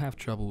you have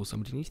trouble with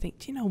somebody and you think,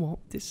 do you know what,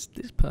 this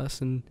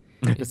person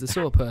is the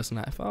sort of person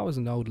that if I was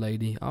an old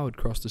lady, I would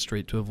cross the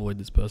street to avoid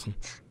this person.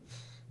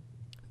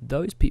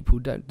 Those people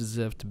don't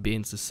deserve to be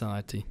in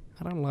society.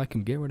 I don't like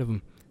them. Get rid of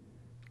them.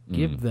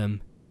 Give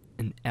them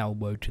an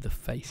elbow to the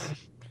face.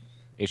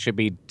 It should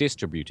be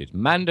distributed.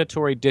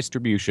 Mandatory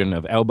distribution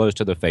of elbows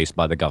to the face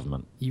by the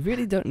government. You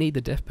really don't need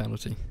the death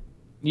penalty.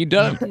 You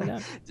don't. You know?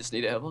 Just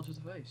need an elbow to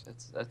the face.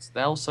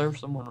 That'll serve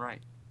someone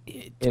right.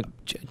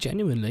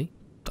 Genuinely,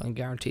 I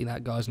guarantee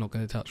that guy's not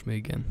going to touch me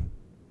again.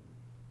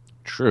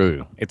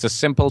 True. It's a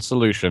simple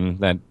solution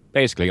that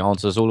basically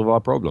answers all of our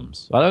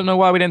problems. I don't know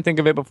why we didn't think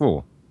of it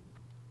before.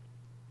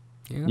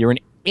 Yeah. You're an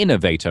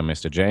innovator,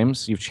 Mr.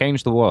 James. You've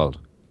changed the world.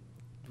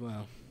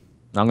 Well,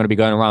 I'm going to be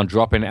going around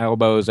dropping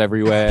elbows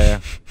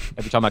everywhere.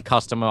 Every time a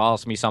customer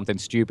asks me something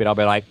stupid, I'll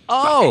be like,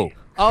 oh,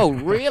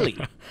 really?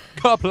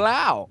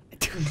 Kaplow.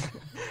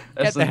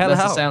 That's the hell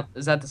out. sound.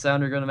 Is that the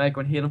sound you're gonna make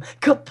when you hit him?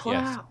 Kaplow.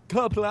 Yes.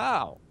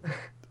 Kaplow.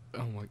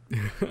 oh my.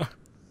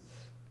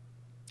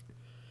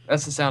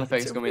 That's the sound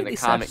effect that's It's a gonna be in really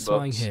the comic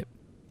satisfying books. hit.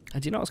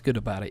 And do you know what's good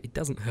about it? It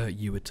doesn't hurt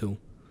you at all.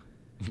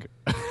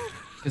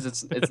 Because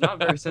it's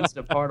not a very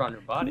sensitive part on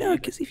your body. No, either.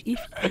 because if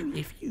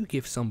you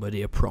give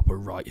somebody a proper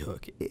right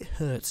hook, it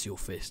hurts your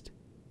fist.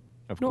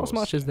 Of Not course. as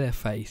much as their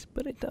face,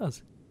 but it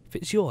does. If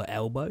it's your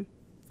elbow,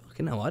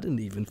 fucking hell, I didn't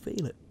even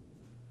feel it.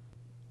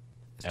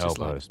 It's just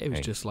Elbows, it was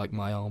mate. just like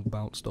my arm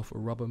bounced off a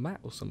rubber mat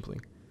or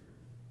something.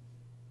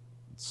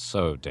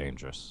 So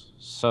dangerous.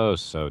 So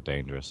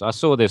dangerous. I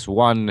saw this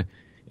one.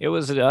 It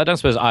was. I don't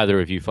suppose either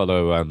of you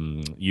follow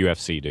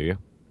UFC, do you?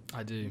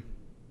 I do.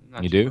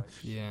 Not You too do? much.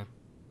 Yeah.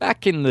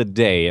 Back in the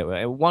day,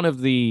 one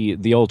of the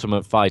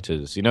Ultimate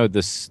Fighters, you know,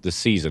 the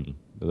season,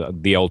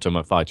 the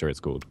Ultimate Fighter, it's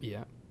called.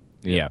 Yeah.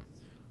 Yeah.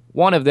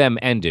 One of them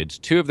ended.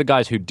 Two of the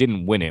guys who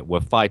didn't win it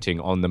were fighting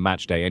on the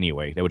match day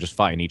anyway. They were just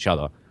fighting each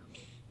other.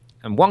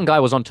 And one guy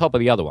was on top of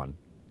the other one.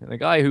 And the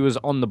guy who was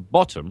on the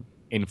bottom,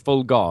 in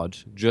full guard,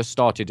 just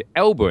started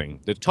elbowing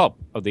the top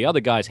of the other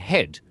guy's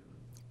head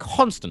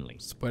constantly.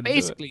 Spread to it.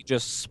 Basically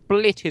just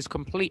split his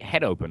complete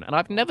head open. And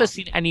I've never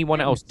seen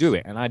anyone else do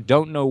it. And I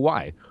don't know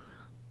why.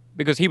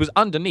 Because he was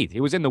underneath. He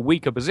was in the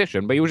weaker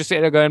position. But he was just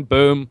sitting there going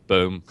boom,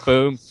 boom,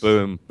 boom,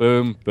 boom,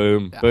 boom,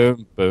 boom,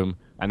 boom, boom.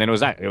 And then it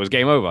was that. It was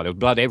game over. There was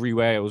blood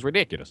everywhere. It was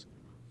ridiculous.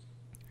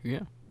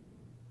 Yeah.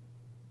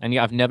 And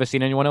yeah, I've never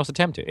seen anyone else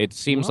attempt it. It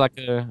seems What?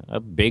 like a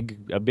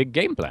big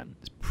game plan.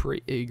 It's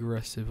pretty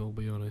aggressive, I'll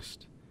be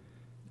honest.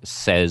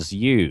 Says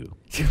you.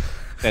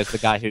 Says the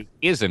guy who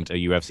isn't a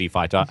UFC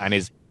fighter and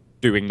is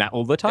doing that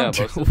all the Yeah, time.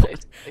 most of the days.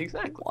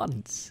 Exactly.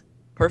 Once.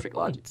 Perfect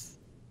logic.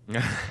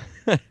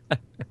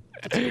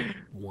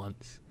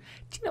 Once.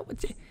 Do you know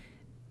what?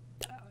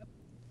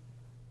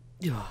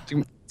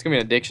 It's gonna be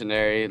in a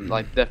dictionary,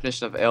 like the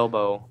definition of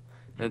elbow.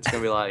 And it's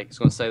gonna be like it's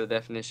gonna say the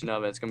definition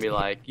of it. It's gonna be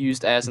like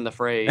used as in the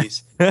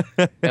phrase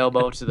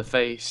elbow to the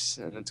face,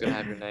 and it's gonna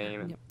have your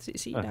name. Yeah,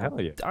 see Oh, now,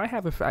 hell yeah. I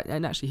have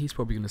and actually he's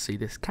probably going to see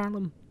this.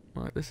 Callum,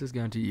 right, this is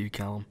going to you,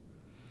 Callum.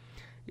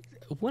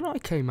 when I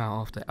came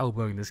out after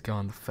elbowing this guy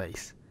in the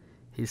face,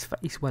 his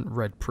face went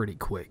red pretty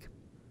quick.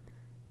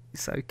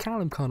 So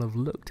Callum kind of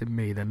looked at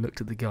me, then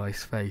looked at the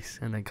guy's face,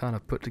 and then kind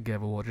of put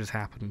together what just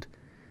happened.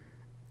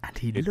 And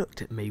he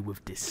looked at me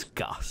with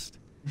disgust.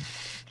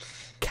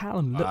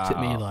 Callum looked at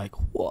me like,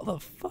 what the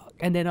fuck?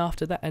 And then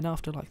after that, and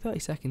after like 30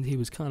 seconds, he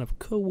was kind of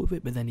cool with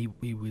it, but then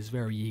he was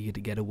very eager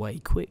to get away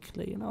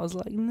quickly. And I was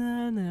like,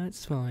 no,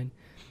 it's fine.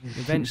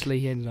 Eventually,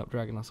 he ended up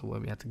dragging us away.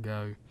 We had to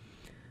go.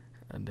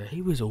 And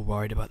he was all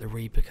worried about the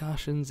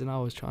repercussions, and I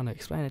was trying to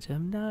explain it to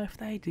him. No, if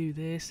they do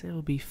this,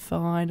 it'll be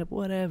fine,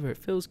 whatever. It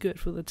feels good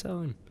for the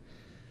time.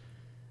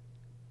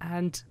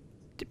 And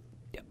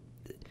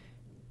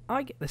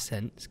I get the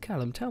sense,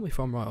 Callum, tell me if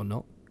I'm right or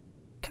not,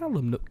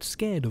 Callum looked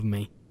scared of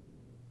me.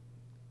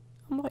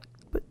 I'm like,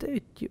 but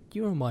dude,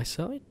 you're on my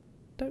side.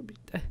 Don't be...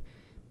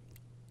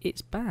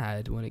 It's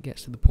bad when it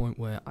gets to the point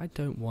where I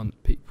don't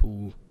want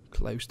people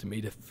close to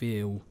me to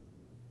feel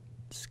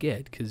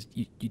scared, because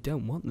you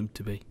don't want them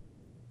to be.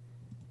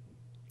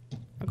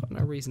 I've got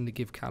no reason to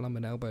give Callum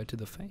an elbow to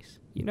the face.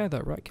 You know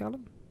that, right,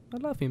 Callum? I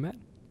love you,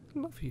 man. I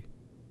love you.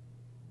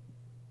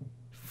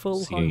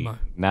 Full homo.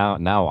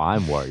 Now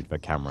I'm worried for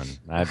Cameron.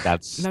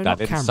 That didn't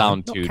Cameron,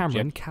 sound not too...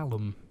 Cameron,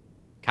 Callum.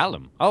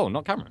 Callum? Oh,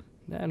 not Cameron.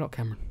 No, not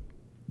Cameron.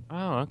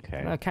 Oh,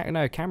 okay.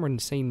 No,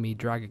 Cameron's seen me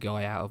drag a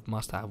guy out of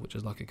Must Have, which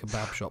is like a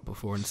kebab shop,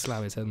 before, and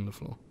slam his head on the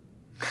floor.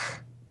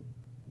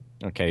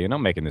 Okay, you're not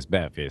making this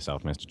better for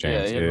yourself, Mr.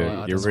 James.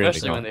 Yeah, you're really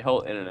especially not. when the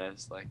whole internet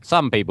is like...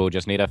 Some people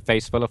just need a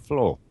face full of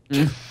floor.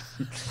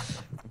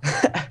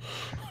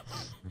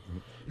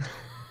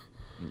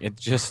 It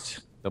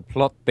just... The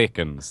plot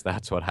thickens.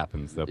 That's what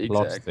happens. The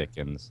plot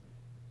thickens.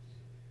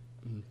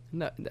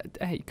 No,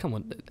 hey, come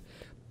on.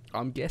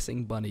 I'm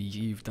guessing, Bunny,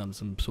 you've done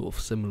some sort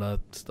of similar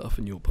stuff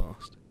in your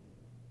past.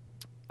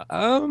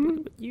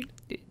 Come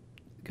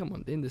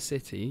on, in the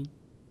city,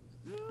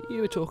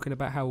 you were talking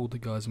about how all the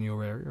guys in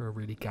your area are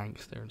really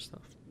gangster and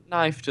stuff.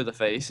 Knife to the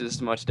face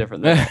is much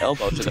different than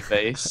elbow to the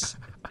face.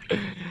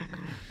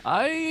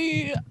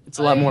 It's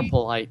a lot more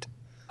polite.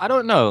 I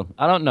don't know.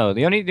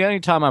 The only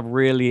time I've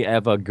really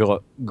ever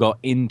got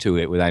into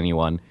it with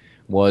anyone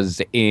was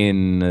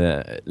in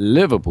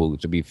Liverpool,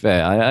 to be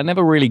fair. I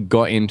never really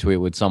got into it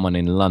with someone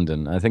in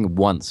London. I think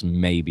once,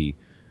 maybe.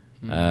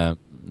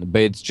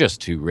 But it's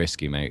just too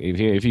risky, mate.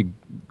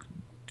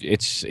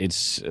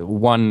 It's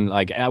one,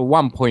 like, at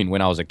one point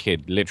when I was a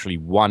kid, literally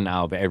 1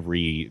 out of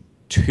every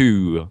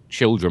 2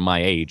 children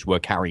my age were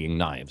carrying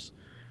knives.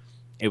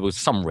 It was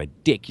some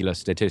ridiculous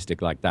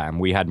statistic like that, and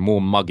we had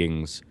more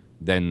muggings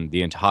than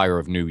the entire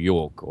of New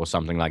York or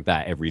something like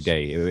that every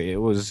day. It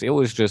was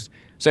just...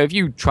 So if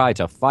you try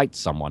to fight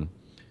someone,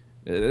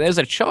 there's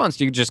a chance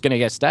you're just going to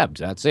get stabbed.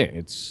 That's it.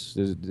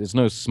 There's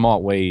no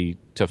smart way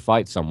to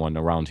fight someone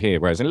around here.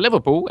 Whereas in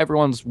Liverpool,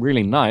 everyone's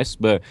really nice,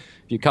 but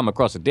if you come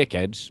across a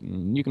dickhead,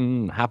 you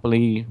can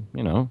happily,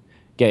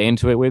 get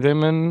into it with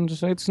him, and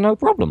it's no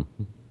problem.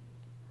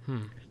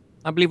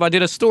 I believe I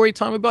did a story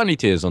time with Bunny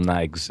Tears on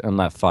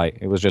that fight.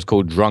 It was just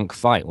called Drunk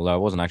Fight, although I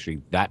wasn't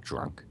actually that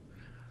drunk.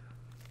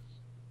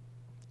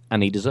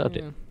 And he deserved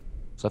it.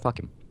 So fuck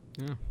him.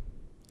 Yeah.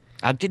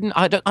 I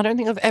don't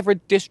think I've ever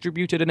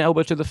distributed an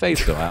elbow to the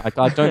face, though.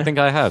 I don't think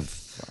I have.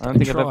 I don't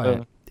think I've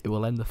ever... It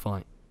will end the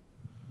fight.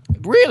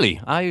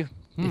 Really? If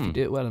you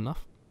do it well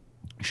enough.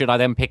 Should I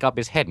then pick up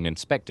his head and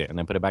inspect it and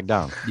then put it back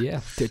down? Yeah,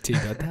 dude,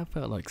 that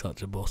felt like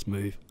such a boss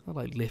move.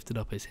 I lifted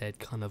up his head,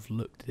 kind of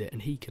looked at it,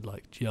 and he could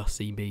just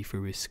see me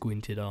through his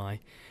squinted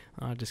eye.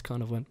 And I just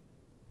kind of went,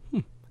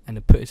 and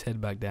then put his head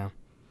back down.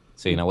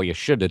 See, now what you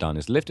should have done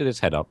is lifted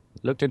his head up,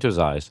 looked into his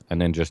eyes, and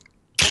then just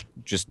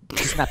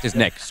snapped his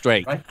neck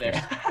straight. Right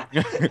there.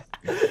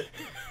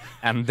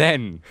 And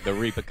then the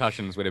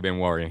repercussions would have been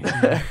worrying.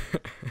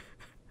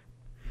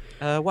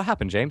 What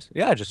happened, James?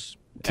 Yeah, I just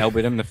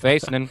elbowed him in the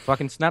face and then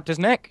fucking snapped his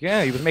neck.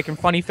 Yeah, he was making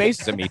funny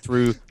faces at me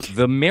through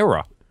the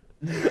mirror.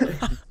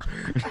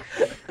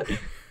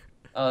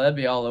 Oh, that'd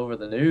be all over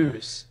the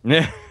news.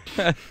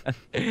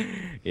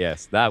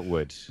 Yes, that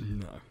would.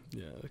 No.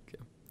 Yeah, okay.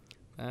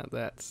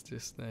 That's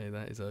just...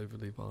 that is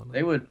overly violent.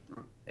 They would...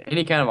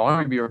 Any kind of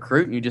army be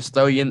recruiting you, just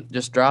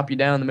just drop you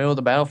down in the middle of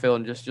the battlefield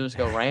and just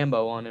go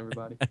Rambo on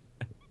everybody.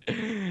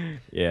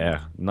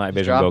 Yeah, night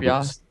vision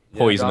goggles,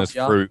 poisonous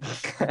fruit.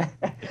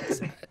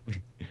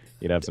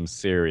 You'd have some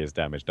serious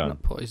damage done.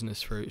 Not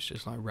poisonous fruit, it's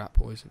just like rat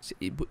poison.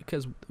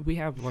 Because we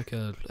have like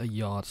a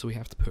yard, so we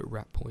have to put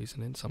rat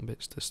poison in some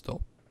bits to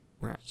stop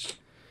rats.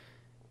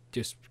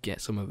 Just get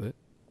some of it.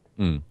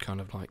 Kind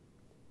of like...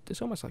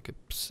 It's almost like a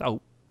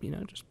salt,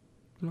 just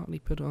lightly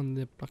put it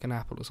on like an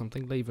apple or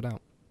something, leave it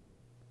out.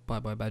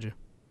 Bye-bye, badger.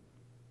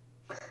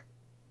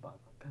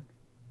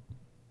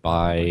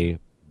 Bye.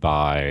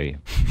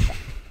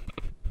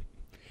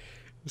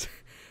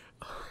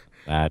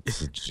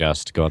 That's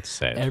just got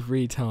said.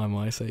 Every time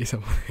I say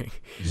something,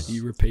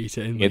 you repeat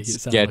it and make it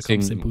It's sound like I'm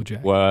getting Simple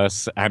Jack.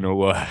 worse and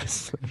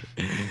worse.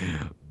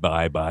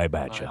 Bye,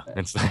 badger.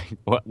 It's like,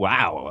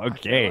 wow,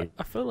 okay.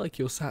 I feel like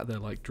you're sat there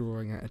like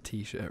drawing out a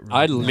t-shirt.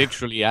 I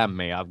literally am,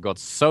 mate. I've got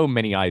so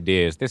many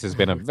ideas. This has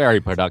been a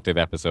very productive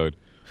episode.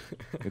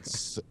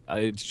 It's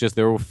just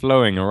they're all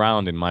flowing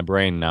around in my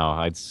brain now.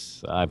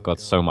 I've got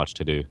so much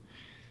to do.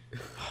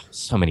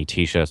 So many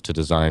T-shirts to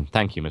design.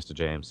 Thank you, Mr.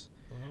 James.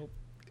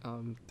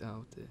 Well,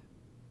 oh dear.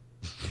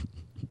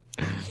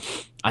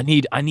 I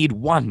need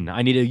one.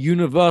 I need a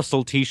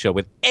universal T-shirt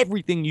with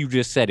everything you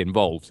just said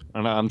involved,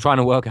 and I'm trying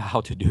to work out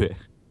how to do it.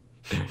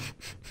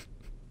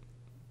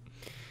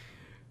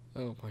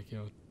 Oh my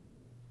god.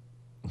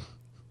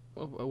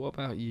 What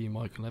about you,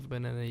 Michael? Ever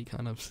been in any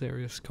kind of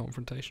serious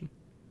confrontation?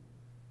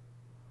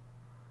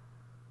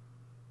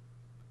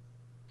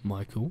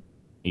 Michael?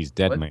 He's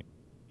dead, What? mate.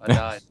 I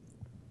died.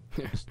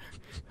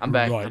 I'm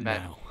back. Right I'm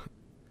back. now.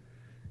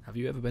 Have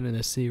you ever been in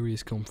a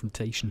serious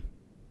confrontation?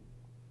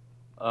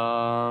 When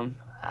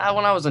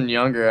I was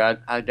younger,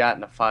 I got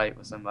in a fight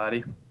with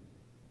somebody.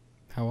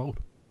 How old?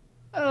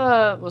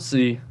 Let's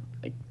see,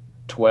 like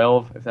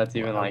 12, if that's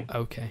even like.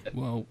 Okay,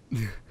 well.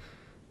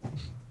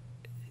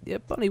 Yeah,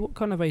 Bunny, what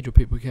kind of age were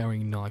people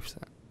carrying knives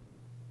at?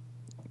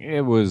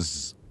 It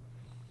was.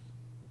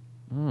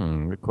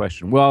 Good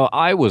question. Well,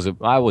 I was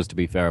to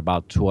be fair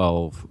about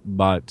 12,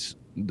 but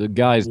the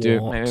guys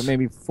do What?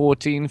 maybe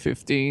 14,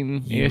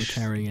 15 You were ish.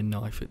 carrying a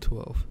knife at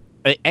 12.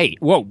 Hey,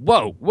 whoa.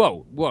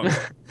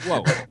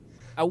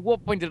 At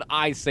what point did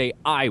I say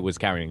I was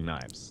carrying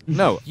knives?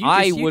 No, You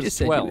I just was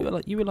said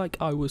 12. you were like,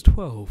 I was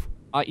 12.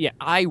 Yeah,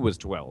 I was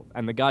 12,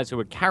 and the guys who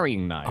were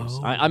carrying knives,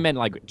 Oh. I meant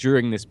like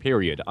during this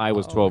period, I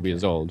was 12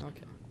 years old,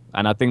 Okay.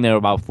 and I think they were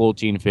about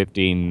 14,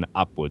 15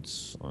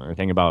 upwards. I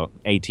think about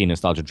 18 it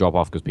started to drop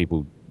off because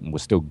people were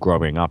still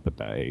growing up at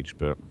that age,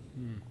 but...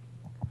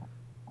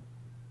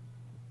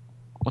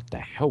 What the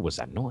hell was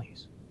that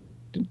noise?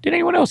 Did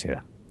anyone else hear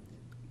that?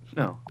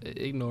 No.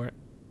 Ignore it.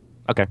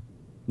 Okay.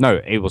 No,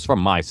 it was from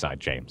my side,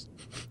 James.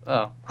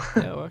 Oh.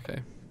 Oh, okay.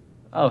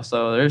 Oh,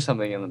 so there's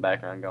something in the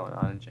background going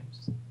on in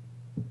James.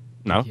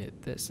 No? Yeah,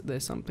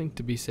 there's something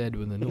to be said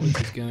when the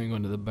noises going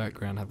on in the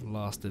background have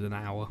lasted an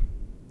hour.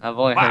 I've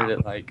only Wow. heard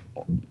it like,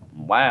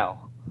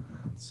 wow.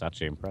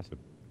 Such impressive.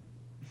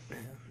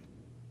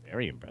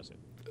 Very impressive.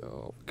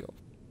 Oh god.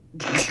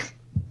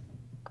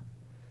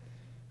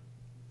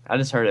 I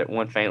just heard it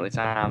one faintly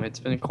time. It's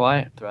been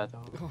quiet throughout the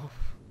whole. Oh,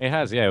 It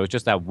has, yeah. It was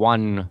just that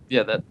one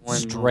Yeah, that one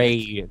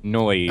stray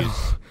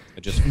noise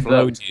that just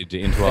floated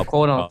into our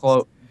quote podcast.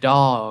 unquote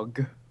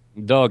dog.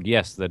 Dog,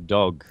 yes, the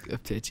dog.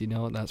 you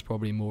know what? That's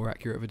probably more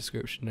accurate of a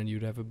description than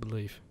you'd ever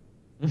believe.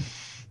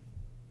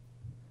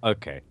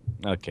 Okay.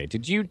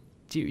 Did you...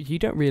 You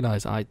don't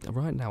realize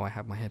right now I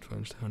have my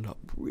headphones turned up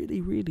really,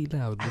 really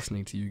loud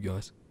listening to you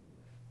guys.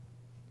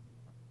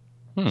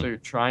 So you're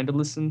trying to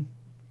listen?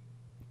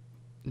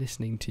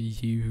 Listening to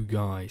you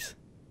guys.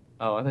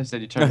 Oh, I thought you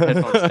said you turned the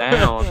headphones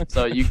down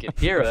so you could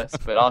hear us,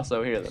 but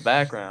also hear the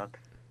background.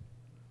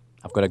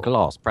 I've got a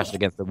glass pressed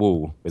against the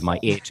wall with my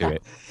ear to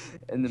it.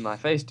 And then my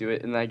face to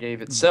it, and I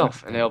gave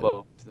itself an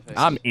elbow to the face.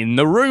 I'm in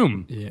the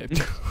room. Yeah.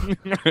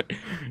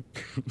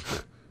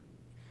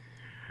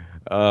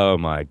 Oh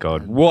my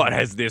god, what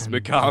has this And-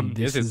 become? and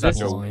This this is is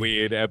such a why-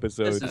 weird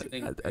episode. This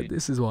is-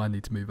 This is why I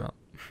need to move out.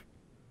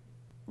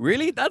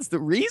 Really? That's the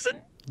reason?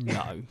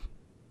 No.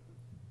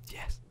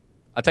 Yes.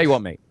 I'll tell you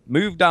what, mate.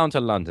 Move down to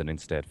London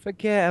instead.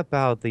 Forget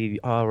about the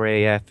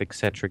RAF,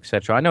 etc.,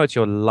 etc. I know it's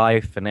your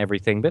life and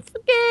everything, but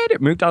forget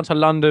it. Move down to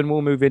London.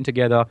 We'll move in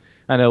together,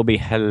 and it'll be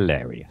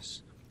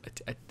hilarious.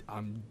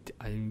 I'm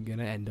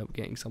gonna end up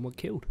getting someone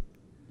killed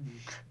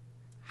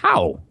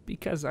How?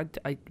 because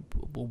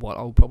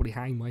I'll probably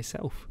hang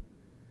myself.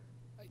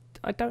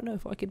 I don't know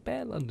if I could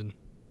bear London.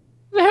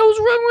 What the hell's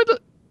wrong with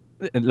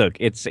it? Look,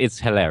 it's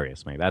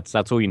hilarious, mate. That's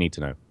all you need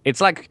to know.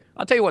 It's like,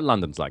 I'll tell you what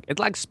London's like. It's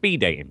like speed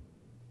dating.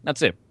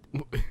 That's it.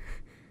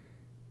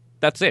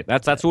 That's it.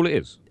 That's all it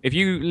is. If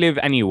you live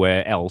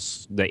anywhere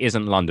else that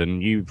isn't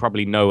London, you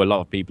probably know a lot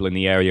of people in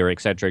the area,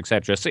 etc.,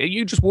 etc. So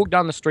you just walk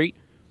down the street,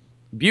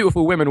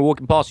 beautiful women are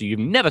walking past you you've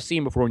never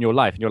seen before in your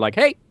life, and you're like,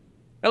 hey,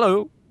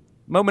 hello,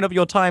 moment of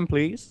your time,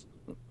 please.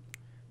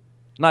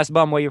 Nice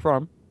bum, where you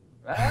from?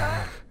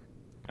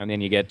 And then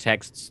you get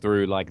texts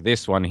through like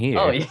this one here.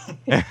 Oh,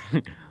 yeah.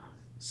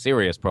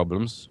 Serious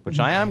problems, which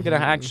I am going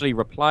to actually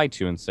reply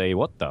to and say,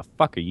 what the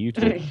fuck are you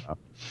talking about?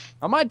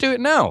 I might do it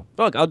now.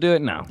 Look, I'll do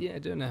it now. Yeah,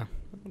 do it now.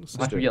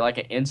 Might get like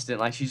an instant,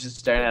 like she's just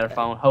staring at her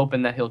phone,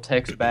 hoping that he'll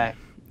text back.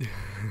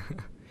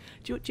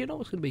 Do you know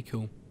what's gonna be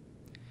cool?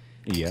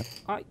 Yeah.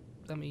 I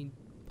mean,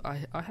 I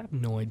have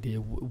no idea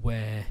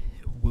where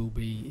we'll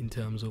be in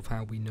terms of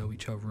how we know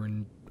each other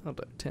in, I don't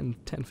know,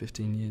 10,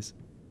 15 years.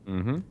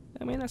 Mm-hmm.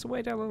 I mean, that's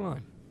way down the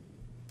line.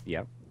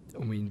 Yeah.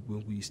 I mean,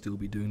 will we still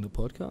be doing the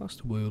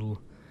podcast?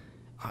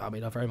 I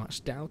mean, I very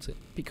much doubt it.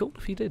 Be cool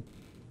if you did.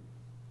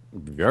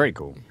 Very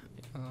cool.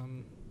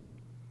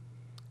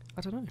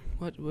 I don't know.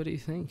 What do you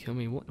think? I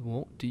mean,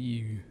 what do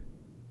you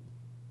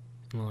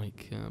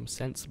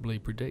sensibly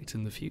predict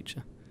in the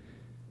future?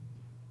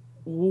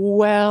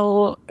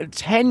 Well,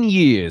 10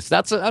 years.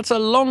 That's a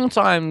long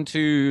time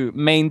to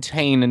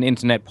maintain an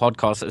internet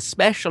podcast,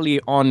 especially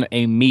on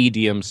a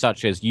medium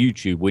such as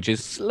YouTube, which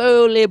is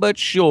slowly but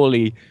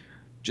surely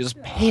just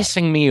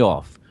pissing me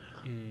off.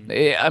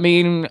 I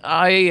mean,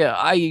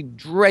 I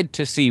dread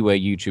to see where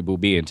YouTube will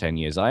be in 10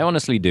 years. I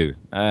honestly do.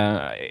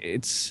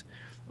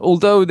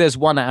 Although there's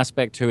one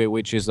aspect to it,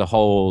 which is the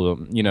whole,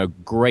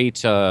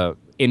 greater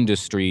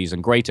industries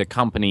and greater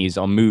companies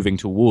are moving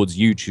towards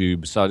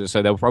YouTube.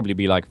 So there'll probably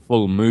be like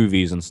full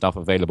movies and stuff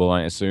available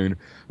on it soon.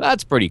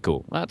 That's pretty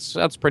cool.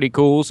 That's pretty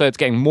cool. So it's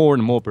getting more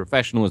and more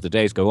professional as the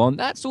days go on.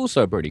 That's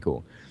also pretty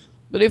cool.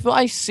 But if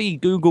I see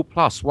Google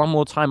Plus one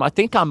more time, I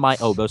think I might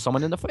elbow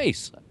someone in the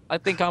face. I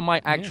think I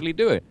might actually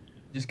do it.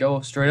 Just go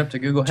straight up to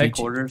Google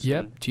headquarters.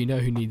 Yep. Do you know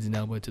who needs an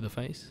elbow to the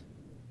face?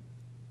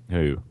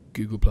 Who?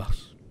 Google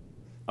Plus.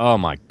 Oh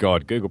my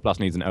God, Google Plus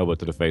needs an elbow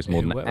to the face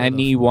more than Whoever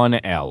anyone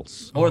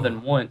else. More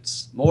than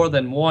once. More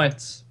than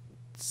once.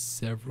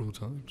 Several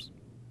times.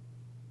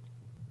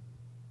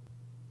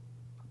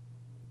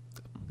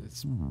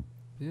 It's,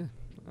 yeah.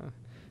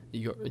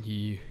 You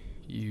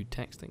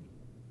texting?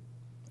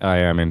 I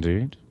am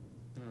indeed.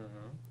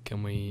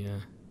 Can we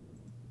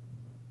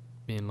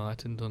be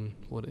enlightened on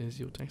what it is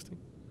you're texting?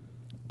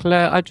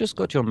 Claire, I just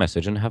got your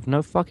message and have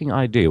no fucking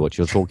idea what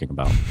you're talking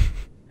about.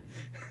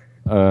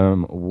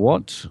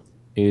 What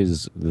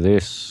is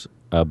this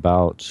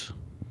about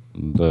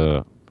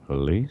the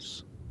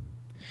police?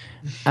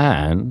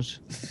 And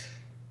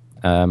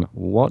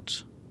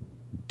what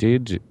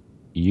did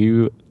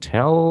you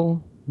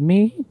tell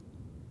me?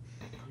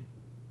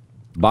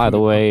 By the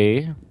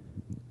way,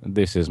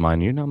 this is my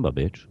new number,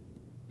 bitch.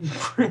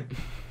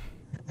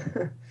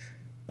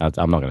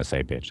 I'm not going to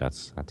say bitch.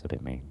 That's a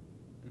bit mean.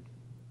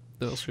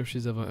 Don't if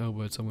she's ever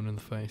elbowed someone in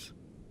the face.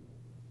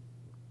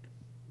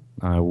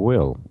 I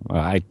will.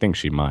 I think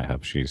she might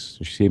have. She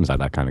seems like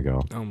that kind of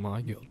girl. Oh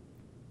my God.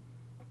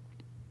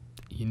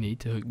 You need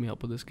to hook me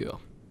up with this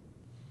girl.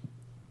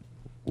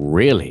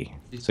 Really?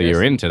 She's So you're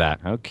basically into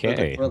that?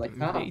 Okay. For the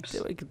cops.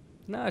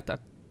 No,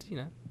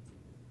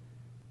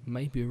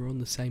 maybe we're on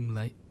the same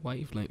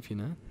wavelength,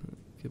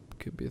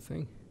 Could be a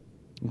thing.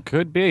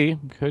 Could be.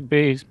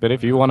 But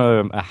if you want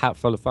a hat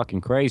full of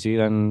fucking crazy,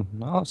 then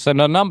I'll send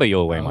a number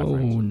your way, my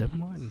friend. Oh, never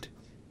mind.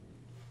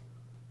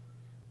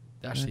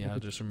 Actually, I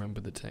just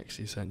remembered the text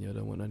you sent you. I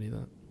don't want any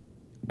of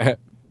that.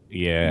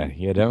 Yeah,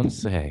 you don't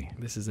say.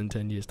 This is in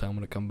 10 years' time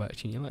when I come back to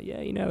you and you're like,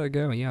 yeah, you know that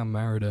girl. Yeah, I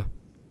married her.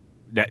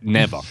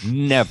 Never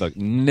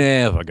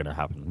gonna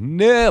happen.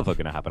 Never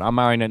gonna happen. I'm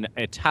marrying an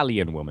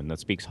Italian woman that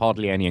speaks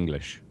hardly any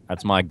English.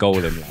 That's my goal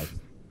in life.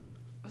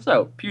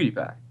 So,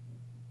 PewDiePie.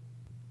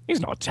 He's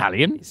not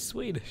Italian. He's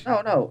Swedish.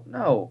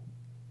 No.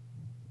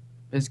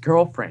 His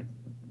girlfriend.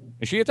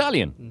 Is she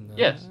Italian? No.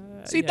 Yes.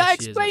 See, Yeah, that she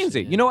is explains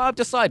actually, it. You know what I've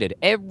decided?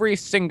 Every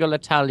single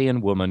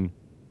Italian woman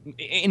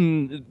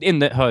in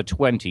her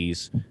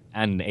 20s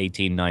and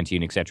 18,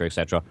 19,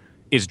 etc.,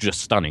 is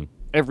just stunning.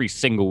 Every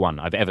single one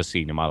I've ever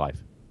seen in my life.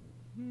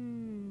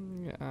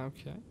 Yeah,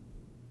 okay.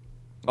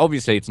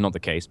 Obviously, it's not the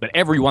case, but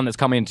everyone that's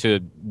come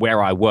into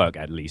where I work,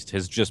 at least,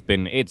 has just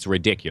been, it's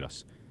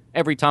ridiculous.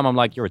 Every time I'm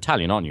like, you're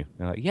Italian, aren't you?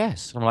 They're like,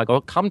 yes. I'm like,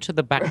 oh, come to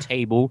the back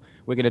table.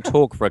 We're going to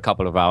talk for a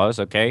couple of hours,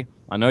 okay?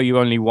 I know you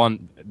only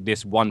want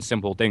this one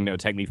simple thing that will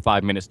take me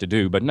 5 minutes to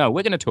do, but no,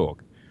 we're going to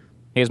talk.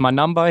 Here's my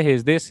number.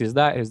 Here's this, here's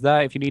that, here's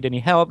that. If you need any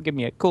help, give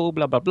me a call,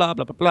 blah, blah, blah,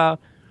 blah, blah, blah. I'm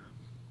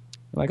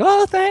like,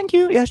 oh, thank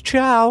you. Yes,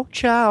 ciao.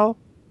 I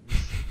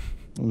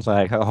was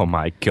like, oh,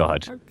 my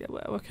God.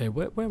 Okay,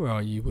 where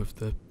are you with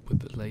the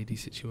lady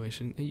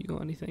situation? Have you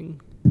got anything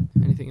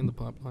in the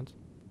pipelines?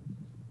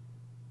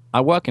 I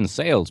work in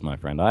sales, my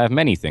friend. I have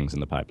many things in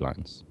the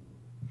pipelines.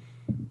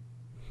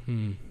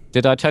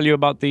 Did I tell you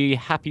about the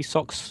Happy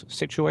Socks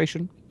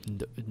situation?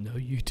 No,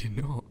 you did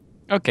not.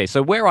 Okay,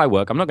 so where I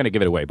work, I'm not going to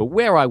give it away, but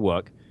where I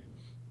work,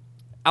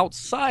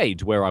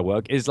 outside where I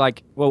work is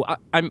like, well,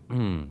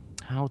 I'm...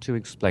 how to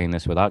explain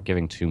this without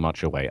giving too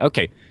much away?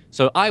 Okay,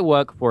 so I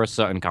work for a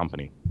certain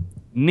company.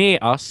 Near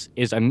us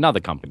is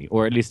another company,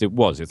 or at least it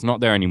was. It's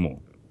not there anymore.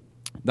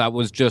 That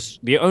was just...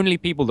 the only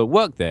people that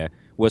worked there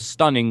were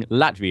stunning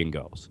Latvian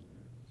girls.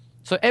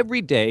 So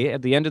every day,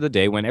 at the end of the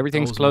day, when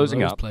everything's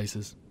closing up...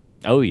 places.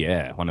 Oh,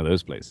 yeah, one of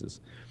those places.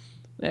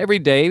 Every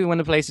day when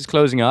the place is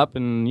closing up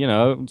and,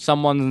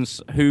 someone's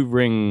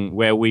hoovering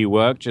where we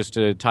work just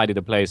to tidy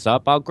the place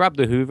up, I'll grab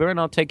the hoover and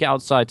I'll take it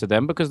outside to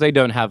them because they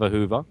don't have a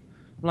hoover.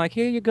 I'm like,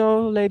 here you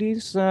go,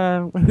 ladies,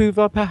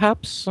 hoover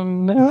perhaps?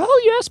 And,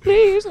 oh, yes,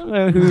 please. And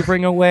they're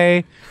hoovering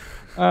away.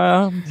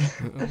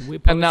 We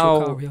polish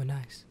your car real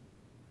nice.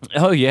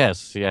 Oh,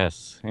 yes.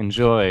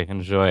 Enjoy.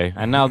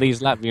 And now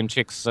these Latvian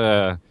chicks,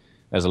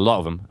 there's a lot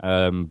of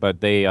them,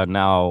 but they are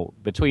now,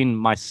 between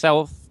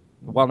myself,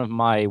 one of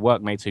my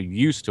workmates who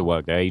used to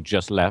work there, he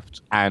just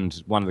left,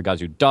 and one of the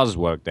guys who does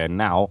work there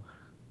now,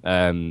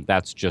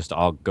 that's just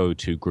our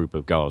go-to group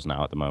of girls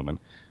now at the moment.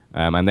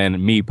 And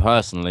then me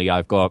personally,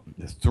 I've got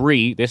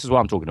 3, this is what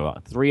I'm talking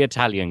about, 3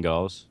 Italian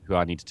girls who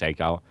I need to take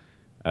out,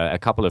 a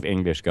couple of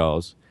English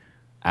girls,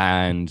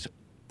 and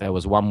there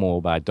was one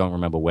more, but I don't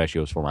remember where she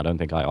was from. I don't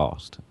think I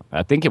asked.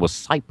 I think it was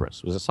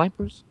Cyprus. Was it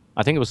Cyprus?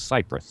 I think it was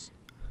Cyprus.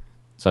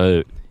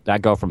 So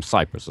that girl from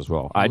Cyprus as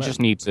well. I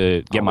just need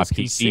to get my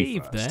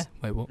PC first. There.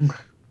 Wait, what?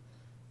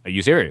 Are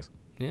you serious?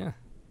 Yeah.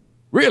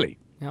 Really?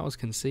 That was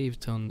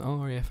conceived on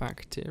RAF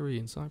Akrotiri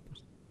in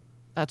Cyprus.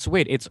 That's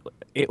weird.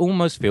 It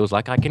almost feels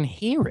like I can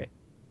hear it.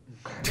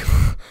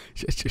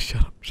 Just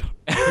shut up, shut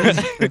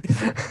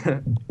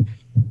up.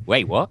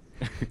 Wait, what?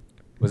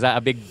 Was that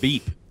a big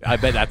beep? I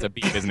bet that's a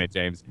beep, isn't it,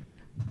 James?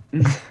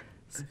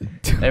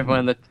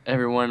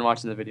 Everyone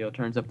watching the video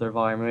turns up their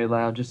volume really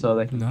loud just so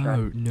they can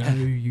No,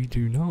 you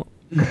do not.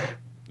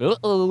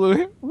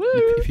 Uh-oh.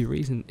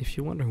 If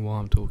you're wondering why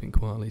I'm talking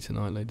quietly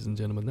tonight, ladies and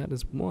gentlemen, that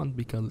is one,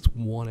 because it's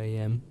 1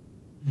 a.m.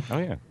 Oh,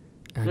 yeah.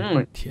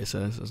 And yes,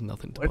 there's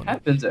nothing to What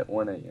happens at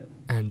 1 a.m.?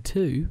 And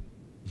 2,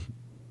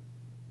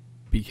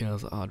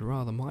 because I'd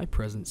rather my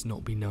presence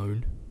not be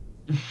known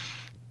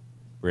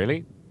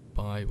Really?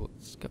 by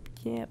what's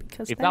yeah,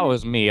 because If that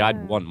was me,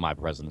 I'd want my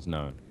presence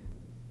known.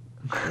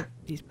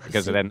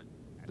 Because then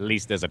at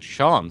least there's a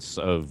chance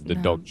of the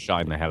dog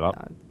shine the hell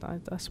up.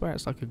 I swear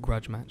it's like a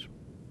grudge match.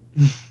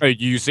 Are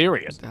you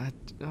serious?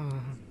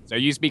 So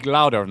you speak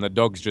louder and the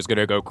dog's just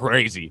gonna go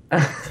crazy.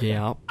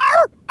 Yeah.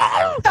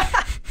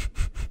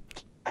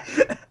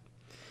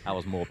 That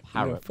was more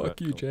parrot. No,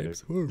 fuck you,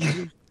 James.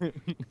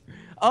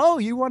 Oh,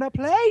 you want to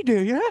play,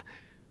 do you?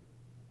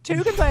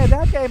 Two can play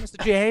that game,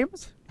 Mr.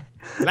 James.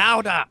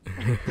 Louder.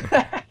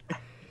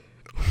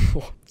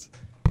 What?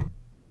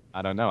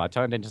 I don't know. I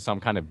turned into some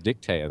kind of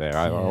dictator there.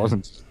 I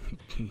wasn't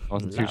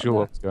too sure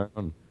what was going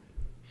on.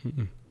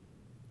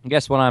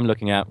 Guess what I'm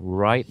looking at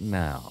right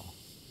now?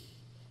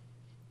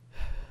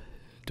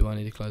 Do I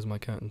need to close my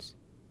curtains?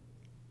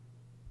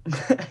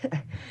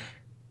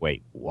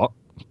 Wait, what?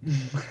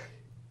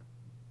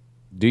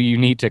 Do you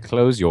need to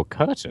close your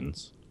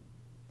curtains?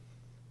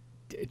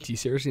 Do you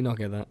seriously not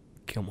get that?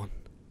 Come on.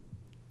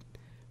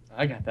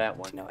 I got that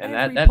one. And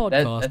Every that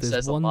podcast, says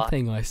there's a one lot.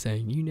 thing I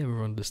say and you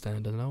never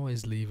understand, and I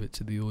always leave it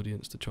to the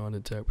audience to try and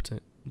interpret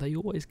it. They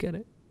always get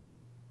it.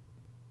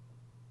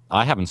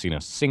 I haven't seen a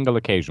single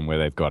occasion where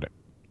they've got it.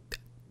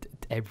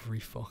 Every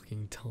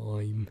fucking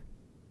time.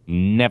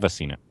 Never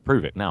seen it.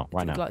 Prove it now,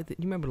 right now. Like you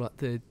remember like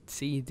the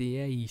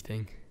CDA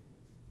thing?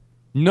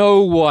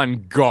 No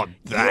one got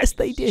that. Yes,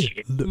 they did.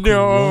 shit. Look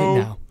No right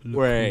now. Look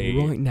way.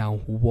 right now.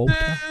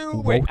 Walter.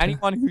 No way. Walter.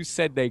 Anyone who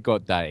said they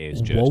got that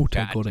is just Walter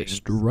got it chatting.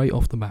 straight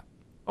off the bat.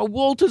 Oh,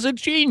 Walter's a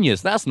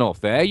genius. That's not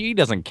fair. He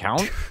doesn't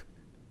count.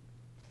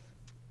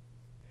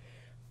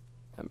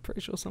 I'm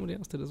pretty sure somebody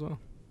else did as well.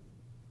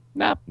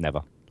 Nah,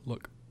 never.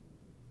 Look.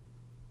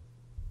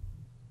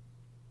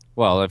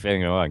 Well,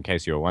 in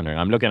case you were wondering,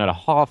 I'm looking at a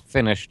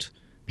half-finished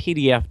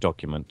PDF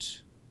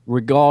document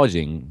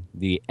regarding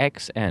the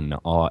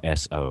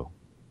XNRSO.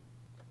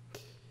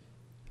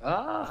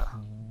 Ah.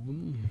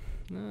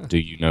 Do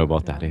you know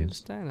what that I is?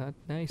 understand.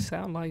 They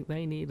sound like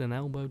they need an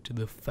elbow to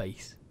the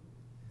face.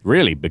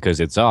 Really? Because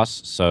it's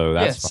us, so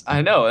that's Yes, fine.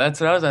 I know.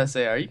 That's what I was gonna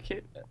say. Are you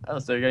kidding? Oh,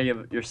 so you're gonna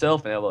give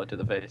yourself an elbow to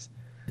the face?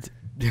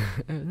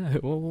 No,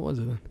 what was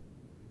it then?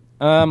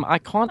 I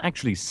can't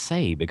actually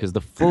say because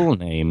the full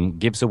name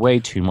gives away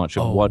too much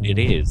of what it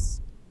is.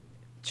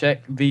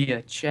 Check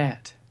via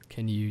chat.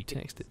 Can you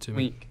text it to me?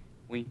 Wink,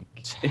 wink.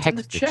 It's in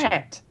the Text it to you.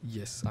 chat.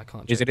 Yes, I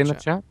can't check Is it in the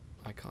chat?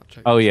 I can't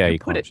check Oh the yeah, chat. you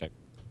put can't it- check.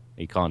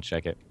 You can't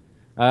check it.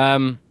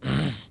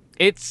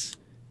 It's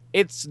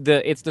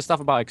the stuff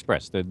about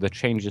Express. The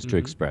changes to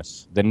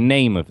Express. The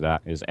name of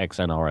that is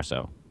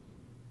XNRSO.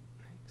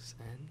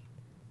 XN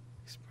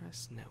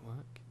Express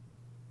Network.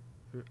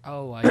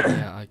 Oh,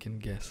 yeah, I can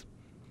guess.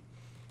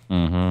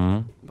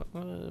 Mm-hmm.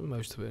 But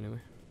most of it anyway.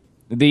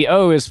 The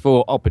O is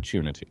for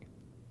opportunity.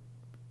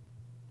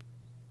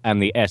 And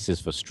the S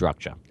is for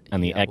structure.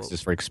 And the Yeah, X well-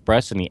 is for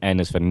express, and the N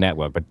is for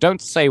network. But don't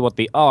say what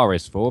the R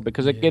is for,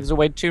 because it Yeah. gives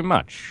away too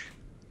much.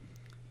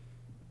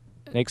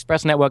 The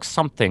express network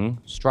something,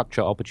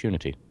 structure,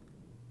 opportunity.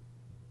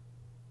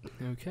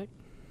 Okay.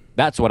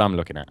 That's what I'm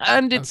looking at.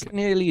 And it's Okay.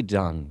 nearly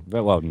done.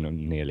 Well, no,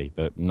 nearly,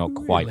 but not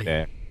quite Really?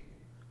 there.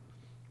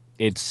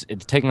 It's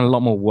taken a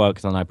lot more work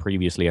than I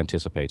previously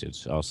anticipated.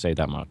 I'll say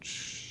that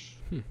much.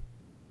 Okay.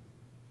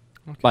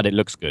 But it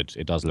looks good.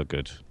 It does look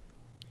good.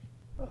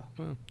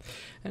 Well,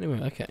 anyway,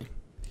 okay.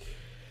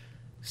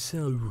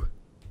 So,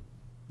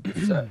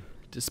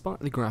 despite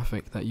the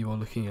graphic that you are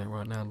looking at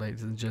right now,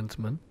 ladies and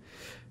gentlemen,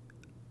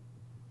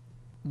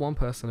 one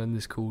person in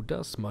this call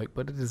does smoke,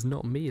 but it is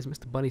not me. It's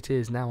Mr. Bunny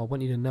Tears. Now, I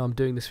want you to know I'm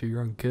doing this for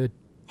your own good.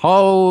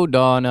 Hold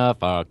on a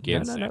fucking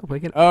No, second. we're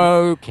gonna.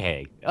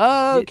 Okay.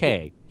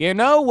 Okay. You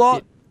know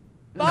what?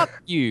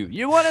 Fuck you.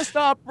 You want to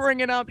start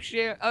bringing up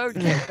shit?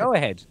 Okay. Go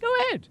ahead. Go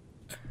ahead.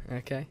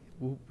 Okay.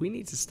 Well, we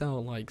need to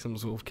start like some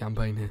sort of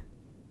campaign here.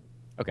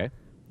 Okay.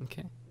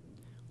 Okay.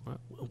 Well,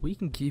 we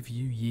can give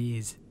you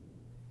years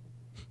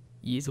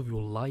of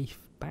your life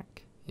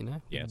back. You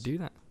know. We can Yes. do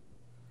that.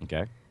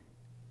 Okay.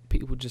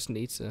 People just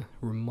need to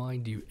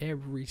remind you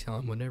every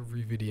time on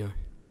every video.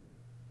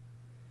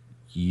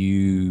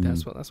 You.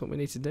 That's what we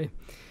need to do.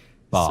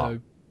 But So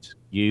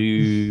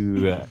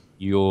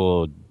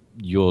you're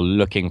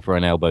looking for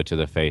an elbow to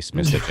the face,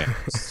 Mr.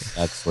 James.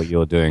 That's what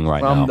you're doing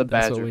right From now. the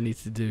that's what badger. we need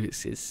to do.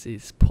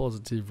 It's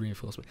positive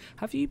reinforcement.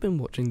 Have you been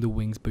watching the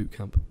Wings boot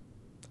camp?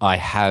 I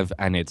have,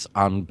 and it's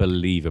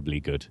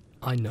unbelievably good.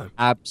 I know.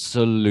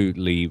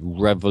 Absolutely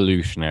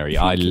revolutionary.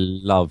 I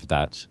love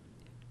that.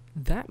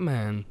 That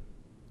man,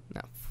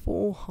 that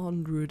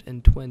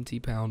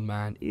 420-pound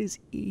man, is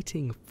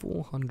eating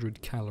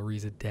 400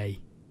 calories a day.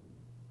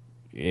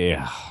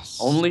 Yes.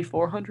 Only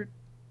 400?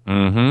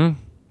 Mm-hmm.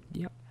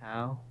 Yep.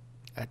 How?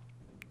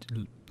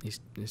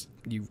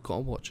 You've got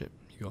to watch it.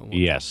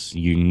 Yes,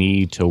 you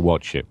need to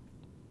watch it.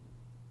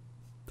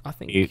 I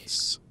think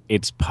it's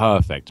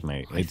perfect,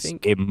 mate. It's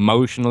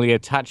emotionally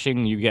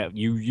attaching.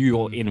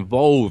 You're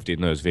involved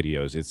in those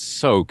videos. It's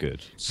so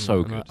good.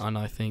 So good. And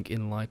I think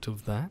in light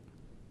of that,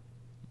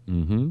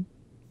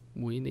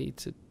 we need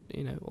to,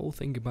 all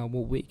think about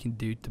what we can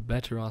do to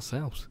better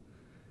ourselves.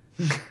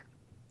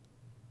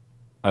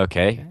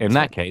 Okay. In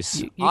that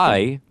case,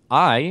 I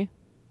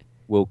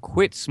will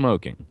quit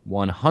smoking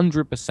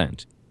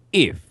 100%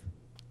 if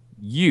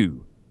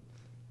you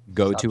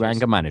go to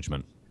anger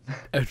management.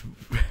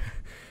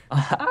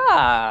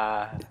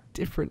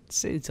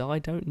 Difference is I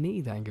don't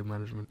need anger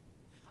management.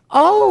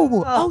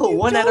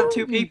 One out of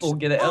two people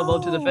get an elbow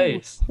to the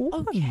face.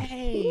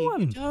 Okay.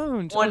 One.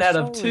 Don't. One out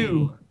of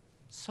two.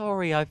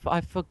 Sorry, I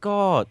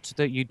forgot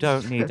that you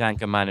don't need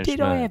anger management.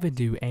 Did I ever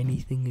do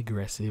anything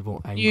aggressive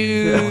or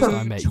angry whilst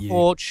I met you? You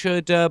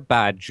tortured a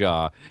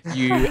badger.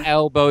 You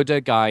elbowed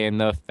a guy in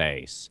the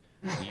face.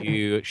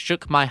 You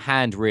shook my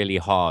hand really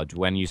hard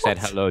when you said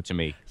hello to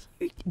me.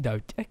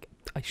 No,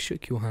 I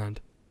shook your hand.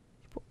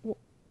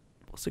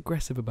 What's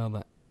aggressive about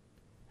that?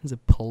 It's a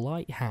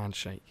polite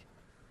handshake.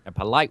 A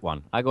polite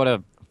one. I got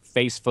a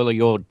face full of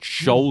your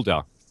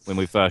shoulder when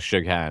we first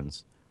shook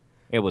hands.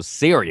 It was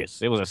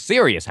serious. It was a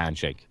serious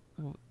handshake.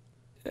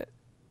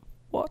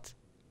 What?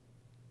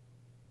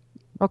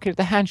 Okay,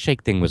 the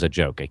handshake thing was a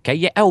joke, okay?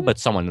 You elbowed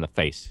someone in the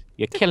face.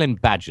 You're killing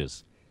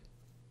badgers.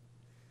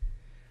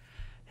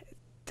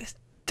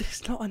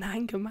 There's not an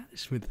anger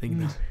management thing,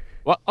 though.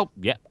 What? Oh,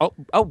 yeah. Oh,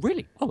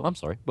 really? Oh, I'm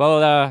sorry.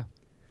 Well,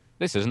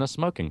 this isn't a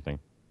smoking thing.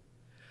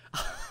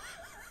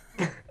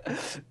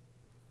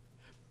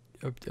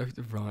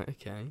 Right,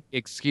 okay.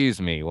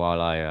 Excuse me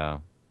while I,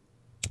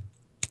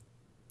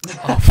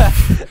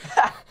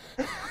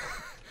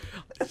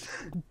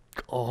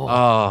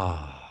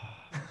 Oh,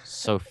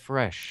 so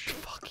fresh.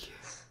 Fuck you.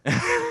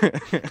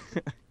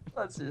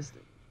 That's just...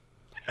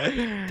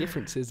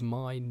 Difference is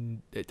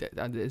mine.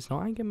 It's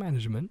not anger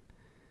management.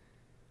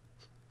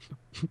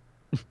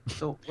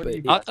 So, what But do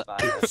you got by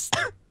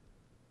that?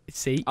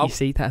 See,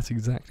 that's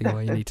exactly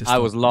why you need to stop. I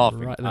was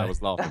laughing. Right I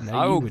was laughing. No,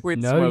 I will quit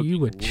you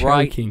were smoking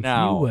right choking.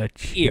 now. You were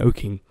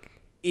choking.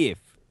 If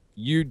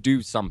you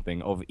do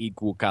something of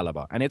equal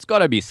caliber, and it's got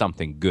to be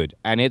something good,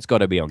 and it's got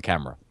to be on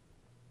camera.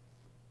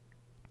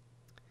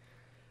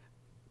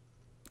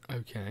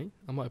 Okay,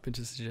 I'm open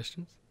to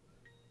suggestions.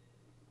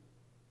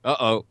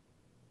 Uh-oh.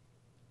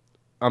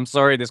 I'm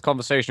sorry, this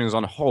conversation is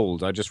on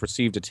hold. I just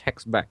received a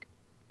text back.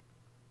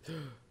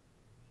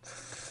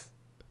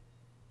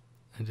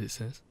 And it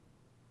says?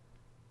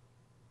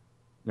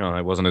 No,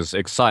 it wasn't as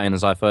exciting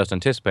as I first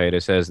anticipated.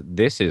 It says,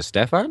 "This is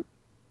Stefan?"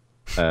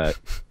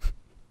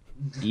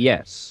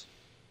 Yes.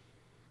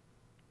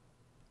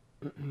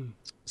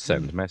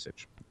 Send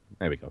message.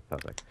 There we go.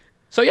 Perfect.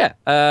 So yeah,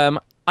 I'm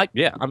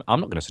not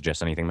going to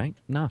suggest anything, mate.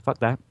 No, fuck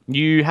that.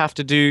 You have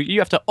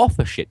to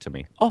offer shit to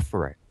me.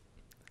 Offer it.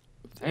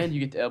 And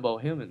you get to elbow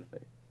him in the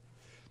face.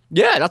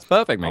 Yeah, that's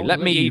perfect, mate. Let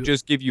me you...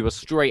 just give you a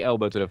straight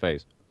elbow to the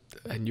face.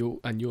 And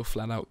you'll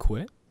flat out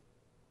quit?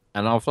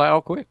 And I'll flat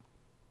out quit.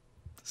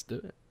 Let's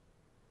do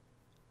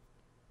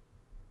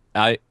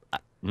it.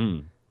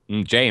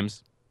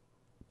 James.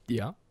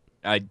 Yeah.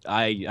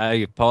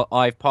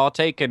 I've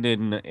partaken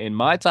in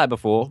Mai Tai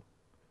before.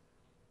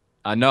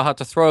 I know how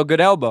to throw a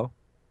good elbow.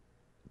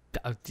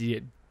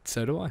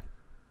 So do I.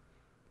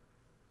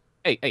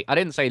 Hey, I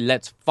didn't say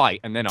let's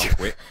fight and then I'll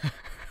quit.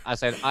 I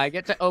said I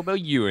get to elbow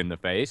you in the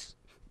face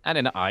and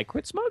then I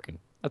quit smoking.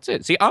 That's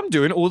it. See, I'm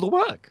doing all the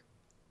work.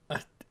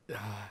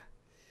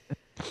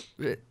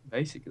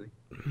 Basically.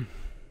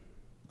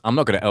 I'm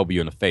not going to elbow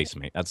you in the face,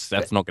 mate. That's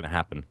not going to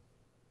happen.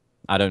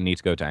 I don't need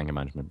to go to anger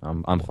management.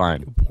 I'm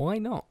fine. Why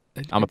not?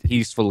 I'm a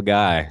peaceful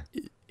guy.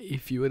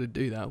 If you were to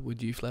do that,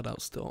 would you flat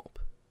out stop?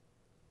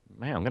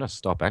 Man, I'm going to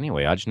stop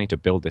anyway. I just need to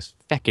build this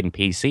feckin'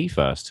 PC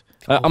first.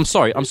 I'm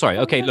sorry.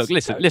 Okay, look,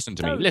 listen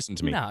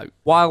to me. No.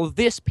 While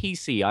this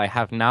PC I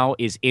have now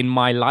is in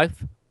my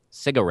life,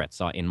 cigarettes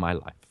are in my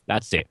life.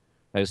 That's it.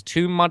 There's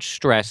too much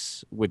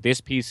stress with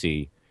this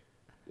PC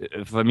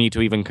for me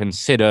to even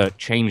consider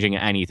changing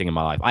anything in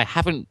my life. I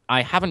haven't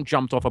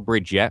jumped off a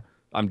bridge yet.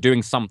 I'm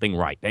doing something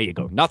right. There you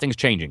go. Nothing's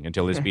changing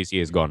until this PC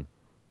is gone.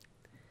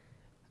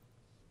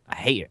 I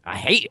hate it.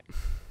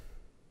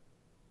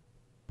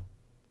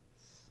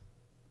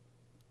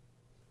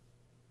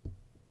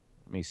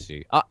 Let me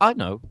see. I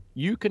know.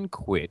 You can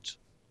quit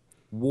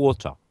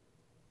water.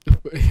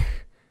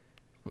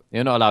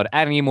 You're not allowed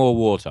any more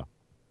water.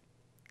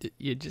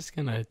 You're just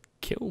gonna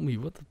kill me.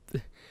 What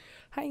the...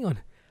 Hang on.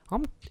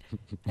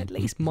 At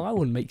least my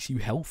one makes you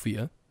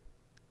healthier.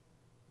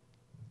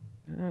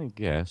 I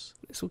guess.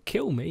 This will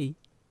kill me.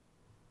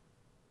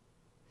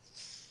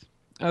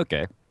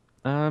 Okay.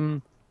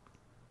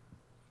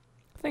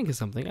 think of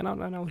something, and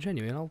I'll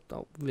genuine. I'll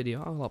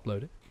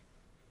upload it.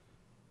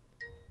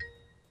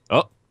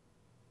 Oh.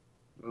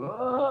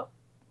 Oh.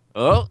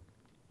 Oh.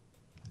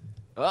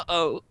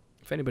 Uh-oh.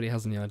 If anybody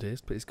has any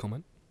ideas, please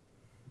comment.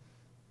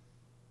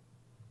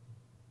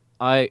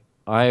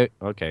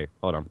 Okay,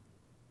 hold on.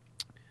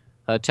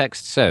 Her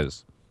text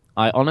says,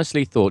 I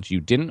honestly thought you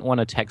didn't want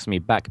to text me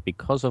back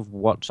because of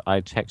what I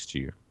text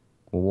you.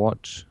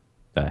 What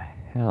the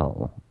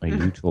hell are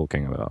you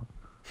talking about?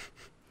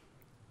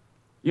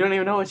 You don't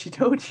even know what she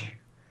told you.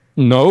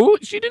 No,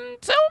 she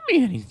didn't tell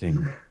me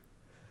anything.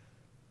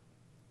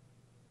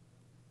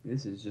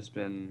 This has just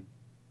been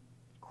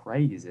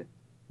crazy.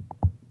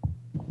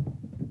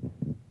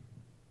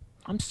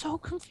 I'm so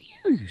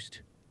confused.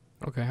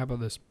 Okay, how about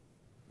this?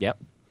 Yep.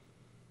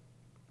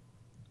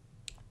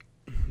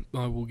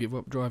 I will give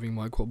up driving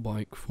my quad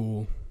bike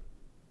for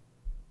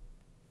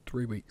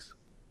 3 weeks.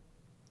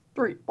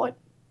 3. What?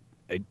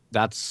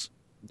 That's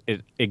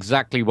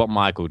exactly what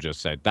Michael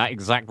just said. That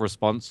exact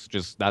response,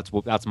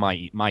 that's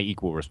my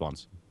equal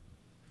response.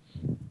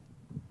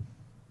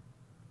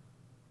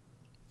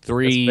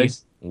 3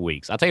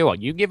 weeks. I'll tell you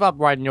what, you give up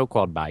riding your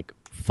quad bike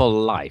for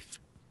life.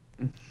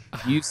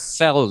 You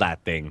sell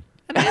that thing.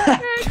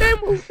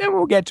 Then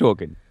we'll get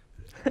talking.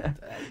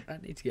 I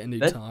need to get a new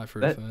tire for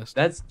it first.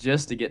 That's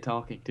just to get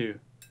talking too.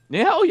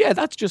 Yeah, oh yeah,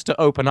 that's just to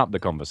open up the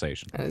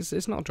conversation.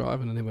 It's not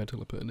driving anywhere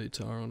till I put a new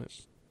tire on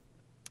it.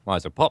 Why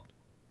is it popped?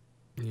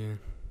 Yeah.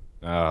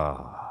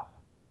 Ah,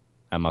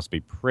 that must be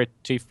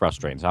pretty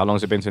frustrating. So how long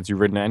has it been since you've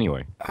ridden it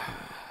anyway?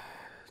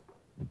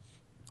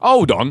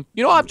 Hold on.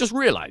 You know what I've just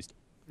realized?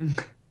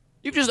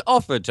 You've just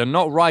offered to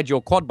not ride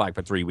your quad bike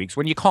for 3 weeks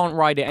when you can't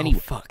ride it anyway.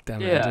 Oh, fuck,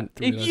 damn it. Yeah. I didn't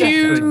realize You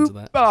I got into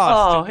that.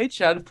 bastard. Oh, he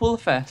tried to pull a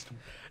fast one.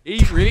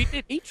 He really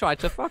did. He tried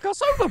to fuck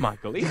us over,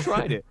 Michael. He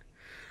tried it.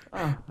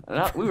 Oh,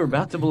 we were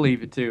about to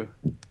believe it too.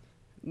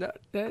 No,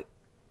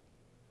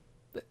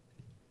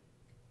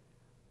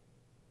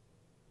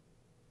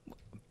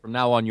 From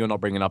now on, you're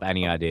not bringing up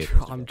any ideas.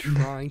 I'm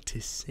trying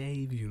to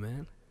save you,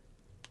 man.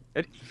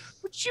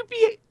 Would you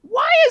be?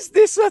 Why is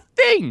this a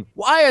thing?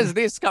 Why is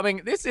this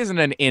coming? This isn't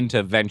an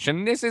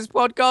intervention. This is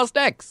Podcast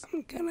X.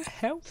 I'm gonna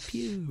help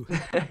you.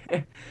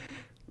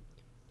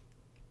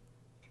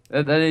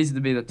 That needs to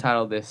be the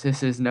title of this.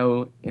 This is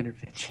no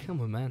intervention.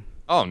 Come on, man.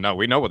 Oh no,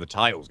 we know what the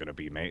title's gonna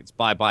be, mate. It's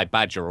Bye Bye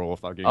Badger or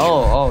fucking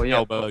Oh, yeah.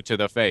 elbow to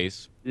the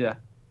face. Yeah.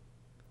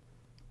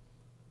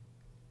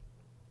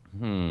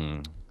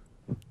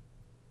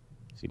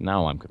 See,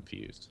 now I'm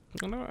confused.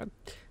 I know.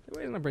 The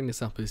reason I bring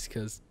this up is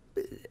because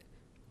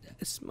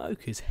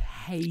smokers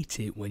hate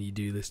it when you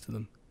do this to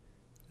them.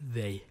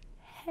 They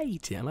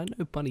hate it, and I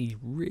know Bunny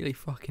really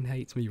fucking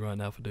hates me right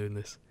now for doing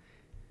this.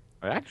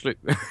 I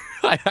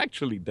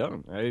actually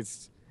don't.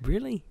 It's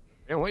Really?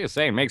 yeah, what you're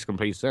saying makes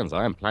complete sense.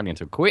 I am planning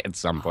to quit at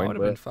some I point. would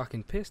have But been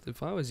fucking pissed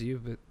if I was you,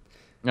 but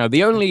no,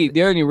 the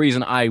only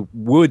reason I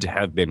would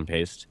have been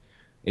pissed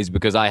is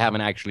because I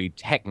haven't actually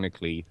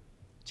technically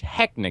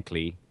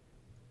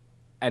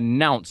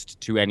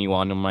announced to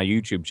anyone on my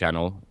YouTube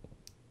channel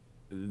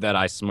that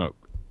I smoke.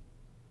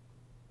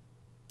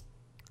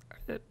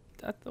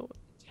 I thought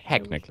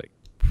Technically.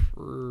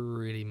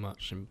 pretty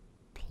much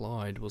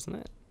implied, wasn't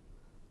it?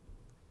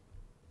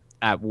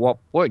 At what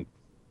point?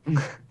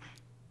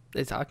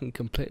 I can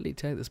completely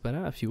take this bit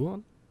out if you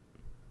want.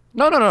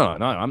 No.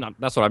 I'm not.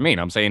 That's what I mean.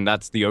 I'm saying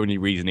that's the only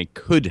reason it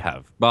could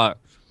have. But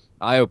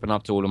I open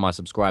up to all of my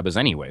subscribers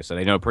anyway, so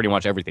they know pretty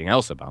much everything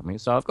else about me.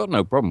 So I've got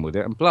no problem with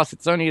it. And plus,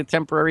 it's only a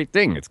temporary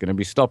thing. It's going to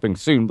be stopping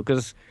soon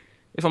because,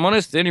 if I'm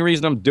honest, the only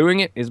reason I'm doing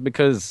it is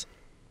because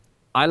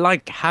I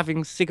like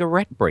having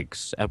cigarette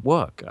breaks at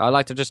work. I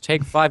like to just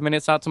take 5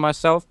 minutes out to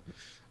myself.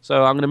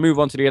 So I'm going to move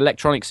on to the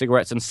electronic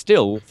cigarettes and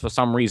still, for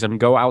some reason,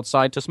 go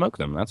outside to smoke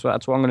them. That's what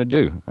I'm going to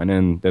do. And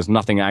then there's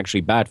nothing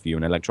actually bad for you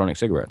in electronic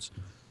cigarettes.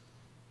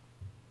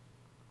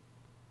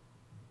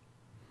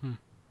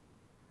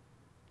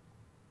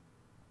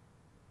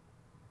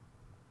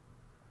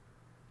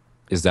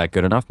 Is that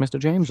good enough, Mr.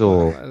 James?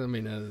 Or I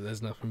mean,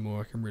 there's nothing more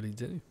I can really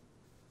do.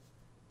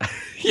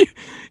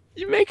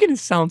 You're making it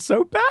sound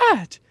so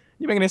bad.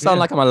 You're making it sound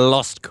like I'm a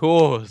lost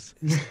cause.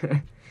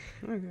 Okay,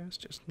 it's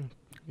just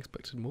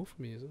expected more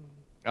from you, isn't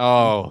it?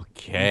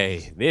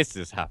 Okay, this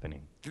is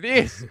happening.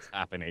 This is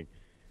happening.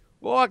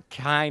 What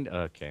kind?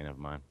 Okay, never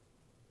mind.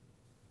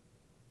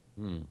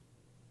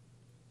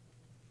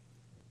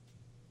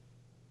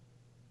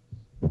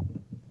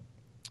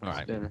 All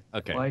right.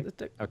 Okay. Like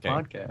Okay.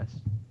 podcast.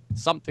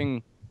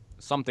 Something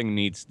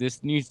needs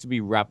to be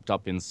wrapped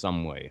up in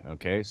some way.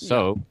 Okay.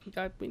 So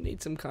We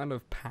need some kind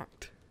of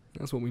pact.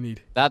 That's what we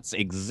need. that's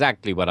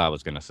exactly what I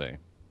was gonna say.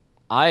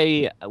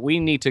 We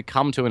need to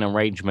come to an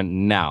arrangement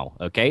now.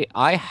 Okay.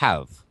 I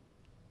have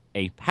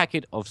a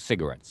packet of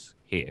cigarettes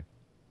here,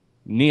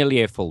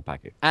 nearly a full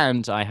packet,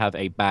 and I have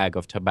a bag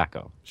of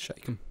tobacco.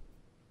 Shake 'em.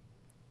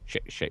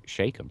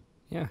 Shake them.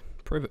 Yeah,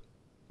 prove it.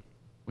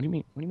 What do you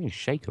mean? What do you mean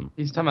shake them?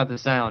 He's talking about the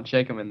sound.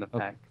 Shake him in the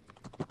pack.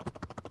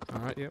 All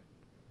right, yep.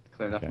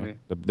 Clear enough for me.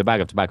 The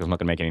bag of tobacco is not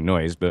going to make any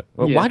noise, but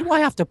Yeah. why do I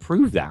have to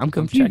prove that? I'm I'm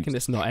confused. checking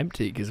it's not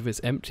empty, because if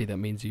it's empty, that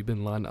means you've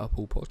been lining up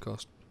all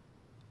podcast.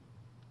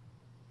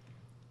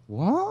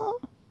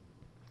 What?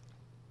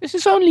 This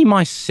is only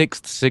my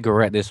 6th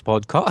cigarette this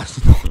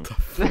podcast.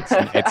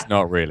 It's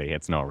not really.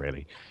 It's not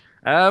really.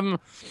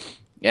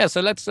 Yeah,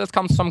 so let's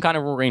come to some kind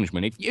of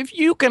arrangement. If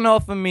you can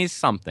offer me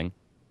something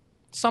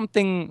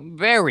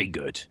very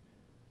good,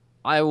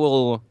 I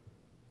will.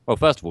 Well,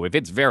 first of all, if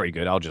it's very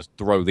good, I'll just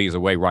throw these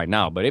away right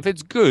now. But if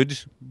it's good,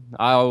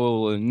 I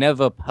will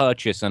never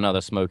purchase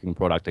another smoking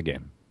product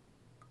again.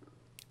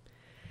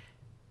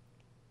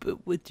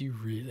 But would you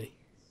really?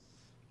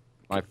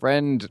 My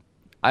friend,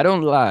 I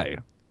don't lie.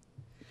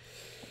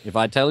 If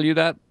I tell you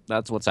that,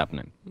 that's what's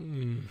happening.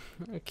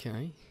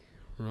 Okay,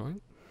 right.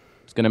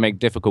 It's going to make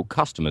difficult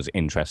customers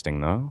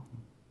interesting, though.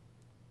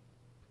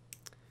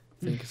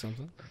 Think of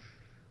something.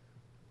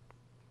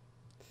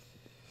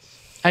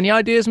 Any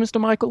ideas, Mr.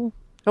 Michael?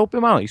 Help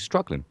him out. He's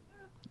struggling.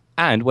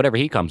 And whatever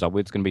he comes up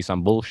with is going to be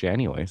some bullshit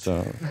anyway,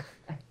 so...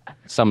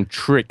 some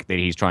trick that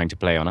he's trying to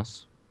play on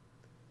us.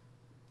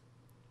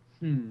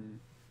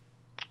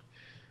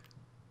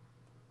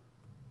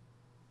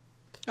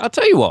 I'll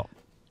tell you what.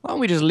 Why don't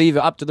we just leave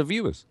it up to the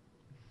viewers?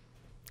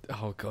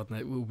 Oh god,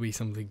 that will be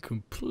something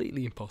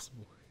completely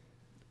impossible.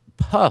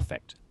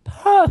 Perfect.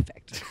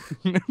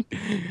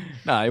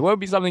 No, it won't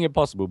be something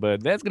impossible,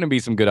 but there's going to be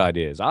some good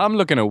ideas. I'm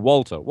looking at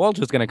Walter.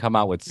 Walter's going to come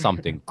out with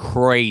something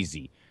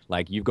crazy.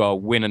 Like you've got to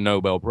win a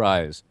Nobel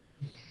Prize.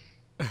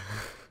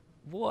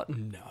 What?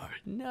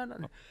 No.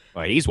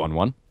 Well, he's won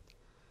one.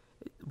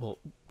 What,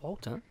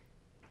 Walter?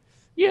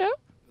 Yeah.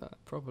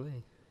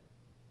 Probably.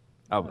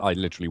 I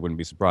literally wouldn't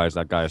be surprised.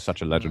 That guy is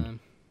such a legend.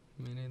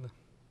 Me neither.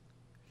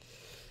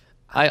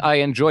 I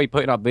enjoy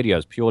putting up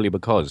videos purely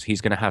because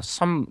he's going to have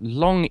some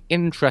long,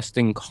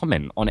 interesting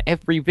comment on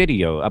every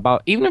video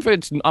about, even if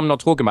I'm not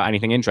talking about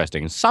anything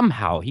interesting,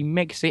 somehow he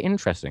makes it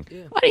interesting.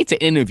 Yeah. I need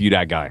to interview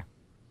that guy.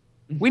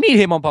 We need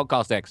him on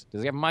Podcast X.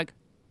 Does he have a mic?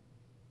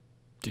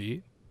 Do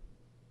you?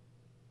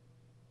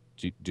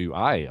 Do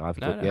I?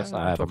 Yes,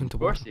 I have. talking Of to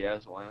course he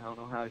has one. I don't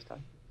know how he's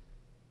talking.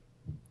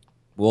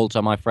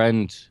 Walter, my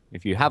friend,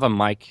 if you have a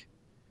mic,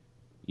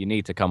 you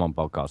need to come on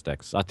Podcast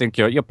X. I think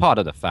you're part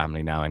of the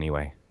family now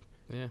anyway.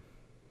 Yeah.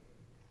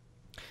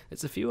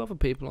 There's a few other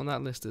people on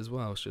that list as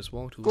well. It's just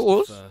Walter Of was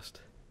course. the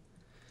first.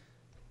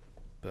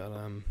 But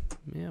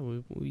yeah,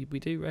 we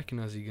do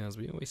recognise you guys.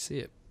 We always see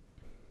it.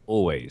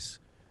 Always.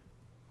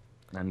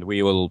 And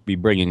we will be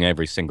bringing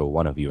every single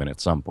one of you in at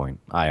some point,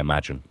 I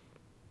imagine.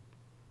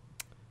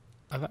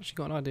 I've actually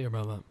got an idea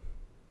about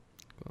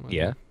that.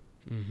 Yeah?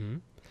 Mm-hmm.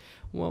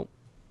 Well,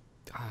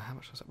 how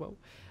much was it? Well,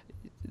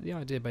 the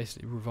idea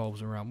basically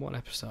revolves around one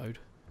episode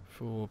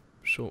for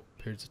short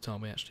periods of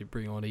time. We actually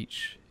bring on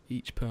each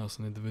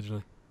person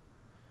individually.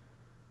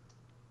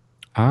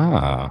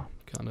 Ah.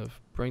 Kind of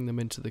bring them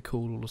into the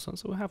call all of a sudden.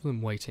 So we'll have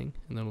them waiting,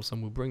 and then all of a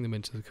sudden we'll bring them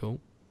into the call.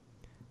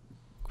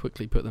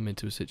 Quickly put them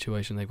into a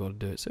situation they've got to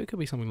do it. So it could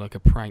be something like a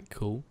prank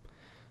call.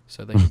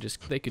 So they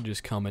could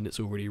just come in. It's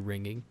already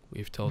ringing.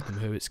 We've told them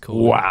who it's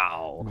called.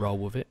 Wow. Roll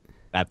with it.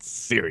 That's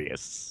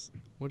serious.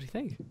 What do you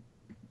think?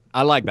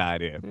 I like that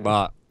idea, Yeah.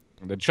 but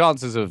the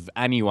chances of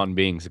anyone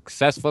being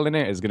successful in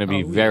it is going to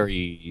be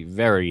very,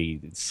 very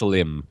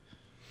slim.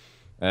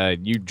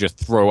 You just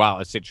throw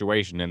out a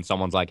situation and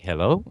someone's like,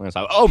 hello? And it's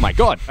like, oh my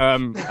God.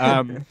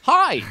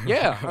 Hi.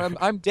 Yeah,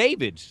 I'm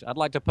David. I'd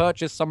like to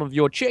purchase some of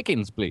your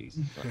chickens, please.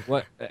 Like,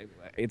 what?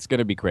 It's going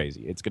to be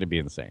crazy. It's going to be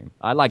insane.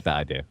 I like that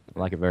idea. I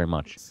like it very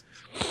much.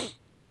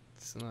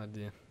 It's an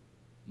idea.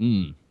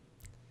 Mm.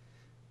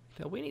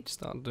 Yeah, we need to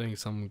start doing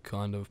some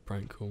kind of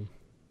prank call.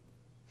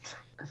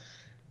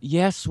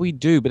 Yes, we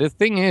do. But the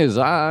thing is,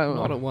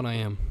 Not at 1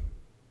 a.m.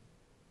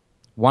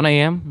 1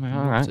 a.m.?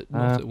 All right.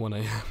 Not at 1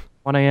 a.m.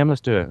 1 a.m., let's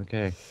do it.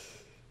 Okay.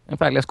 In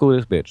fact, let's call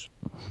this bitch.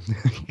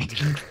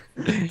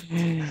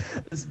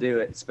 Let's do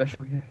it.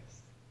 Special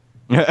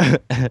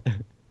guest.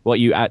 What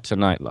you at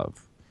tonight,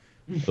 love?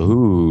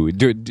 Ooh.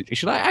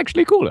 Should I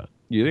actually call her?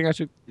 You think I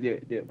should? Do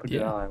it. Put it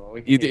Yeah. on. While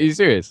we You, can you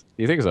serious?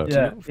 You think so?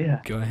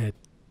 Yeah. Go ahead.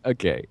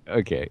 Okay.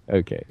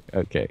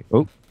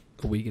 Oh,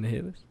 Are we going to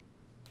hear this?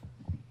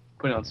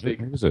 Put it on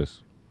speaker. who's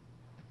this?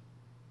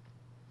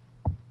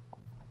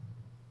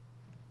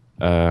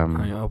 Are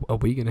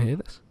we going to hear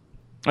this?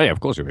 Oh yeah,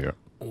 of course you're here.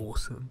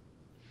 Awesome.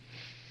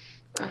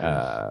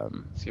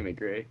 It's gonna be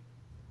great.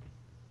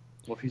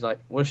 What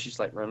if she's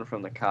like running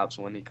from the cops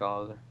when he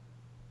calls her?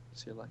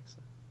 See Alexa.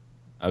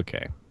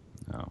 Okay.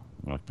 Oh,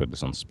 I'll put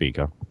this on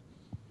speaker.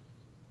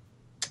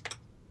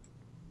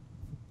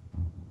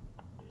 I'm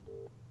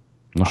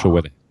not sure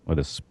where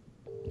this.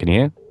 Can you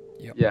hear?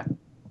 Yep. Yeah.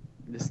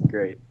 This is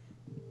great.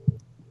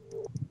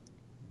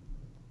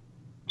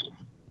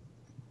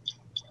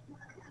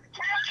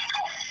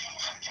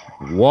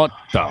 What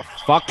the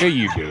fuck are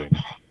you doing?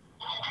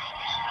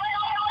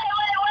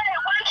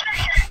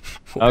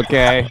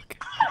 Okay.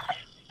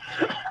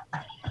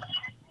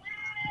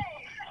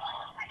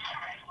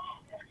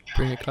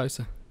 Bring it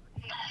closer.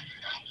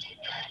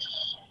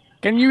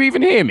 Can you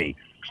even hear me?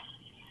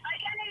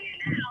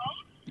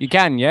 You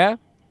can, yeah?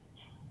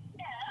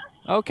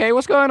 Yeah. Okay,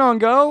 what's going on,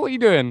 girl? What are you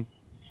doing?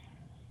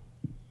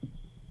 I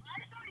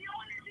thought you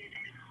wanted to do this.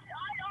 I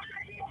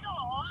already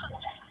thought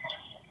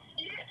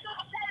you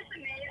stopped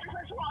texting me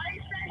because what I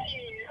sent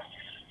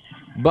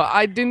you. But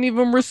I didn't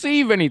even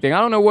receive anything. I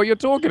don't know what you're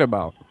talking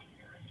about.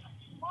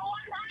 Well,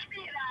 I'm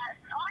happy that.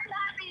 I'm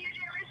happy you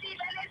didn't receive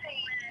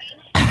anything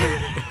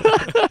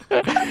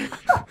then.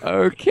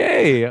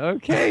 Okay,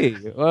 okay.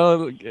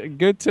 Well,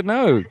 good to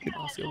know.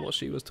 Ask her what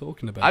she was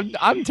talking about.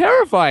 I'm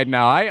terrified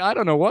now. I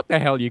don't know what the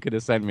hell you could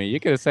have sent me. You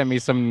could have sent me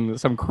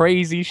some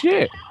crazy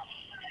shit.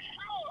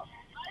 Oh,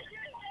 I should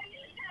have sent you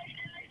a text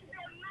and I should be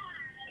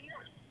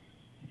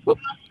a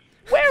man.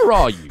 Where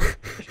are you?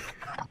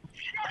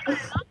 I'm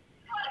fucking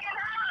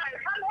hard.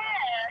 I'm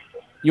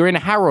here. You're in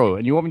Harrow,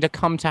 and you want me to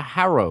come to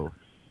Harrow.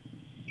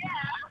 Yeah.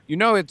 You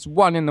know it's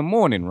 1 in the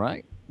morning,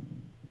 right?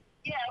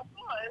 Yeah, of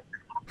course.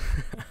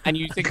 And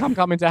you think I'm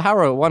coming to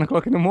Harrow at 1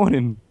 o'clock in the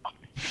morning?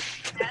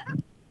 Yeah.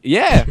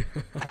 Yeah.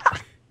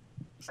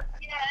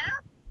 Yeah.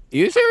 Are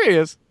you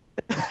serious?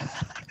 Thanks,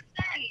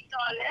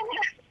 darling.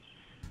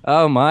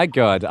 Oh my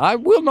God. I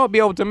will not be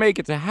able to make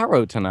it to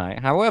Harrow tonight.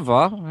 However,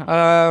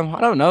 I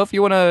don't know if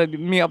you want to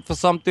meet up for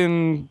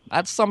something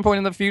at some point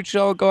in the future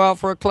or go out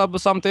for a club or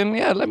something.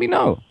 Yeah, let me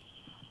know.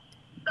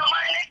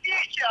 Somewhere in the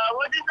future,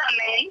 what does that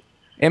mean?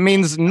 It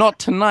means not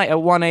tonight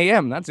at 1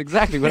 a.m. That's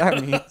exactly what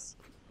that means.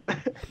 Where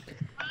are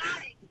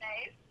you,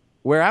 Dave?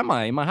 Where am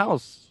I? In my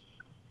house.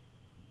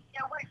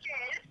 Yeah, which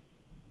is?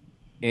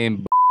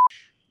 In.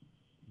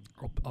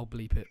 I'll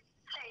bleep it.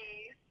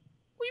 Please.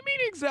 What do you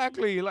mean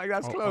exactly? Like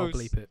that's I'll close.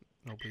 bleep it.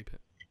 I'll bleep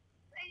it.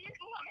 You can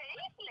come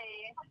here,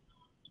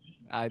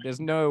 please. There's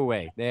no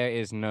way. There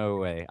is no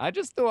way. I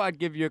just thought I'd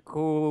give you a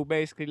call,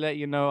 basically let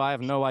you know I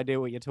have no idea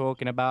what you're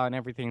talking about and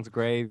everything's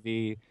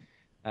gravy.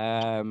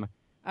 And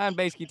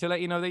basically to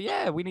let you know that,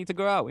 yeah, we need to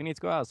go out. We need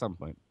to go out at some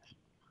point.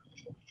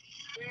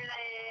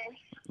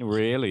 Really?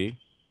 Really?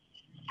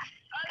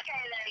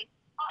 Okay then.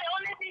 I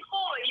honestly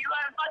thought you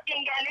weren't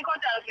fucking getting in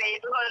contact with me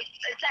because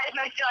the text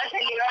message I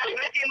sent you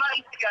a few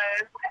months ago.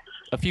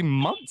 A few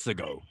months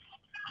ago?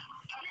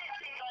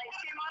 Literally like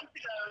 2 months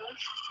ago.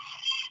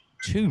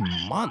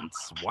 2 months?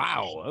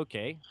 Wow,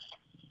 okay.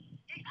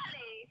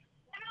 Exactly.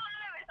 Everyone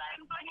knows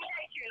I'm fucking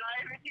text you like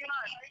every 2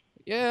 months.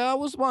 Yeah, I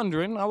was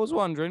wondering, but Yeah,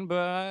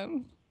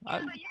 but you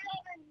haven't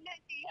been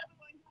in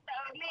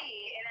contact with me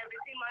in every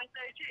 2 months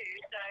though too,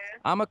 so.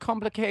 I'm a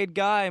complicated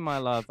guy, my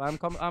love. I'm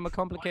a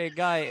complicated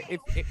guy.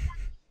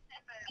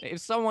 If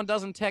someone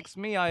doesn't text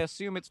me, I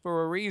assume it's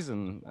for a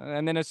reason.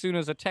 And then as soon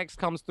as a text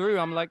comes through,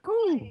 I'm like,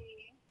 cool.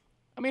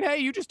 I mean, hey,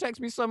 you just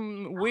text me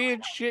some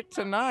weird shit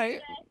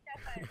tonight.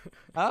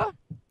 Huh?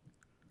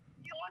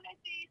 You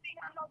honestly think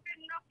I'm not good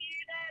enough for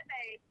you there,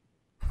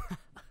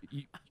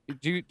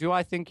 babe? Do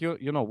I think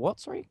you're not what?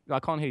 Sorry? I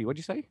can't hear you. What'd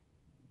you say?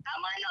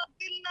 Am I not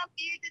good enough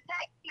for you to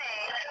text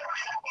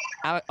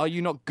me? Are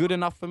you not good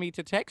enough for me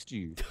to text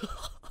you?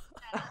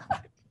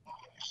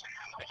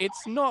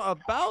 It's not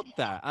about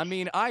that. I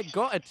mean, I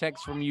got a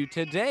text from you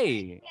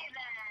today.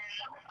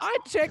 I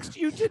text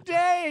you today. I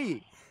don't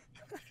understand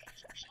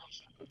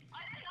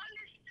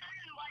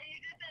why you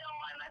just said,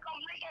 oh, I'm a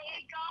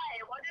complicated guy.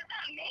 What does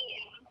that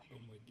mean?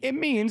 It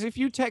means if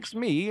you text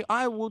me,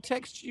 I will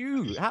text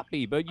you.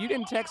 Happy, but you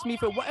didn't text me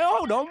for.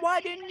 Hold on,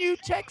 why didn't you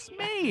text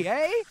me,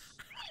 eh?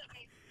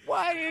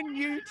 Why didn't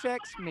you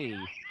text me?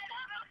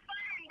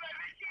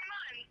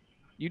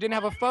 You didn't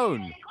have a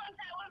phone.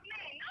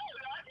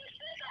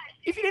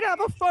 If you didn't have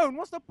a phone,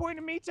 what's the point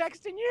of me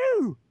texting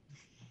you?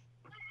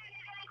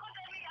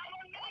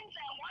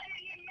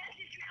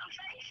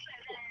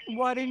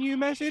 Why didn't you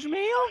message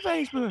me on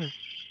Facebook?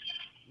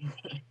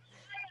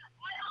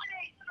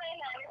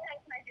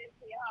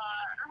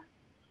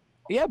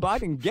 Yeah, but I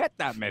didn't get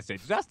that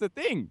message. That's the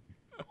thing.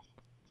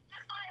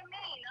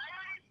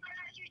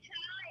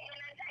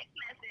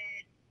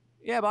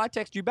 Yeah, but I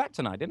texted you back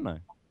tonight, didn't I?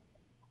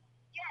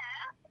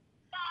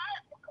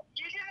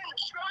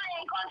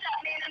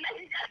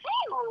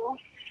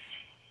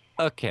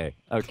 Okay.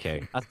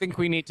 I think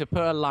we need to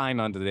put a line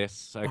under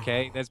this,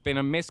 okay? There's been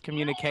a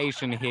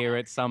miscommunication here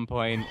at some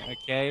point,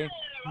 okay?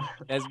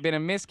 There's been a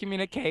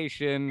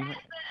miscommunication.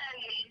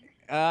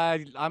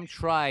 I'm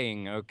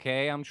trying,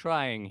 okay? I'm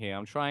trying here.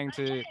 I'm trying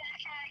to... Okay, you're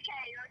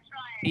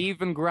trying.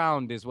 Even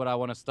ground is what I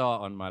want to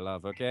start on, my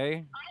love, okay? I appreciate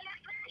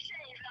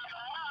it,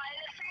 lover. I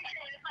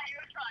appreciate it that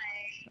you're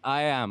trying.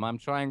 I am. I'm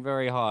trying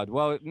very hard.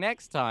 Well,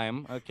 next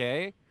time,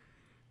 okay?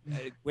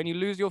 When you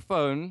lose your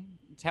phone,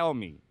 tell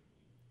me.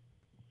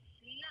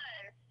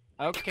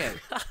 No. Okay.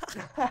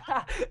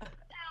 Tell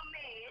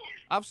me.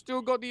 I've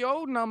still got the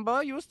old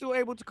number. You were still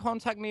able to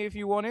contact me if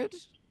you wanted. But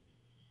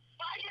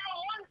I didn't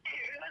want to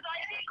because I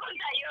did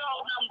contact your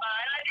old number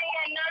and I didn't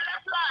get no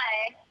reply.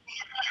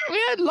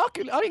 Yeah,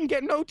 luckily I didn't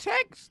get no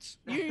text.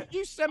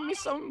 You sent me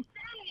some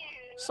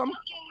Fucking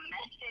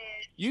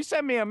message. you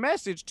sent me a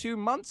message 2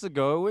 months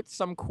ago with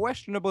some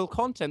questionable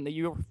content that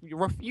you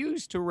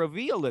refused to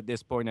reveal at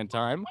this point in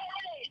time.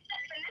 Wait,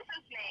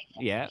 listen to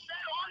me. Yeah. So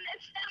on the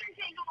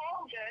 17th of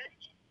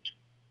August,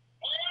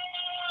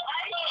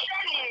 I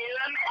sent you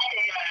a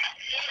message.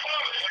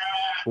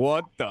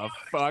 What the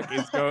fuck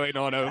is going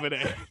on over there?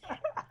 Okay,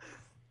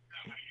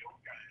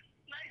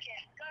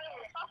 go.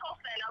 Fuck off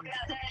then. I'll be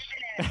out there in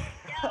a minute.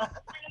 Yeah, I'll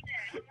be in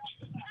a minute.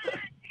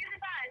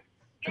 Goodbye.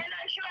 Yeah, no,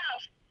 sure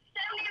else.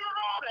 17th of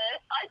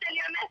August, I sent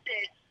you a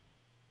message.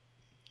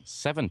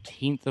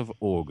 17th of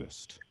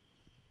August.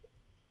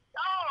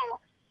 Oh,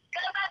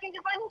 go back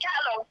into fucking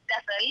catalogue,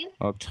 Stefan.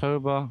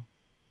 October.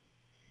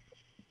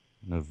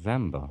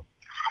 November.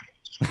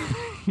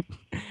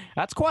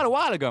 That's quite a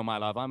while ago, my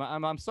love.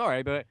 I'm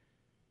sorry, but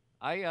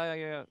I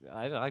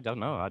don't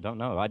know. I don't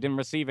know. I didn't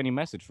receive any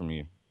message from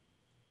you. Okay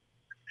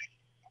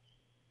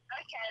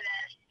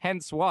then.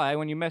 Hence why,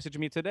 when you messaged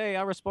me today,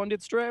 I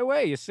responded straight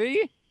away. You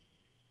see?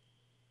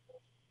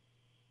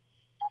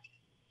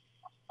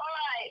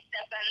 Alright,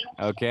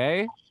 Stefan.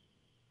 Okay.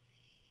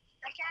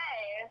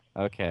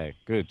 Okay. Okay.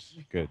 Good.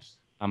 Good.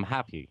 I'm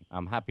happy.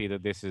 I'm happy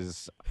that this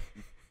is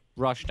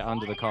brushed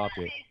under the carpet.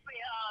 Why are you happy,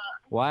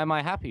 sweetheart? Why am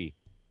I happy?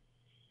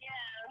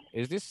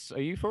 Yeah. Is this?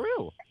 Are you for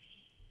real?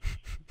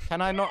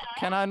 Can I not?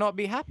 Can I not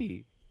be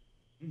happy?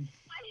 What are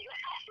you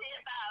happy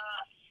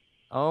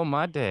about? Oh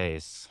my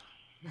days.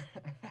 Oh,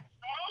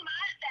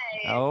 my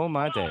day. Oh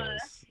my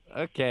days.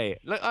 Okay.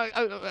 Look.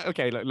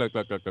 Okay. Look.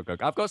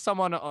 I've got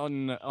someone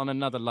on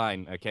another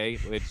line. Okay.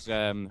 Which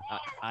and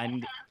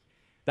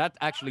that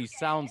actually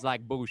sounds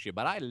like bullshit,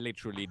 but I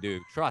literally do.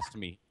 Trust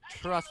me.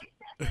 Trust.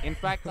 In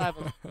fact, I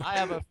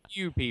have a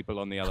few people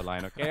on the other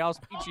line. Okay. I'll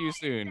speak to you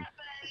soon.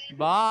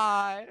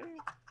 Bye.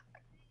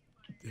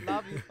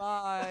 Love you.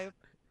 Bye.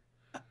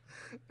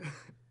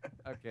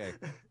 Okay.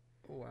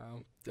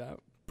 Wow.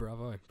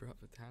 Bravo.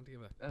 Hand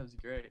together. That was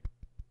great.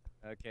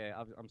 Okay.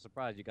 I'm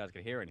surprised you guys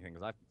could hear anything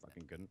because I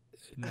fucking couldn't.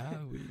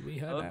 No, we I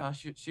heard love how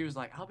that. she was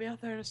like, I'll be out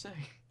there in a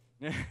second.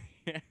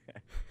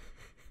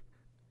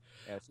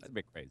 Yeah, it's a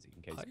bit crazy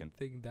in case I you can.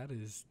 think that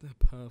is the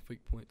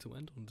perfect point to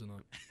end on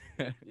tonight.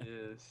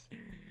 Yes.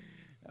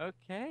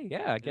 Okay,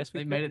 yeah, I guess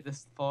they made it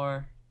this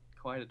far.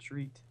 Quite a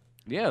treat.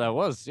 Yeah, that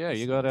was. Yeah,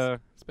 you got a.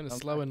 It's been a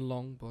slow and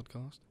long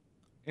podcast.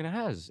 It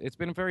has. It's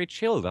been very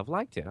chilled. I've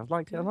liked it. I've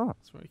liked it a lot.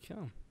 It's very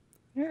calm.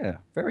 Yeah,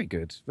 very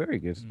good. Very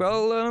good.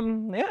 Well,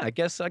 yeah, I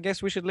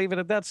guess we should leave it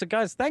at that. So,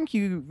 guys, thank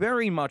you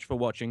very much for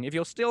watching. If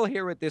you're still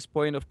here at this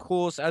point, of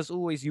course, as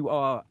always, you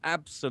are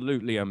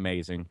absolutely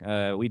amazing.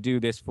 We do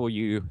this for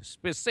you,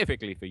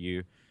 specifically for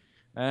you.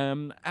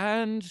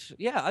 And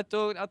yeah, I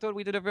thought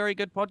we did a very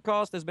good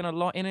podcast. There's been a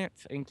lot in it,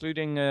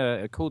 including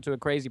a call to a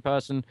crazy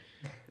person.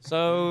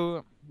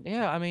 So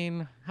yeah, I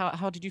mean,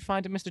 how did you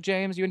find it, Mr.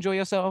 James? You enjoy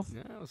yourself?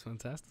 Yeah, that was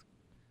fantastic.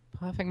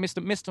 Perfect,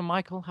 Mr.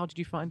 Michael. How did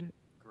you find it?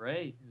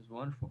 Great. It was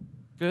wonderful.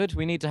 Good.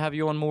 We need to have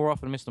you on more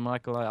often, Mr.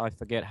 Michael. I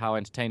forget how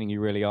entertaining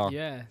you really are.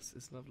 Yes,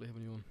 it's lovely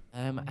having you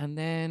on. And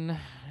then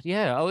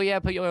yeah, oh yeah,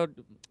 put your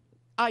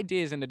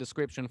ideas in the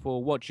description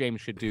for what James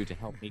should do to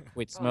help me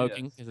quit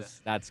smoking, yes,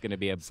 because that's going to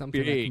be a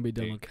Something big that can be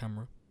done thing. on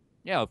camera.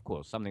 Yeah, of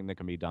course, something that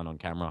can be done on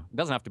camera. It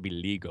doesn't have to be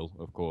legal,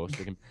 of course.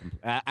 It can,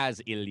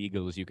 as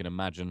illegal as you can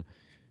imagine.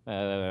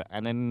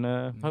 And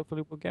then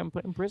hopefully we'll get him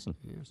put in prison.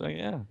 Yeah. So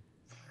yeah,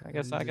 I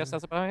guess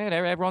that's about it.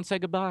 Everyone say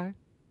goodbye.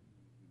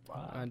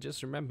 And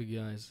just remember,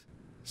 guys,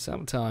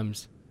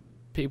 sometimes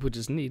people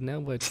just need an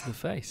elbow to the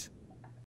face.